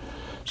core.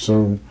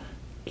 So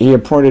he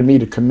appointed me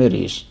to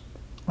committees.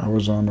 I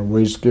was on the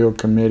Wage Scale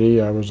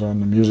Committee, I was on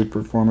the Music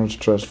Performance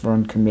Trust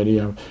Fund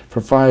Committee. For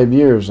 5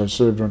 years I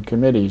served on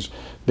committees.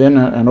 Then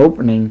an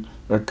opening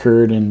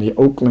occurred in the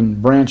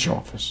Oakland branch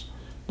office.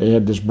 They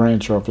had this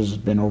branch office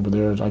that's been over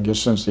there, I guess,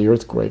 since the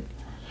earthquake.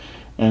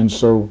 And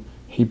so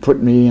he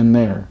put me in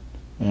there,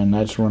 and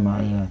that's when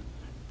I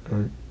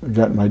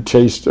got my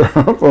taste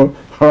of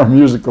our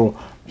musical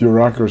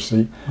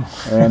bureaucracy.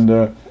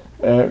 And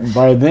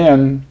by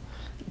then,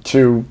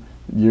 too,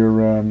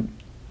 your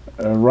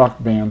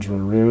rock bands were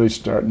really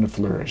starting to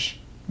flourish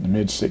in the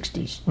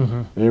mid-'60s.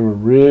 They were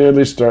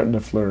really starting to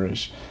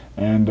flourish.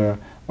 And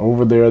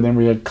over there, then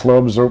we had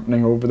clubs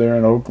opening over there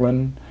in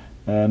Oakland,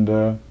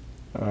 and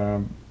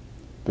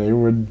they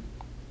would,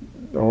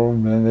 oh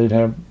man, they'd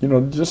have,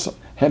 just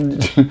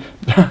had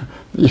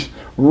these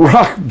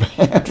rock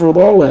bands with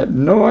all that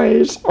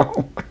noise.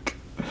 Oh my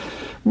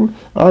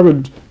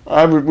God.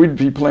 We'd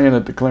be playing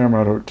at the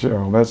Claremont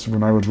Hotel. That's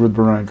when I was with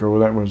Barranco.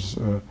 That was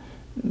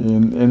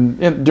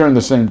during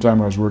the same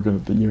time I was working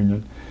at the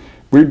Union.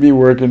 We'd be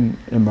working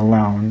in the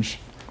lounge.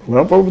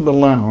 Well, up over the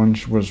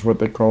lounge was what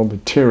they called the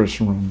terrace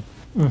room.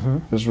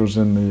 This was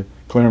in the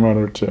Claremont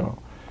Hotel.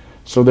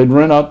 So they'd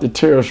rent out the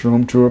terrace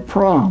room to a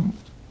prom.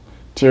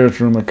 Terrace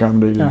room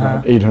accommodated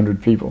about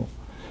 800 people.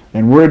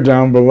 And we're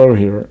down below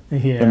here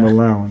in the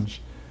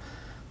lounge.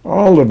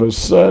 All of a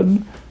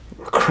sudden,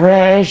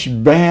 crash,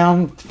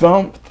 bam,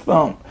 thump,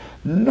 thump,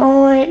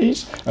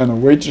 noise. And the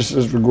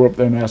waitresses would go up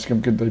there and ask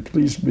them, could they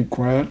please be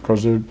quiet,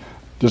 because they're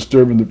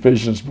disturbing the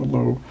patients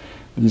below.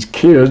 These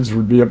kids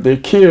would be up there,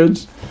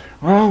 kids,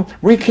 well,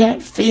 we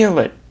can't feel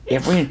it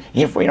if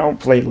we don't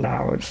play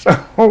loud.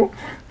 So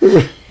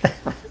it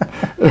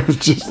was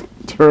just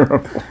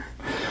terrible.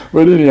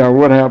 But anyhow,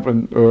 what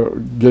happened,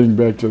 getting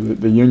back to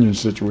the union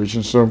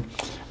situation, so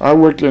I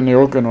worked in the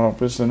Oakland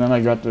office, and then I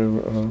got to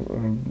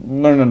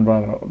learning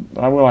about,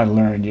 I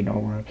learned,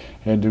 I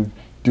had to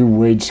do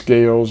wage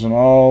scales and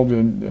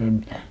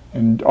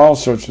all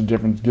sorts of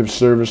different, give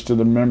service to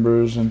the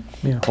members and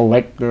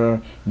collect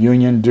the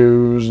union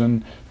dues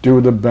and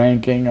do the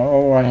banking.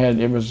 Oh,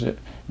 it was,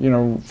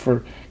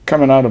 for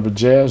coming out of a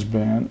jazz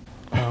band.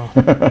 Wow.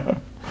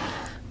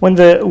 When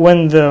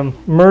the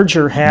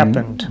merger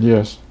happened,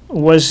 yes.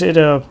 Was it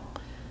a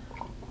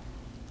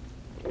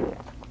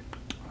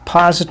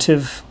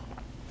positive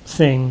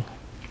thing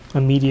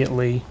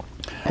immediately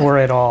or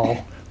at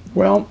all?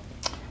 Well,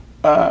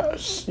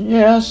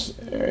 yes.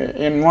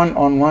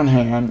 On one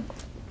hand,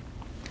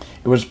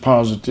 it was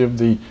positive.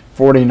 The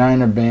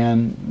 49er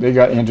band, they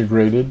got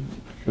integrated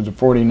because the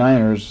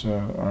 49ers,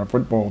 our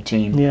football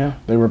team,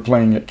 they were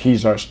playing at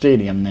Kezar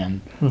Stadium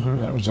then.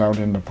 That was out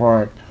in the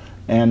park.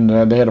 And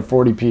they had a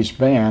 40-piece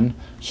band,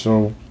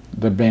 so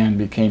the band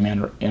became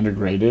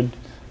integrated.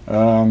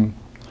 And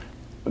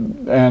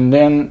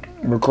then,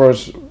 of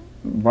course,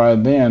 by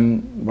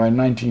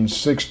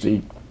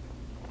 1960,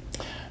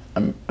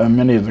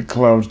 many of the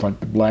clubs, like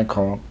the Black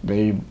Hawk,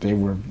 they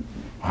were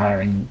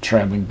hiring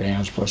traveling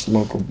bands plus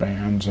local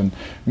bands, and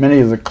many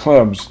of the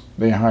clubs,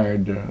 they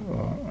hired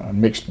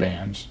mixed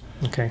bands.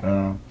 Okay.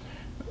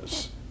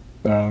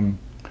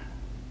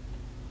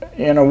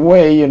 In a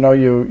way,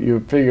 you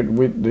figured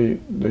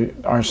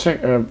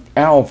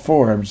Al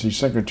Forbes, the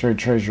Secretary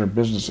Treasurer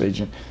Business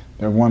Agent,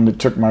 the one that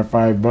took my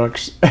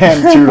 $5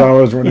 and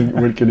 $2 when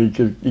he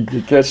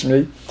could catch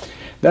me.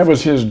 That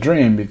was his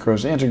dream,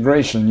 because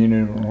integration,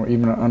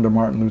 even under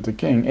Martin Luther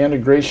King,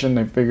 integration,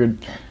 they figured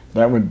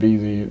that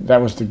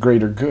was the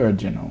greater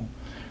good,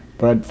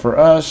 But for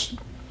us,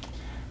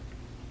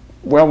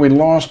 well, we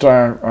lost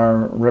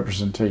our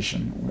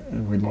representation.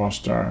 We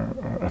lost our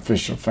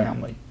official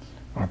family.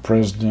 Our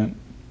president,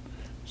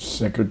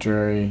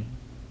 secretary,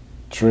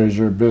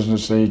 treasurer,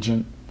 business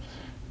agent,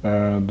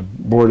 the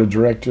board of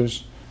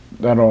directors,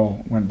 that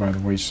all went by the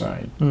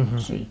wayside.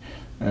 See,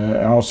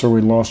 also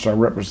we lost our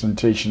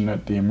representation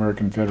at the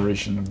American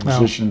Federation of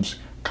Musicians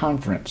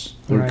conference.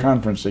 Their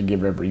conference they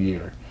give every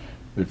year,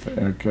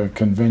 the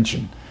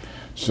convention.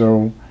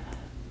 So,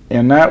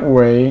 in that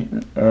way,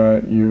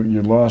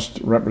 you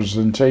lost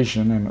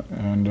representation,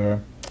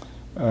 and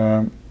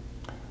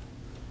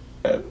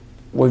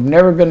we've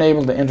never been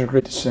able to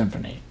integrate the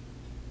symphony.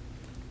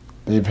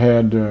 They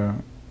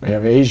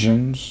have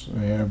Asians,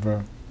 they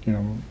have,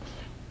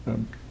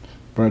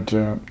 but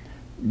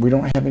we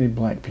don't have any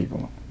black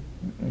people,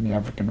 any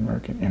African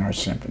American in our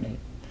symphony.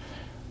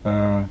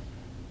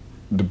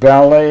 The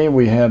ballet,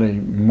 we had a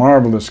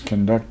marvelous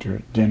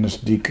conductor, Dennis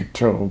D.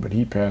 Coteau, but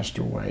he passed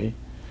away.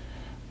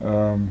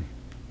 The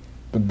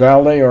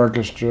ballet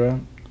orchestra,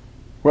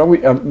 well,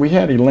 we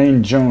had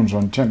Elaine Jones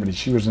on timpani.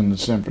 She was in the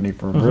symphony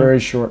for a very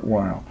short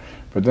while,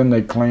 but then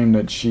they claimed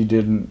that she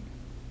didn't,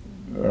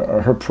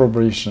 her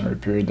probationary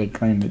period, they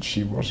claimed that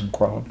she wasn't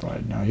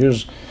qualified. Now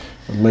here's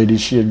a lady,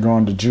 she had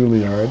gone to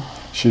Juilliard,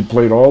 she had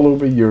played all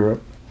over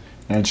Europe,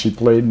 and she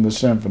played in the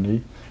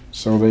symphony,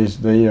 so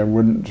they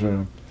wouldn't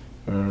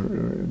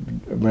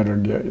let her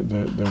get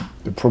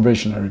the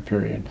probationary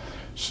period.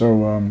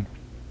 So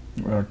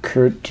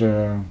Kurt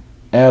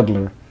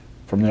Adler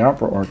from the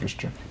opera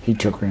orchestra, he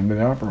took her into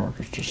the opera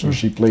orchestra, so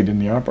she played in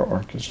the opera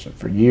orchestra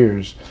for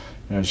years.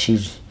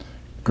 She's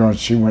gone,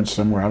 she went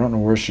somewhere, I don't know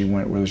where she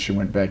went, whether she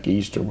went back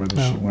east or whether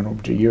she went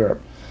over to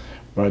Europe,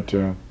 but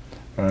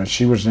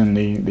she was in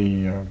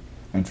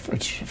and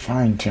it's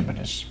fine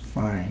timpanist,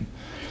 fine.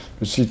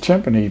 But see,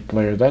 timpani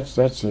player, that's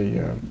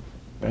a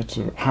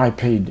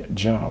high-paid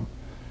job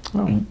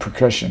in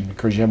percussion,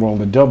 because you have all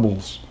the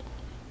doubles.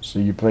 So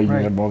you play, you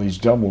have all these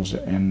doubles,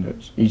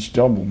 and each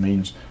double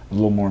means a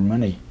little more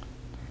money.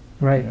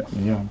 Right.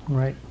 Yeah.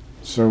 Right.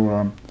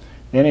 So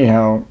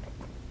anyhow,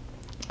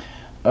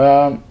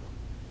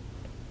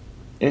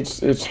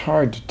 it's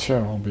hard to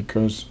tell,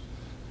 because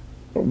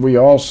we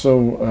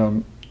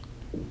also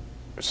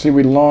see,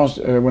 we lost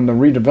when the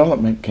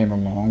redevelopment came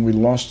along. We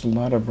lost a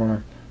lot of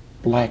our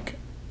black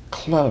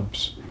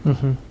clubs.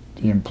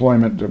 The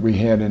employment that we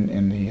had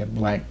in the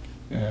black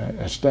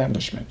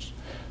establishments,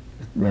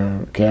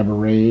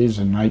 cabarets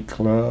and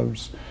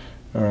nightclubs.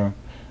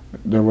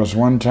 There was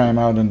one time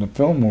out in the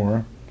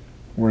Fillmore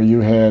where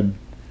you had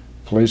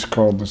a place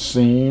called The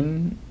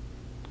Scene,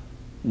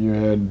 you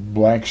had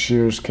Black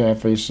Shears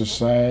Cafe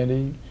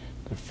Society,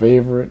 the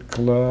Favorite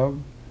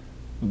Club,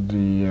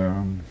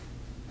 the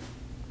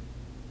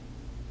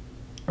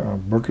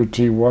Booker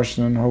T.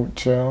 Washington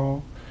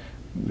Hotel,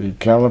 the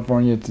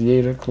California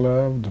Theater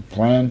Club, the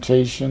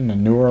Plantation, the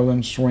New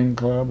Orleans Swing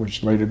Club,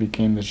 which later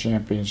became the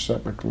Champagne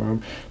Supper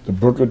Club, the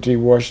Booker T.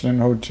 Washington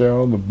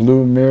Hotel, the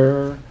Blue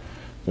Mirror,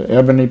 the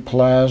Ebony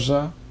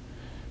Plaza.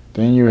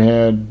 Then you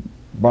had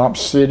Bop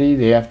City,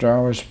 the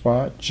after-hours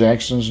spot,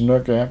 Jackson's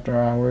Nook after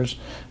hours,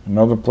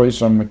 another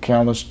place on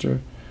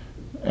McAllister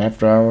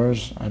after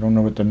hours. I don't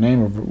know what the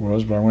name of it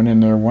was, but I went in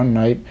there one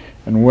night,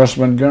 and Wes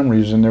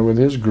Montgomery's in there with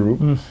his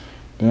group.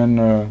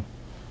 Then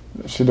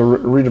see, the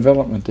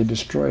redevelopment, they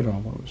destroyed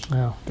all those.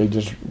 Yeah. They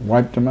just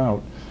wiped them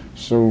out.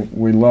 So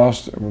we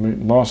lost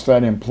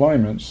that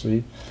employment,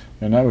 see,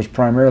 and that was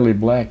primarily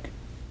black.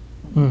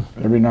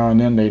 Every now and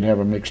then they'd have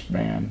a mixed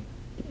band.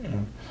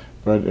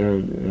 But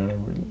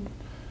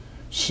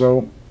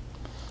so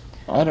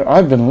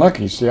I've been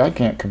lucky. See, I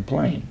can't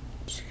complain,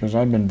 because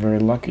I've been very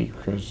lucky,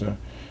 because I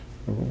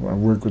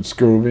work with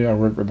Scobie, I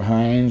work with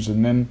Hines,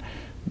 and then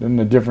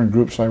the different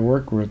groups I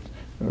work with,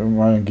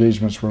 my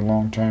engagements were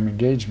long-time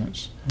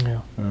engagements.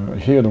 Yeah.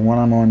 Here, the one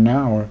I'm on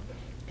now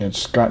at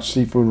Scott's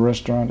Seafood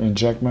Restaurant in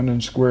Jack London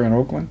Square in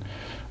Oakland,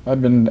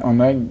 I've been on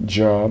that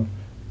job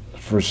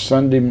for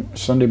Sunday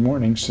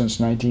morning since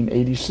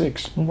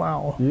 1986.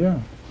 Wow. Yeah.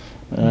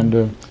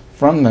 And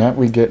from that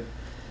we get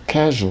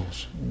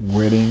casuals,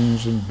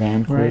 weddings and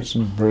banquets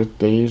and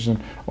birthdays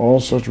and all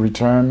sorts of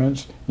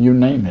retirements, you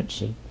name it,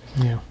 see.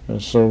 Yeah.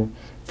 So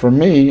for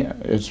me,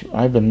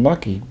 I've been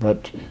lucky,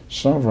 but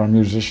some of our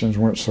musicians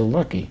weren't so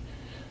lucky.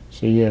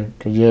 So yeah,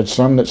 because you had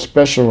some that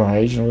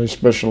specialized, they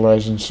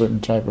specialize in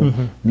certain type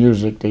of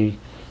music.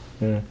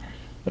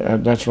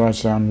 That's why I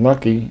say I'm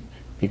lucky,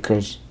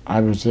 because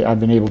I've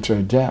been able to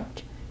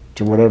adapt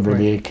to whatever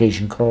the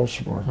occasion calls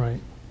for. Right.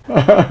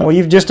 Well,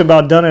 you've just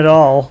about done it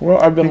all. Well,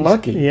 I've been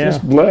lucky,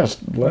 just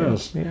blessed.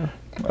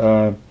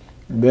 Yeah.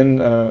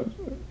 Then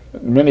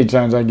many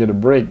times I get a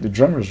break, the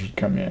drummers would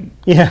come in.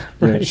 Yeah.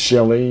 Right.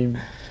 Shelley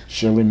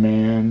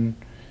Mann,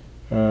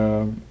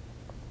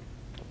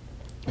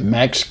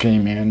 Max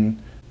came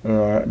in.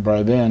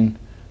 By then,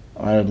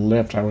 I had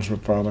left. I was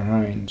with Father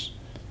Hines,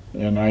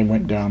 and I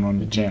went down on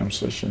the jam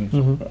sessions,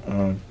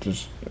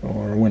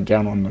 or went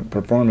down on the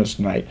performance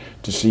night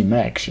to see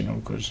Max.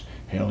 Because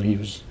hell, he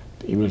was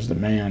the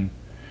man.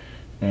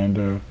 And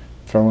a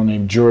fellow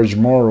named George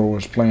Morrow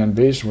was playing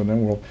bass with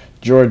him. Well,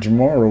 George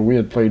Morrow, we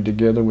had played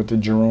together with the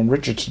Jerome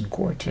Richardson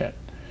Quartet.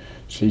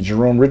 See,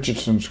 Jerome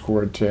Richardson's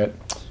quartet,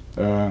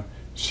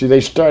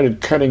 they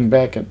started cutting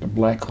back at the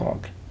Black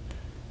Hawk.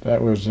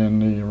 That was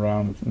in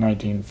around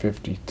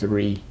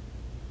 1953.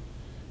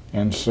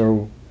 And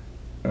so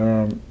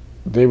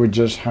they would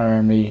just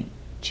hire me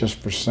just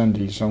for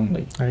Sundays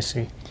only. I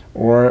see.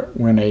 Or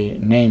when a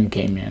name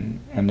came in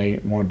and they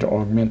wanted to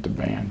augment the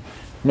band.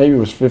 Maybe it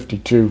was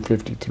 52,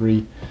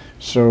 53.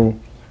 So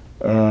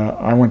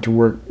I went to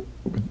work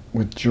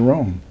with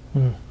Jerome.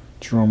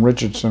 Jerome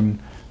Richardson.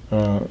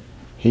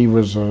 He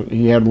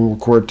had a little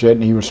quartet,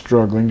 and he was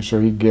struggling, so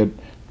he'd get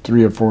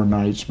 3 or 4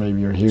 nights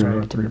maybe, or here,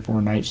 or 3 or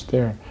 4 nights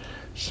there.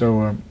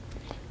 So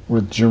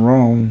with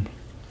Jerome,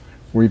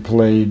 we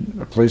played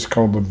a place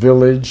called the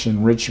Village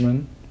in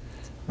Richmond,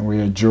 and we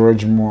had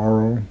George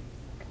Morrow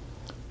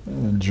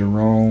and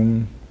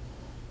Jerome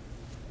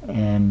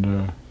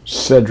and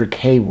Cedric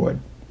Haywood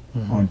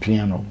on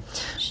piano.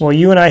 Well,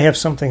 you and I have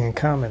something in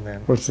common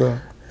then. What's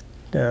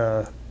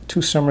that?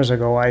 2 summers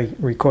ago, I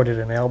recorded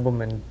an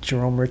album and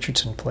Jerome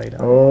Richardson played on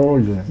it. Oh,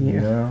 yeah.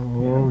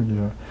 Oh,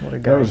 yeah. What a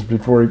guy. That was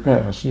before he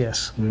passed.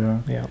 Yes. Yeah.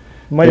 Yeah.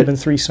 Might have been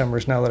 3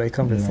 summers now that I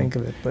come to think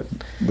of it, but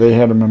they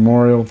had a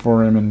memorial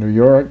for him in New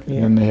York,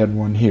 Yeah. and they had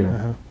one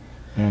here.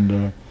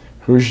 And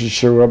who should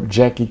show up?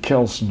 Jackie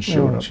Kelson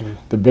showed up. gee.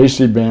 The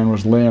Basie band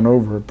was laying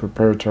over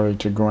preparatory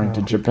to going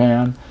to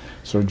Japan,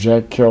 so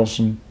Jack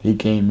Kelson, he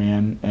came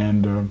in,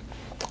 and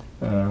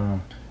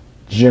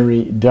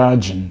Jerry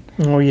Dodgen.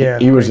 Oh yeah,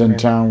 He was great in man.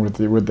 town with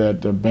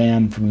that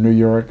band from New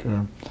York,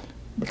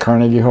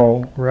 Carnegie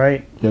Hall.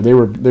 Right. Yeah, they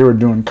were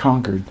doing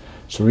Concord,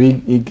 so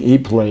he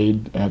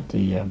played at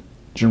the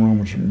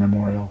Jerome's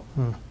Memorial.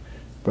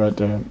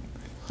 But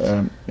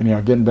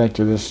anyhow, getting back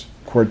to this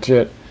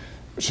quartet,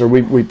 so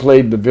we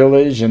played the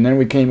Village, and then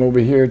we came over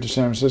here to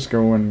San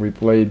Francisco, and we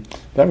played.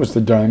 That was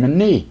the Diamond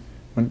Knee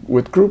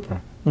with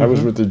Grouper. That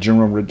was with the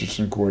Jerome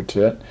Richardson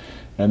Quartet.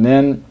 And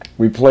then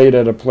we played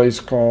at a place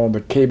called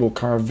the Cable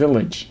Car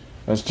Village.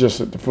 That's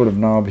just at the foot of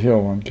Nob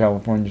Hill on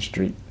California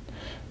Street.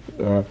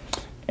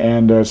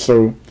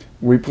 So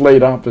we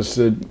played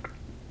opposite.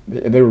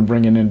 They were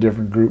bringing in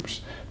different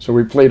groups. So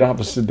we played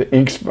opposite the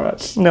Ink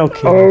Spots. No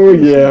kidding. Oh,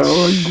 yeah.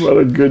 Oh, what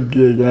a good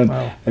gig.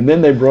 Wow. And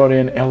then they brought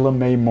in Ella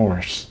Mae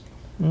Morse.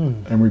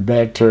 And we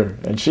backed her,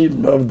 and she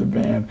loved the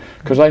band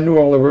because I knew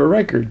all of her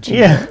records.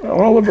 Yeah.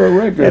 All of her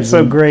records. That's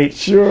so great.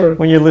 Sure.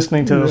 When you're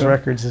listening to those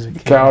records as a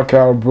kid. Cow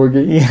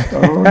Boogie. Yeah.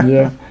 Oh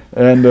yeah.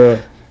 And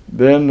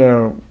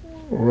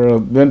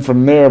then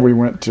from there we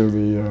went to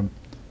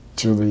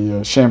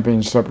the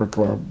Champagne Supper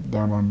Club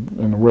down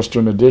in the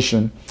Western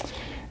Addition,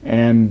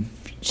 and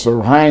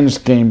so Hines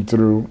came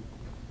through.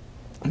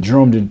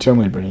 Jerome didn't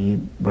tell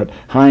anybody, but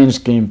Hines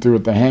came through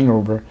at the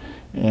Hangover,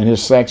 and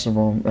his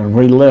saxophone. And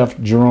when he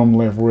left, Jerome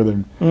left with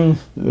him.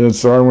 And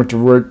so I went to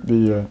work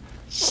the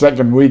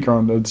second week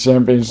on the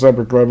Champagne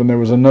Supper Club, and there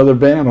was another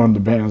band on the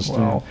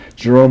bandstand. Wow.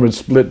 Jerome had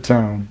split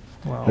town.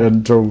 Wow.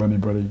 Hadn't told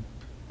anybody.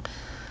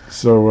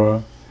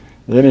 So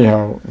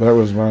anyhow, that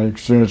was my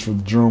experience with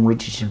the Jerome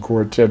Richardson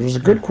Quartet. It was a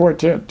good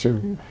quartet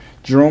too.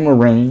 Jerome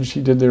arranged.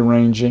 He did the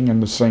arranging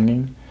and the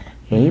singing.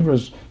 Yeah,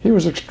 he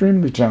was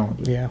extremely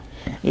talented. Yeah.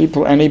 He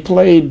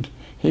played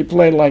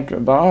like the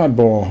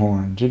oddball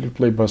horns. He could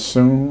play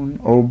bassoon,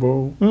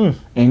 oboe,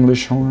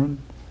 English horn.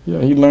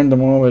 Yeah, he learned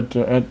them all at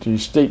the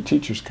State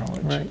Teachers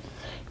College. Right.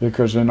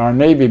 Because in our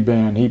Navy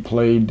band, he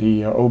played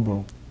the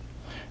oboe,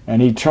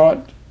 and he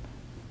taught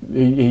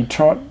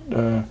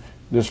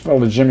this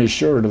fellow Jimmy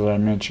Shore that I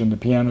mentioned, the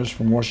pianist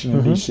from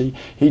Washington D.C.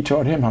 He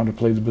taught him how to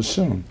play the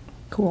bassoon.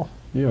 Cool.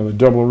 Yeah, the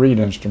double reed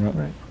instrument.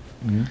 Right.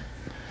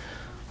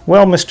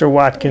 Well, Mr.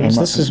 Watkins,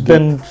 this has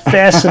been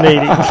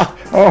fascinating.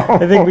 I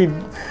think we're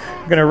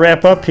going to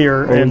wrap up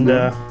here, and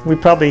we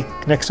probably,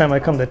 next time I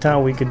come to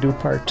town, we could do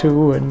part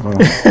 2. And All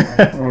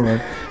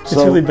right. It's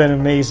really been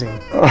amazing.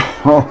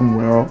 Oh,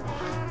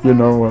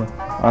 well,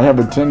 I have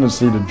a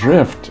tendency to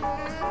drift.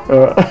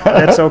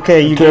 That's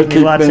okay. You Can't gave me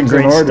keep lots of things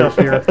in great order. stuff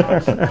here.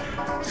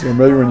 So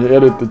maybe when you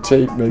edit the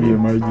tape, maybe you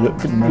might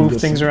Move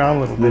things around a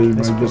little bit. Yeah, you I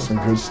might get suppose. some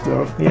good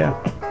stuff. Yeah.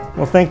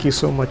 Well, thank you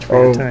so much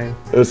for your time.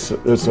 It's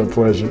a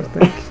pleasure.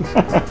 Thank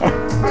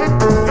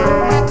you.